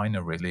too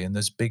minor, really. And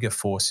there's bigger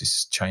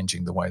forces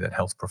changing the way that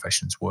health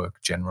professions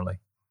work generally.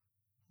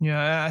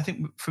 Yeah, I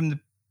think from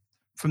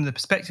the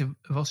perspective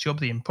of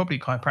osteopathy and probably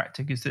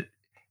chiropractic is that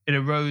it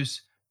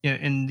arose,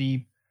 in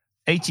the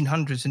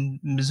 1800s in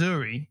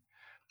Missouri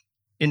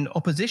in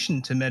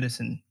opposition to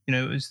medicine.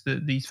 It was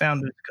these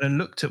founders kind of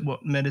looked at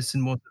what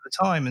medicine was at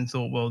the time and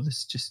thought, well,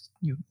 this just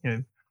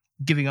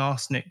giving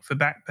arsenic for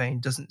back pain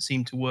doesn't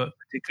seem to work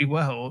particularly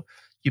well.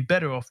 You're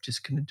better off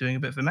just kind of doing a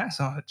bit of a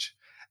massage,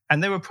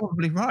 and they were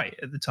probably right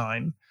at the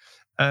time.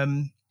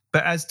 Um,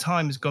 but as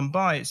time has gone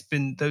by, it's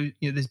been though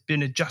there's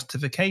been a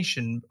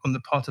justification on the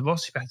part of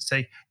osteopaths to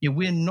say,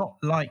 we're not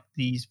like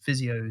these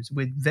physios.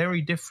 We're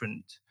very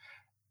different.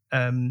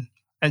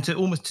 And to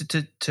almost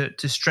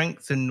to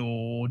strengthen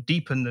or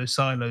deepen those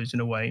silos in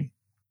a way.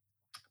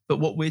 But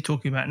what we're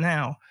talking about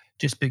now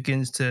just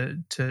begins to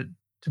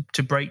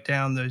break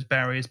down those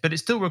barriers. But it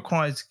still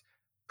requires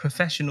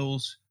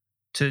professionals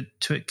to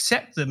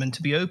accept them and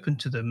to be open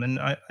to them. And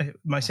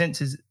my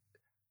sense is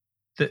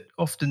that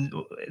often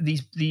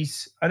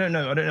these I don't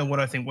know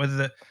what I think, whether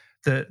the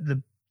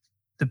the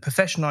the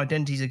professional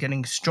identities are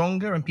getting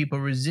stronger and people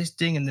are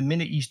resisting. And the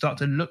minute you start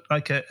to look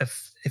like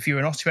if you're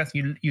an osteopath,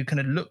 you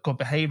kind of look or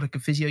behave like a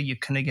physio, you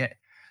kind of get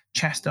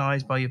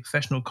chastised by your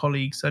professional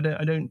colleagues. I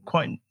don't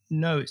quite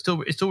know. It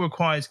still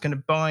requires kind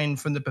of buy-in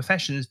from the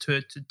professions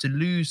to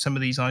lose some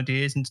of these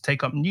ideas and to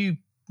take up new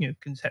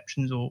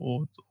conceptions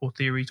or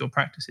theories or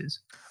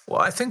practices.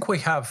 Well, I think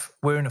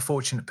we're in a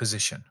fortunate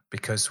position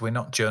because we're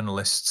not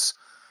journalists.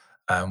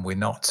 We're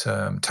not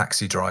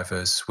taxi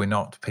drivers. We're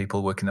not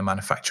people working in the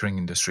manufacturing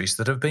industries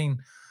that have been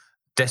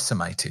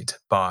decimated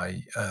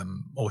by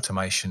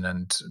automation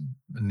and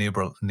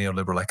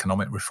neoliberal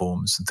economic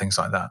reforms and things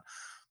like that.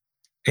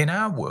 In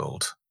our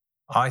world,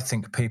 I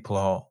think people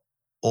are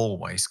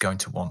always going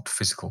to want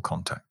physical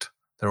contact.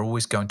 They're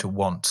always going to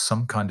want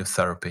some kind of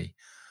therapy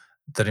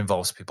that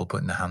involves people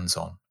putting their hands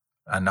on.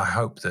 And I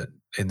hope that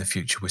in the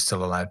future we're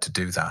still allowed to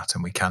do that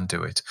and we can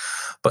do it.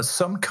 But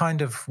some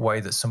kind of way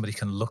that somebody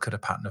can look at a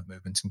pattern of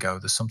movement and go,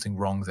 there's something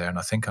wrong there. And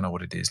I think I know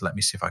what it is. Let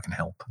me see if I can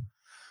help.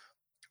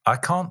 I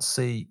can't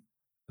see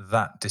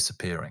that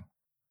disappearing.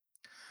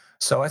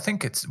 So I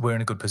think we're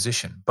in a good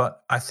position.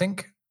 But I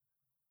think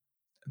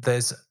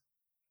there's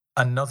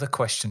another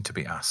question to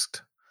be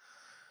asked.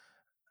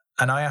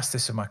 And I ask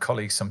this of my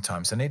colleagues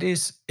sometimes, and it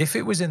is, if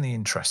it was in the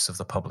interests of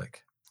the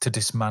public to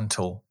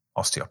dismantle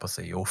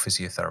osteopathy or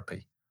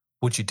physiotherapy,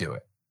 would you do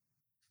it?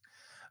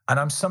 And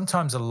I'm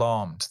sometimes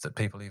alarmed that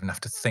people even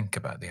have to think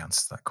about the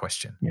answer to that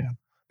question. Yeah.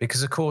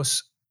 Because, of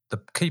course,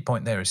 the key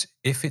point there is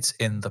if it's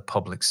in the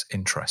public's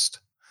interest.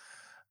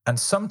 And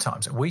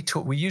sometimes we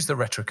use the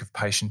rhetoric of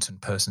patient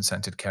and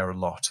person-centered care a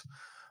lot,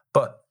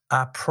 but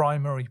our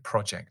primary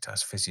project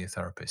as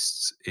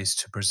physiotherapists is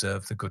to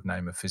preserve the good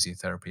name of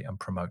physiotherapy and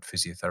promote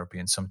physiotherapy,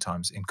 and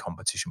sometimes in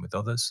competition with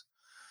others,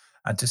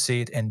 and to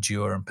see it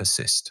endure and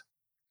persist.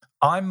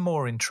 I'm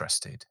more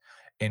interested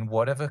in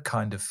whatever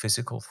kind of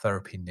physical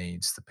therapy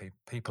needs the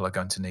people are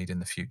going to need in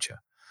the future.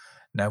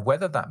 Now,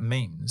 whether that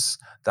means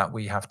that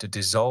we have to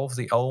dissolve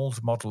the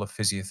old model of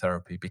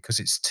physiotherapy because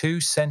it's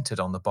too centered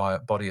on the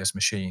body as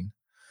machine,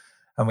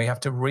 and we have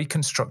to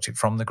reconstruct it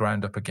from the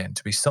ground up again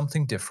to be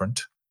something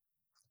different,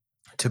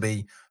 to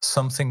be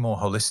something more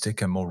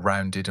holistic and more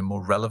rounded and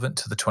more relevant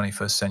to the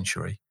 21st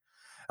century,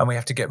 and we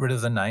have to get rid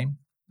of the name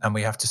and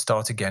we have to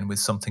start again with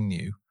something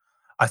new,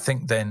 I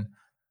think then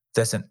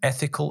there's an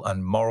ethical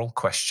and moral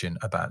question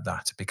about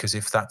that. Because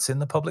if that's in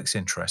the public's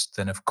interest,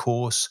 then of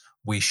course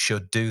we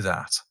should do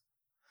that.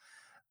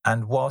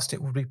 And whilst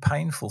it would be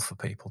painful for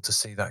people to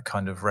see that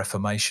kind of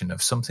reformation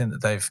of something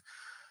that they've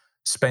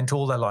spent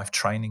all their life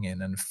training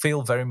in and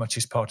feel very much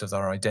is part of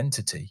their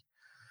identity,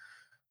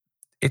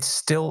 it's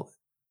still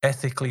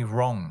ethically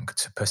wrong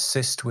to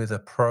persist with a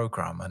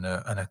program and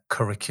a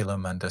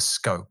curriculum and a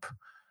scope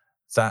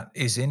that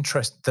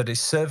is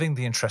serving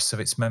the interests of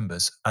its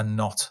members and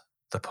not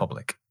the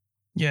public.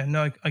 Yeah,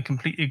 no, I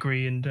completely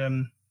agree,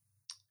 and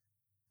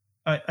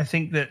I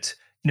think that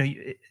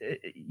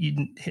you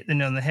didn't hit the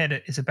nail on the head.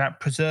 It's about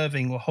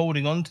preserving or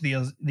holding on to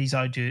these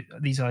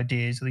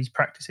ideas or these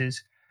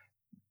practices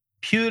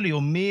purely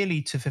or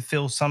merely to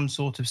fulfill some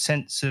sort of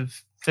sense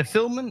of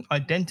fulfillment,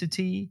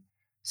 identity,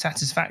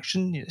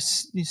 satisfaction,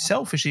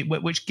 selfishly,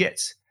 which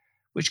gets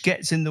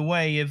in the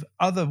way of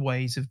other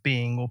ways of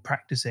being or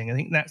practicing. I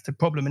think that's the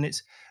problem, and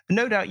it's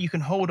no doubt you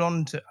can hold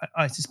on to.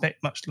 I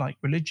suspect, much like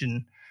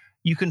religion,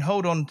 you can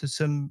hold on to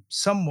some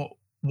somewhat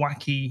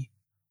wacky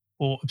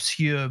or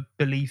obscure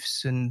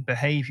beliefs and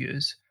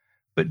behaviors,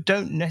 but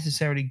don't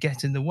necessarily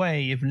get in the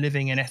way of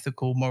living an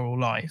ethical, moral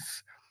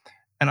life.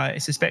 And I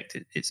suspect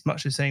it's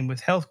much the same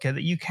with healthcare,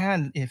 that you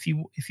can, if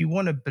you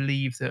want to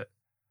believe that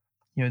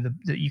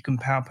that you can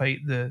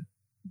palpate the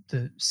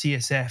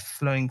CSF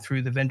flowing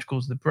through the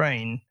ventricles of the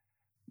brain,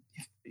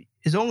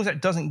 as long as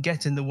that doesn't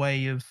get in the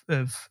way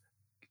of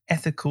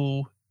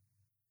ethical,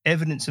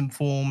 evidence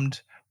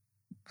informed,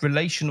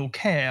 relational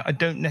care, I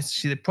don't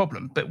necessarily see the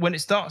problem. But when it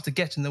starts to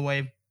get in the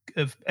way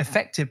of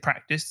effective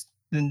practice,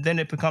 then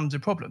it becomes a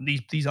problem.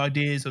 These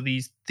ideas or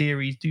these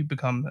theories do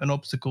become an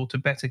obstacle to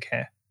better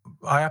care.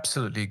 I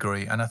absolutely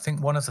agree. And I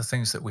think one of the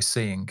things that we're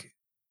seeing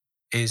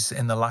is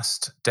in the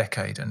last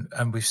decade,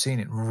 and we've seen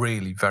it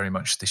really very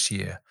much this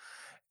year,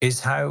 is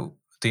how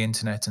the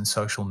internet and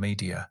social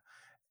media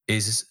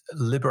is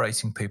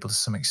liberating people to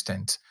some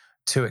extent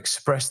to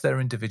express their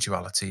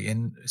individuality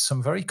in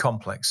some very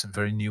complex and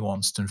very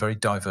nuanced and very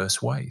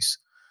diverse ways.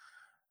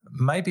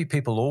 Maybe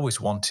people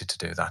always wanted to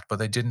do that, but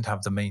they didn't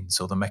have the means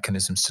or the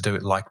mechanisms to do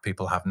it like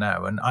people have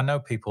now. And I know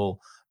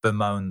people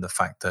bemoan the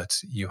fact that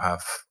you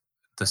have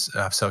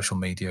have social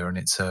media, and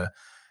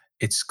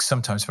it's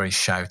sometimes very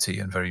shouty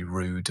and very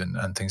rude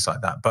and things like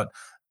that. But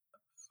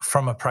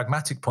from a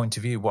pragmatic point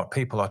of view, what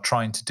people are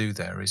trying to do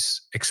there is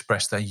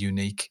express their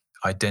unique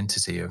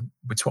identity.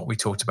 It's what we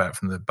talked about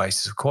from the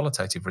basis of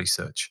qualitative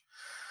research.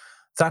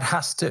 That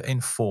has to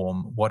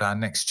inform what our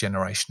next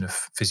generation of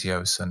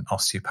physios and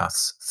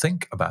osteopaths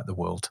think about the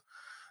world.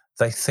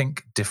 They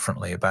think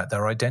differently about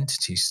their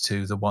identities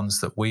to the ones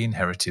that we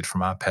inherited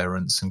from our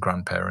parents and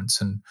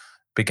grandparents and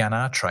began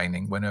our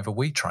training whenever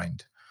we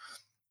trained.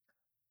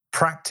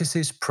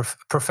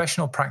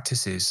 Professional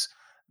practices,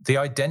 the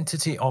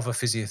identity of a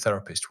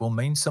physiotherapist will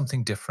mean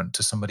something different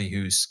to somebody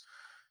who's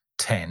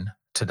 10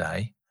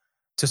 today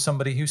to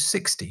somebody who's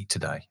 60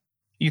 today.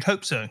 You'd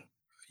hope so.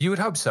 You would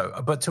hope so.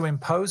 But to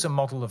impose a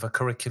model of a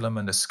curriculum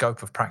and a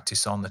scope of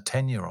practice on the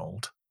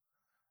 10-year-old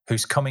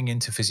who's coming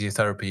into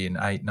physiotherapy in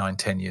 8, 9,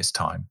 10 years'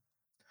 time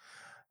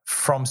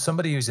from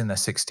somebody who's in their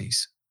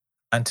 60s,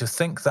 and to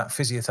think that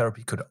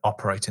physiotherapy could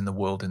operate in the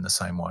world in the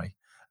same way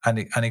and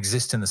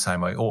exist in the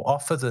same way, or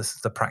offer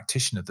the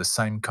practitioner the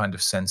same kind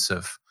of sense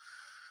of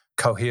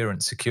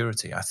coherent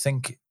security, I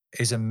think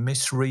is a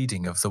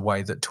misreading of the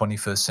way that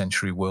 21st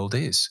century world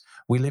is.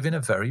 We live in a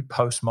very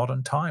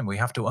postmodern time. We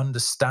have to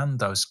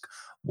understand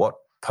what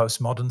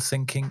postmodern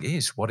thinking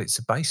is, what it's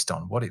based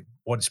on, what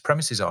its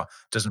premises are.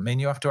 Doesn't mean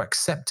you have to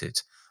accept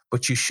it,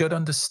 but you should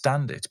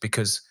understand it,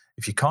 because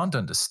if you can't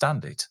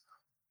understand it,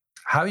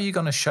 how are you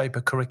going to shape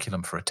a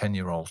curriculum for a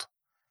 10-year-old?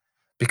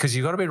 Because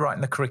you've got to be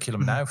writing the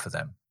curriculum Mhm. now for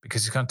them,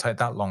 because it's going to take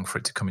that long for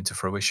it to come into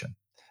fruition.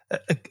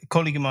 A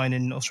colleague of mine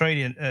in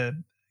Australia,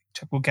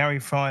 chap called Gary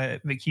Fry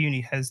at Vic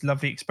Uni, has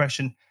lovely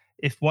expression.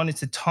 If one is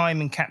to time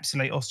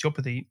encapsulate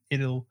osteopathy,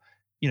 it'll,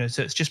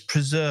 so it's just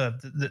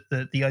preserved.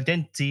 The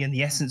identity and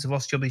the essence of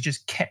osteopathy is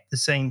just kept the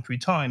same through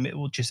time. It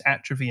will just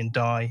atrophy and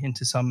die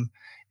into some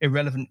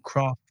irrelevant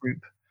craft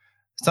group.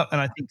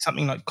 And I think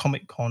something like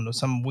Comic Con or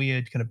some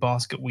weird kind of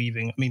basket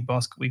weaving. I mean,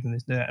 basket weaving,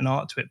 there's an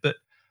art to it, but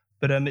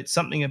it's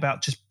something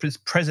about just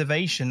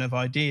preservation of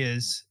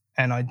ideas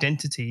and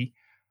identity,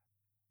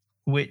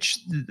 which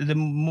the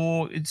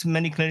more it's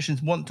many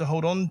clinicians want to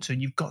hold on to.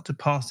 You've got to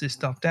pass this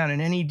stuff down,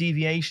 and any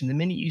deviation, the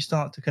minute you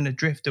start to kind of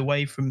drift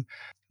away from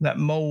that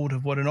mold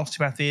of what an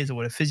osteopath is or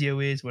what a physio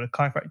is, what a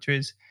chiropractor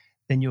is,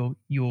 then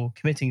you're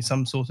committing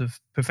some sort of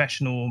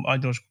professional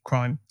ideological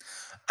crime.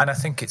 And I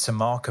think it's a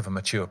mark of a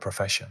mature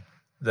profession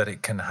that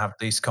it can have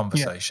these Yeah.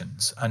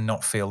 conversations and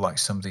not feel like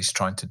somebody's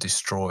trying to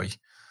destroy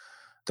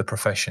the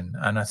profession.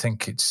 And I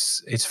think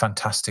it's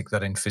fantastic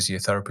that in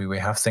physiotherapy we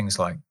have things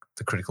like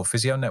the Critical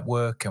Physio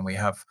Network, and we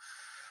have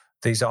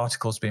these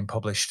articles being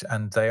published,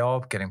 and they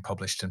are getting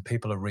published, and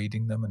people are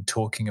reading them and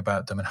talking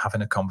about them and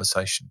having a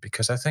conversation,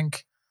 because I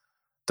think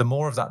the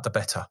more of that, the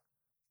better.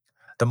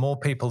 The more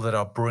people that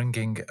are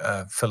bringing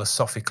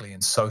philosophically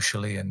and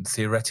socially and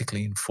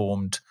theoretically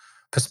informed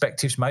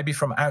perspectives, maybe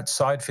from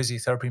outside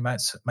physiotherapy,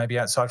 maybe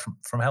outside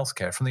from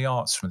healthcare, from the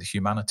arts, from the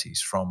humanities,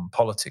 from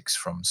politics,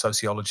 from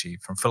sociology,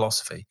 from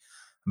philosophy,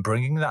 and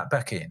bringing that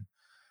back in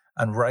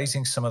and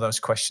raising some of those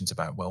questions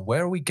about, well,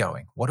 where are we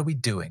going? What are we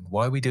doing?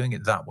 Why are we doing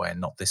it that way and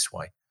not this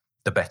way?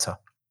 The better.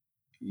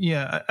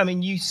 Yeah, I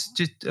mean,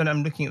 just, and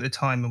I'm looking at the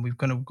time, and we've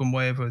kind of gone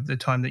way over the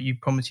time that you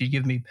promised you'd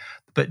give me.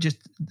 But just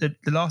the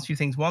last few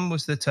things. One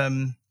was that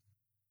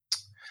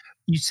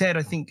you said,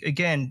 I think,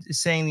 again,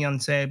 saying the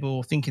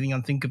unsayable, thinking the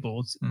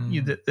unthinkable,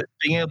 Mm, that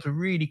being able to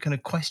really kind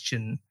of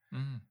question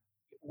mm.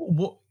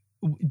 what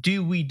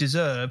do we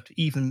deserve to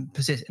even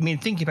persist? I mean,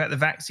 thinking about the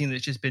vaccine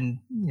that's just been,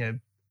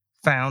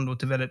 found or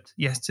developed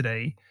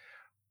yesterday,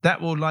 that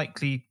will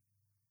likely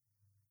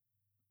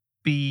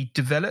be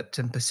developed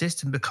and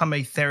persist and become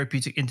a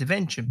therapeutic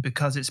intervention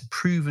because it's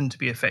proven to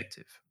be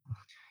effective.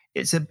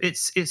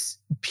 It's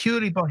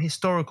purely by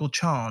historical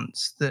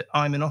chance that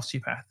I'm an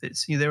osteopath.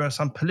 There are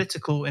some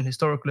political and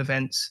historical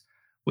events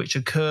which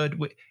occurred.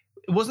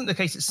 It wasn't the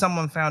case that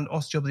someone found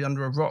osteopathy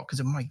under a rock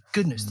because, my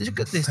goodness, look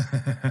at this.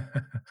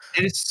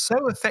 It is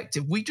so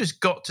effective. We just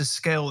got to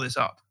scale this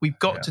up. We've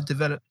got Yeah. to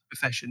develop the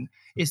profession.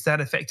 It's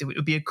that effective. It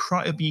would be a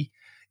crime.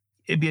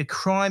 It'd be a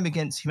crime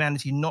against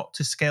humanity not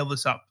to scale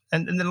this up.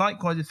 And then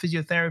likewise with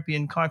physiotherapy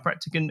and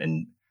chiropractic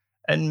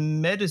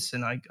and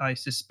medicine, I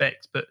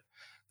suspect, but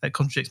that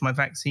contradicts my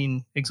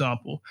vaccine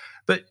example.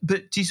 But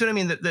do you see what I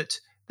mean? That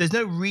there's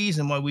no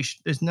reason why we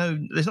should. There's not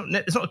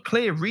a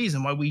clear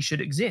reason why we should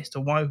exist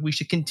or why we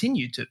should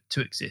continue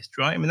to exist.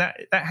 Right? I mean that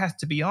has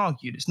to be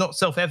argued. It's not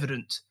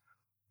self-evident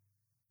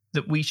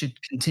that we should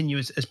continue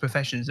as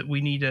professions. That we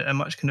need a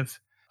much kind of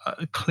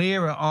a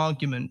clearer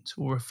argument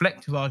or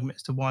reflective argument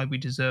as to why we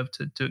deserve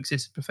to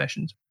exist as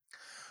professions.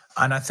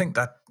 And I think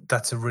that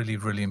that's a really,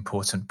 really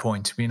important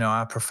point.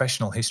 Our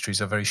professional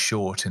histories are very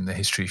short in the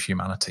history of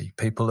humanity.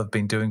 People have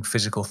been doing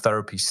physical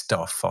therapy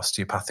stuff,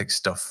 osteopathic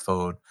stuff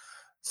for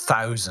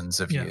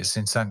thousands of Yeah. years,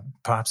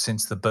 perhaps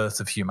since the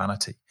birth of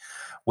humanity.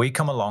 We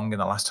come along in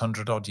the last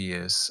 100 odd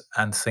years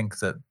and think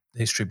that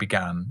history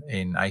began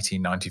in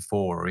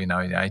 1894 or, in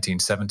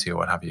 1870 or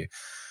what have you.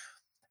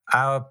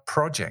 Our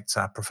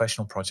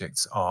professional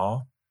projects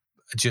are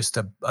just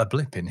a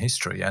blip in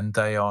history, and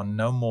they are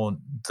no more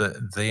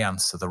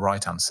the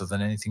right answer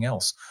than anything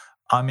else.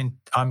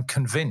 I'm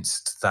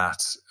convinced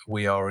that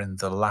we are in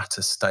the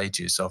latter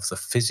stages of the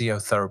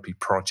physiotherapy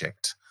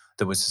project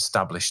that was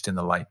established in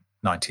the late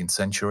 19th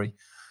century,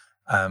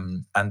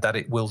 and that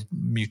it will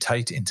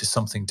mutate into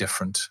something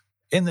different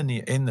in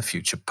the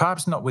future.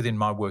 Perhaps not within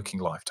my working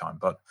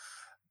lifetime,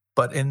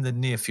 but in the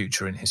near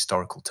future in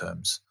historical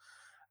terms.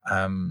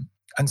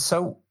 And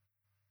so,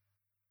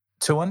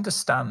 to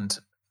understand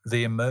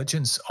the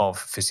emergence of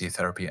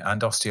physiotherapy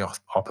and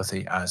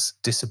osteopathy as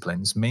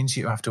disciplines means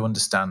you have to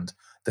understand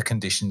the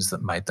conditions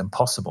that made them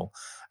possible.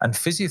 And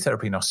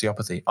physiotherapy and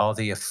osteopathy are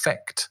the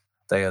effect,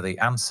 they are the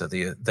answer,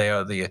 they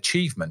are the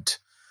achievement.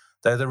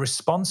 They're the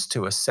response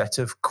to a set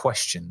of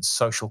questions,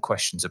 social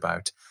questions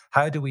about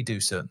how do we do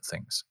certain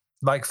things.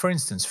 Like, for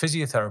instance,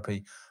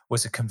 physiotherapy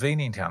was a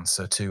convenient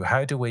answer to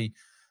how do we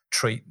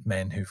treat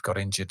men who've got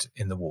injured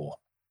in the war.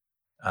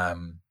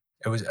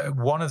 It was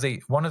one of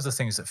the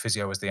things that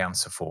physio was the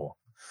answer for.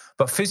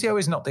 But physio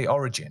is not the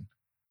origin;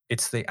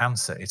 it's the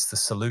answer. It's the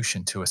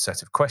solution to a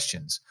set of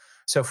questions.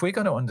 So if we're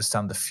going to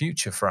understand the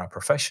future for our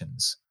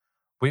professions,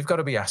 we've got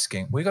to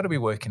be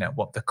working out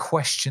what the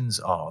questions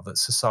are that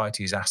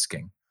society is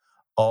asking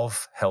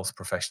of health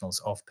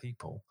professionals, of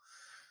people.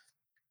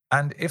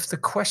 And if the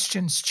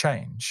questions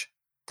change,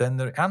 then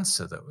the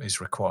answer that is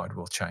required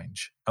will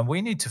change. And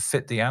we need to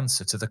fit the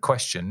answer to the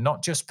question,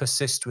 not just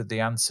persist with the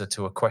answer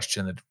to a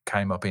question that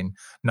came up in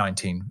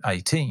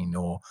 1918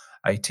 or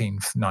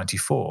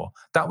 1894.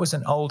 That was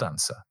an old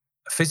answer.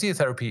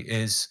 Physiotherapy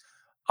is,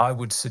 I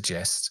would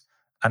suggest,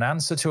 an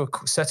answer to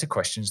a set of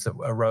questions that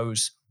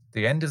arose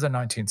the end of the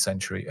 19th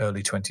century,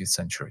 early 20th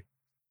century.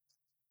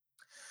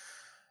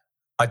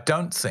 I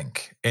don't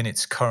think in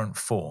its current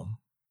form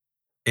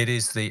it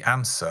is the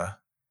answer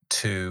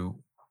to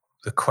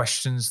the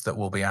questions that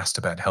will be asked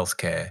about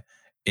healthcare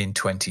in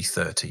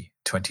 2030,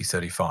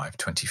 2035,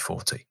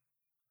 2040.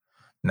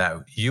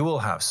 Now, you will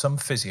have some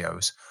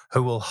physios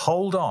who will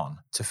hold on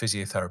to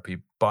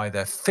physiotherapy by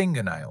their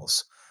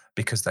fingernails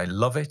because they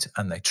love it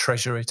and they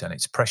treasure it and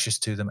it's precious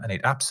to them, and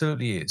it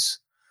absolutely is.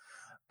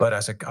 But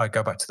as I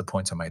go back to the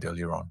point I made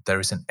earlier on, there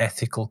is an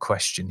ethical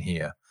question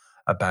here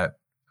about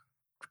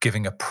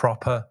giving a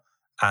proper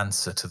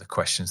answer to the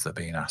questions that are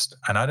being asked.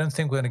 And I don't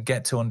think we're going to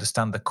get to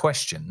understand the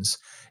questions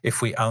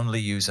if we only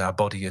use our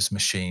body as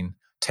machine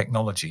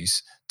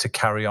technologies to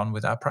carry on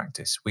with our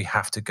practice. We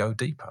have to go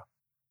deeper.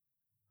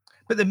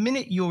 But the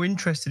minute you're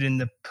interested in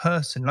the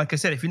person, like I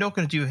said, if you're not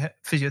going to do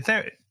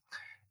physiotherapy,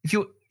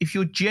 if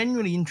you're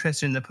genuinely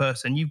interested in the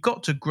person, you've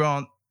got to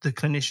grant the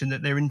clinician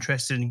that they're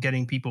interested in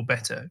getting people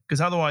better.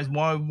 Because otherwise,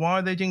 why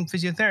are they doing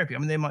physiotherapy? I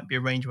mean, there might be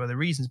a range of other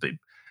reasons, but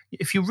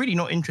if you're really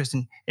not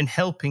interested in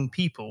helping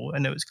people, I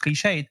know it's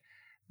cliched,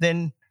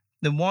 then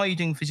why are you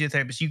doing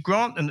physiotherapy? So you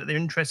grant them that they're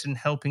interested in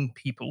helping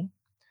people.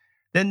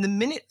 Then the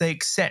minute they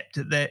accept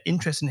that they're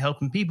interested in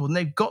helping people, then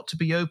they've got to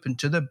be open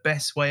to the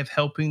best way of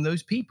helping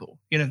those people.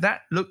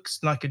 That looks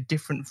like a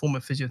different form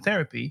of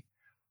physiotherapy,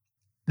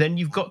 then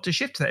you've got to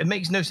shift to that. It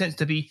makes no sense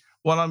to be,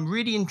 well, I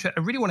really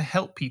want to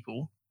help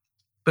people,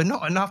 but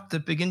not enough to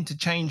begin to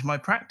change my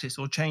practice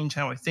or change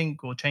how I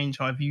think or change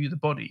how I view the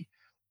body.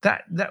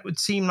 That would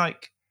seem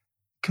like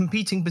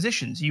competing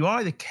positions. You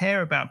either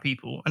care about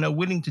people and are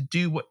willing to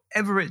do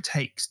whatever it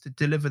takes to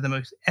deliver the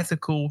most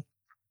ethical,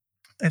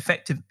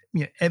 effective,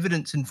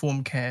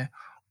 evidence-informed care,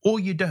 or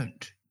you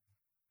don't.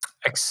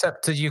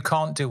 Except that you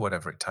can't do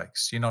whatever it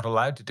takes. You're not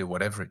allowed to do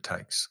whatever it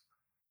takes.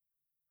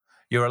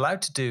 You're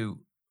allowed to do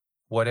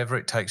whatever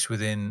it takes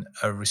within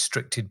a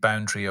restricted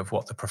boundary of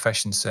what the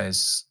profession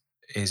says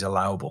is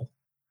allowable,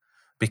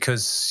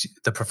 because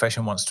the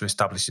profession wants to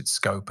establish its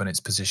scope and its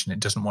position. It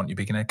doesn't want you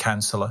being a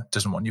counsellor,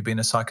 doesn't want you being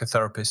a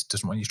psychotherapist,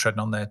 doesn't want you treading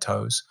on their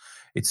toes.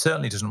 It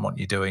certainly doesn't want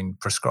you doing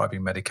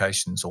prescribing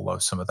medications, although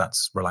some of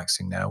that's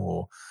relaxing now,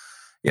 or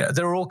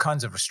there are all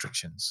kinds of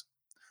restrictions.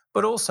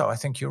 But also, I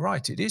think you're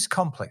right. It is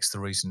complex, the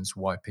reasons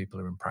why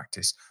people are in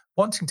practice.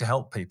 Wanting to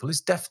help people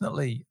is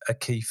definitely a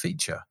key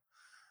feature.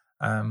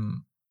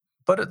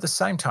 But at the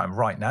same time,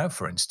 right now,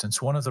 for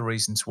instance, one of the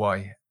reasons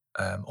why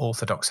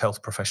orthodox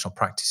health professional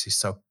practice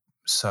is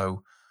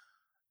so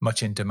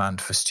much in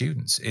demand for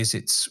students is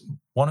it's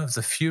one of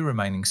the few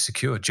remaining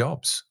secure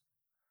jobs.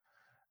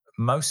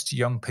 Most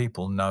young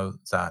people know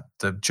that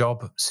the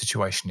job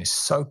situation is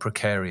so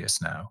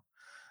precarious now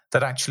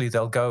that actually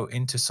they'll go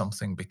into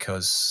something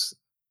because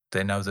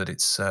they know that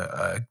it's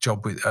a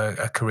job with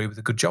a career with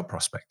a good job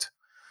prospect.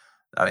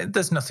 I mean,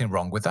 there's nothing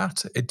wrong with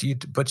that.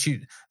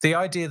 The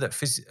idea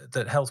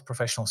that health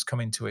professionals come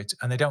into it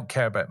and they don't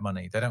care about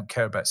money, they don't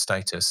care about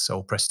status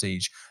or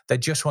prestige, they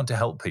just want to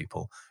help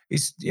people.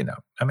 Is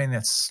I mean,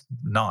 it's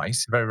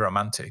nice, very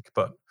romantic,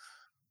 but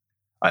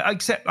I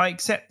accept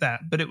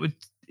that, but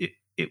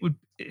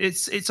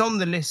it's on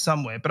the list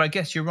somewhere. But I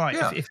guess you're right.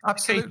 yeah,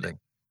 absolutely.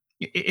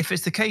 If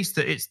it's the case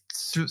that it's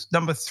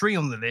number 3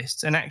 on the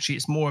list, and actually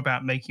it's more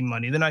about making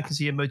money, then I can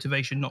see a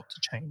motivation not to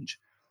change.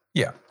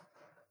 Yeah.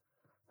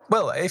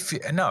 Well, if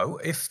the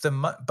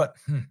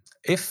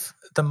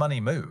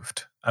money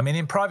moved, I mean,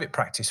 in private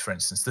practice, for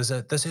instance, there's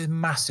a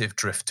massive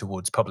drift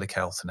towards public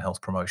health and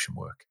health promotion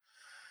work,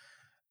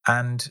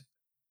 and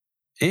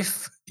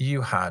if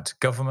you had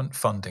government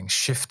funding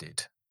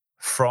shifted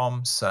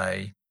from,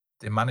 say,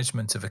 the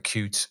management of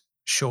acute,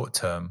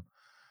 short-term,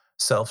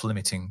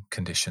 self-limiting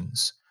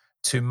conditions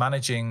to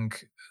managing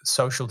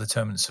social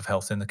determinants of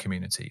health in the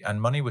community,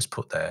 and money was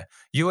put there,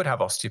 you would have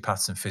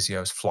osteopaths and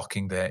physios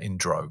flocking there in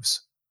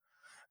droves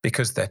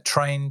because they're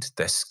trained,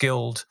 they're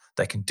skilled,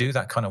 they can do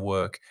that kind of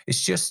work.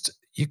 It's just,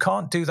 you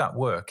can't do that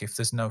work if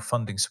there's no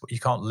funding support. You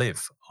can't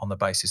live on the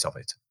basis of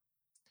it.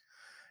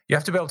 You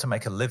have to be able to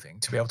make a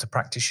living to be able to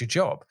practice your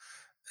job.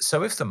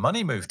 So if the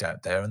money moved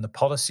out there and the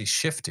policy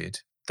shifted,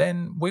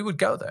 then we would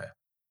go there.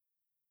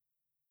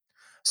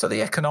 So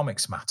the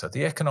economics matter.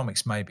 The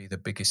economics may be the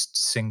biggest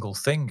single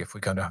thing if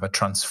we're going to have a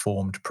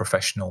transformed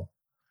professional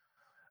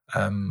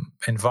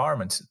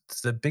environment.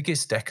 The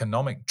biggest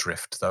economic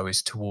drift, though,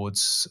 is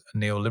towards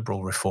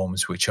neoliberal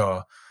reforms, which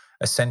are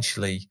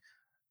essentially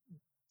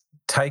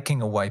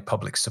taking away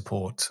public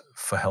support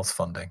for health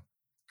funding,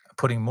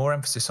 putting more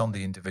emphasis on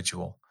the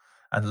individual,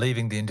 and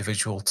leaving the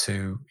individual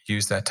to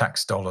use their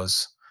tax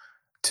dollars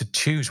to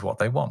choose what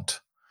they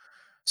want.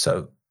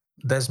 So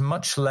there's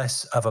much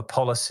less of a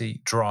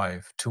policy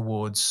drive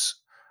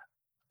towards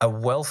a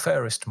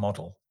welfarist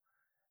model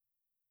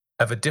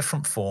of a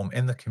different form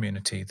in the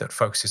community that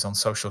focuses on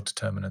social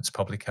determinants,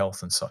 public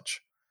health, and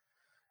such.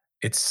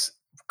 It's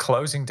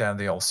closing down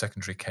the old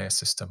secondary care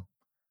system,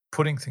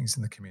 putting things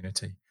in the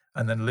community,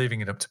 and then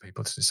leaving it up to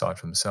people to decide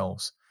for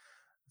themselves.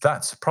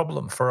 That's a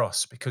problem for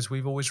us because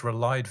we've always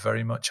relied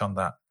very much on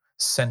that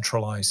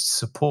centralized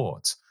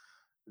support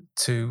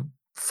to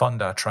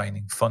fund our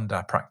training, fund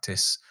our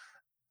practice.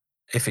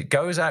 If it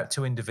goes out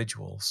to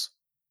individuals,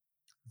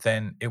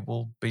 then it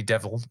will be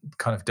devil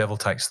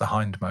takes the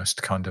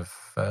hindmost kind of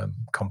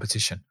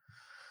competition.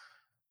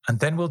 And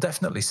then we'll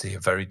definitely see a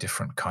very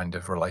different kind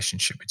of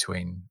relationship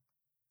between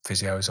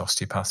physios,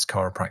 osteopaths,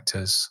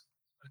 chiropractors,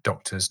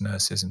 doctors,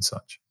 nurses, and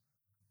such.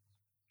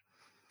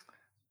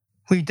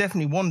 We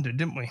definitely wandered,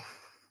 didn't we?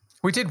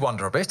 We did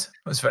wander a bit.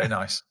 It was very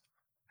nice.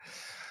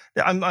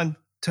 I'm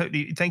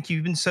totally, thank you.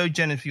 You've been so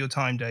generous for your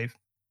time, Dave.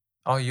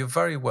 Oh, you're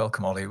very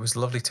welcome, Ollie. It was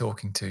lovely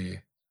talking to you.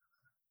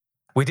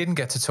 We didn't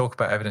get to talk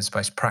about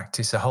evidence-based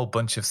practice, a whole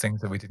bunch of things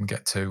that we didn't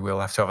get to.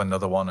 We'll have to have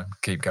another one and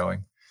keep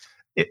going.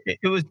 It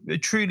was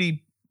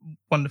truly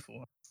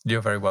wonderful. You're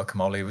very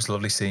welcome, Ollie. It was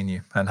lovely seeing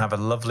you, and have a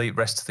lovely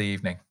rest of the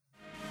evening.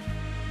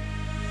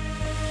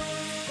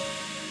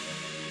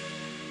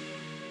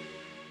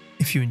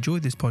 If you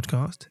enjoyed this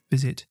podcast,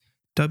 visit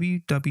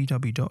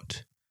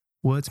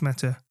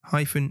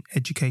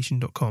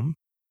www.wordsmatter-education.com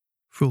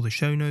for all the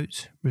show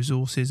notes,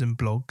 resources, and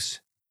blogs,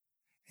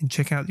 and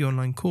check out the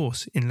online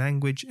course in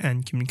language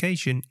and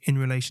communication in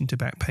relation to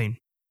back pain.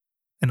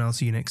 And I'll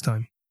see you next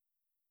time.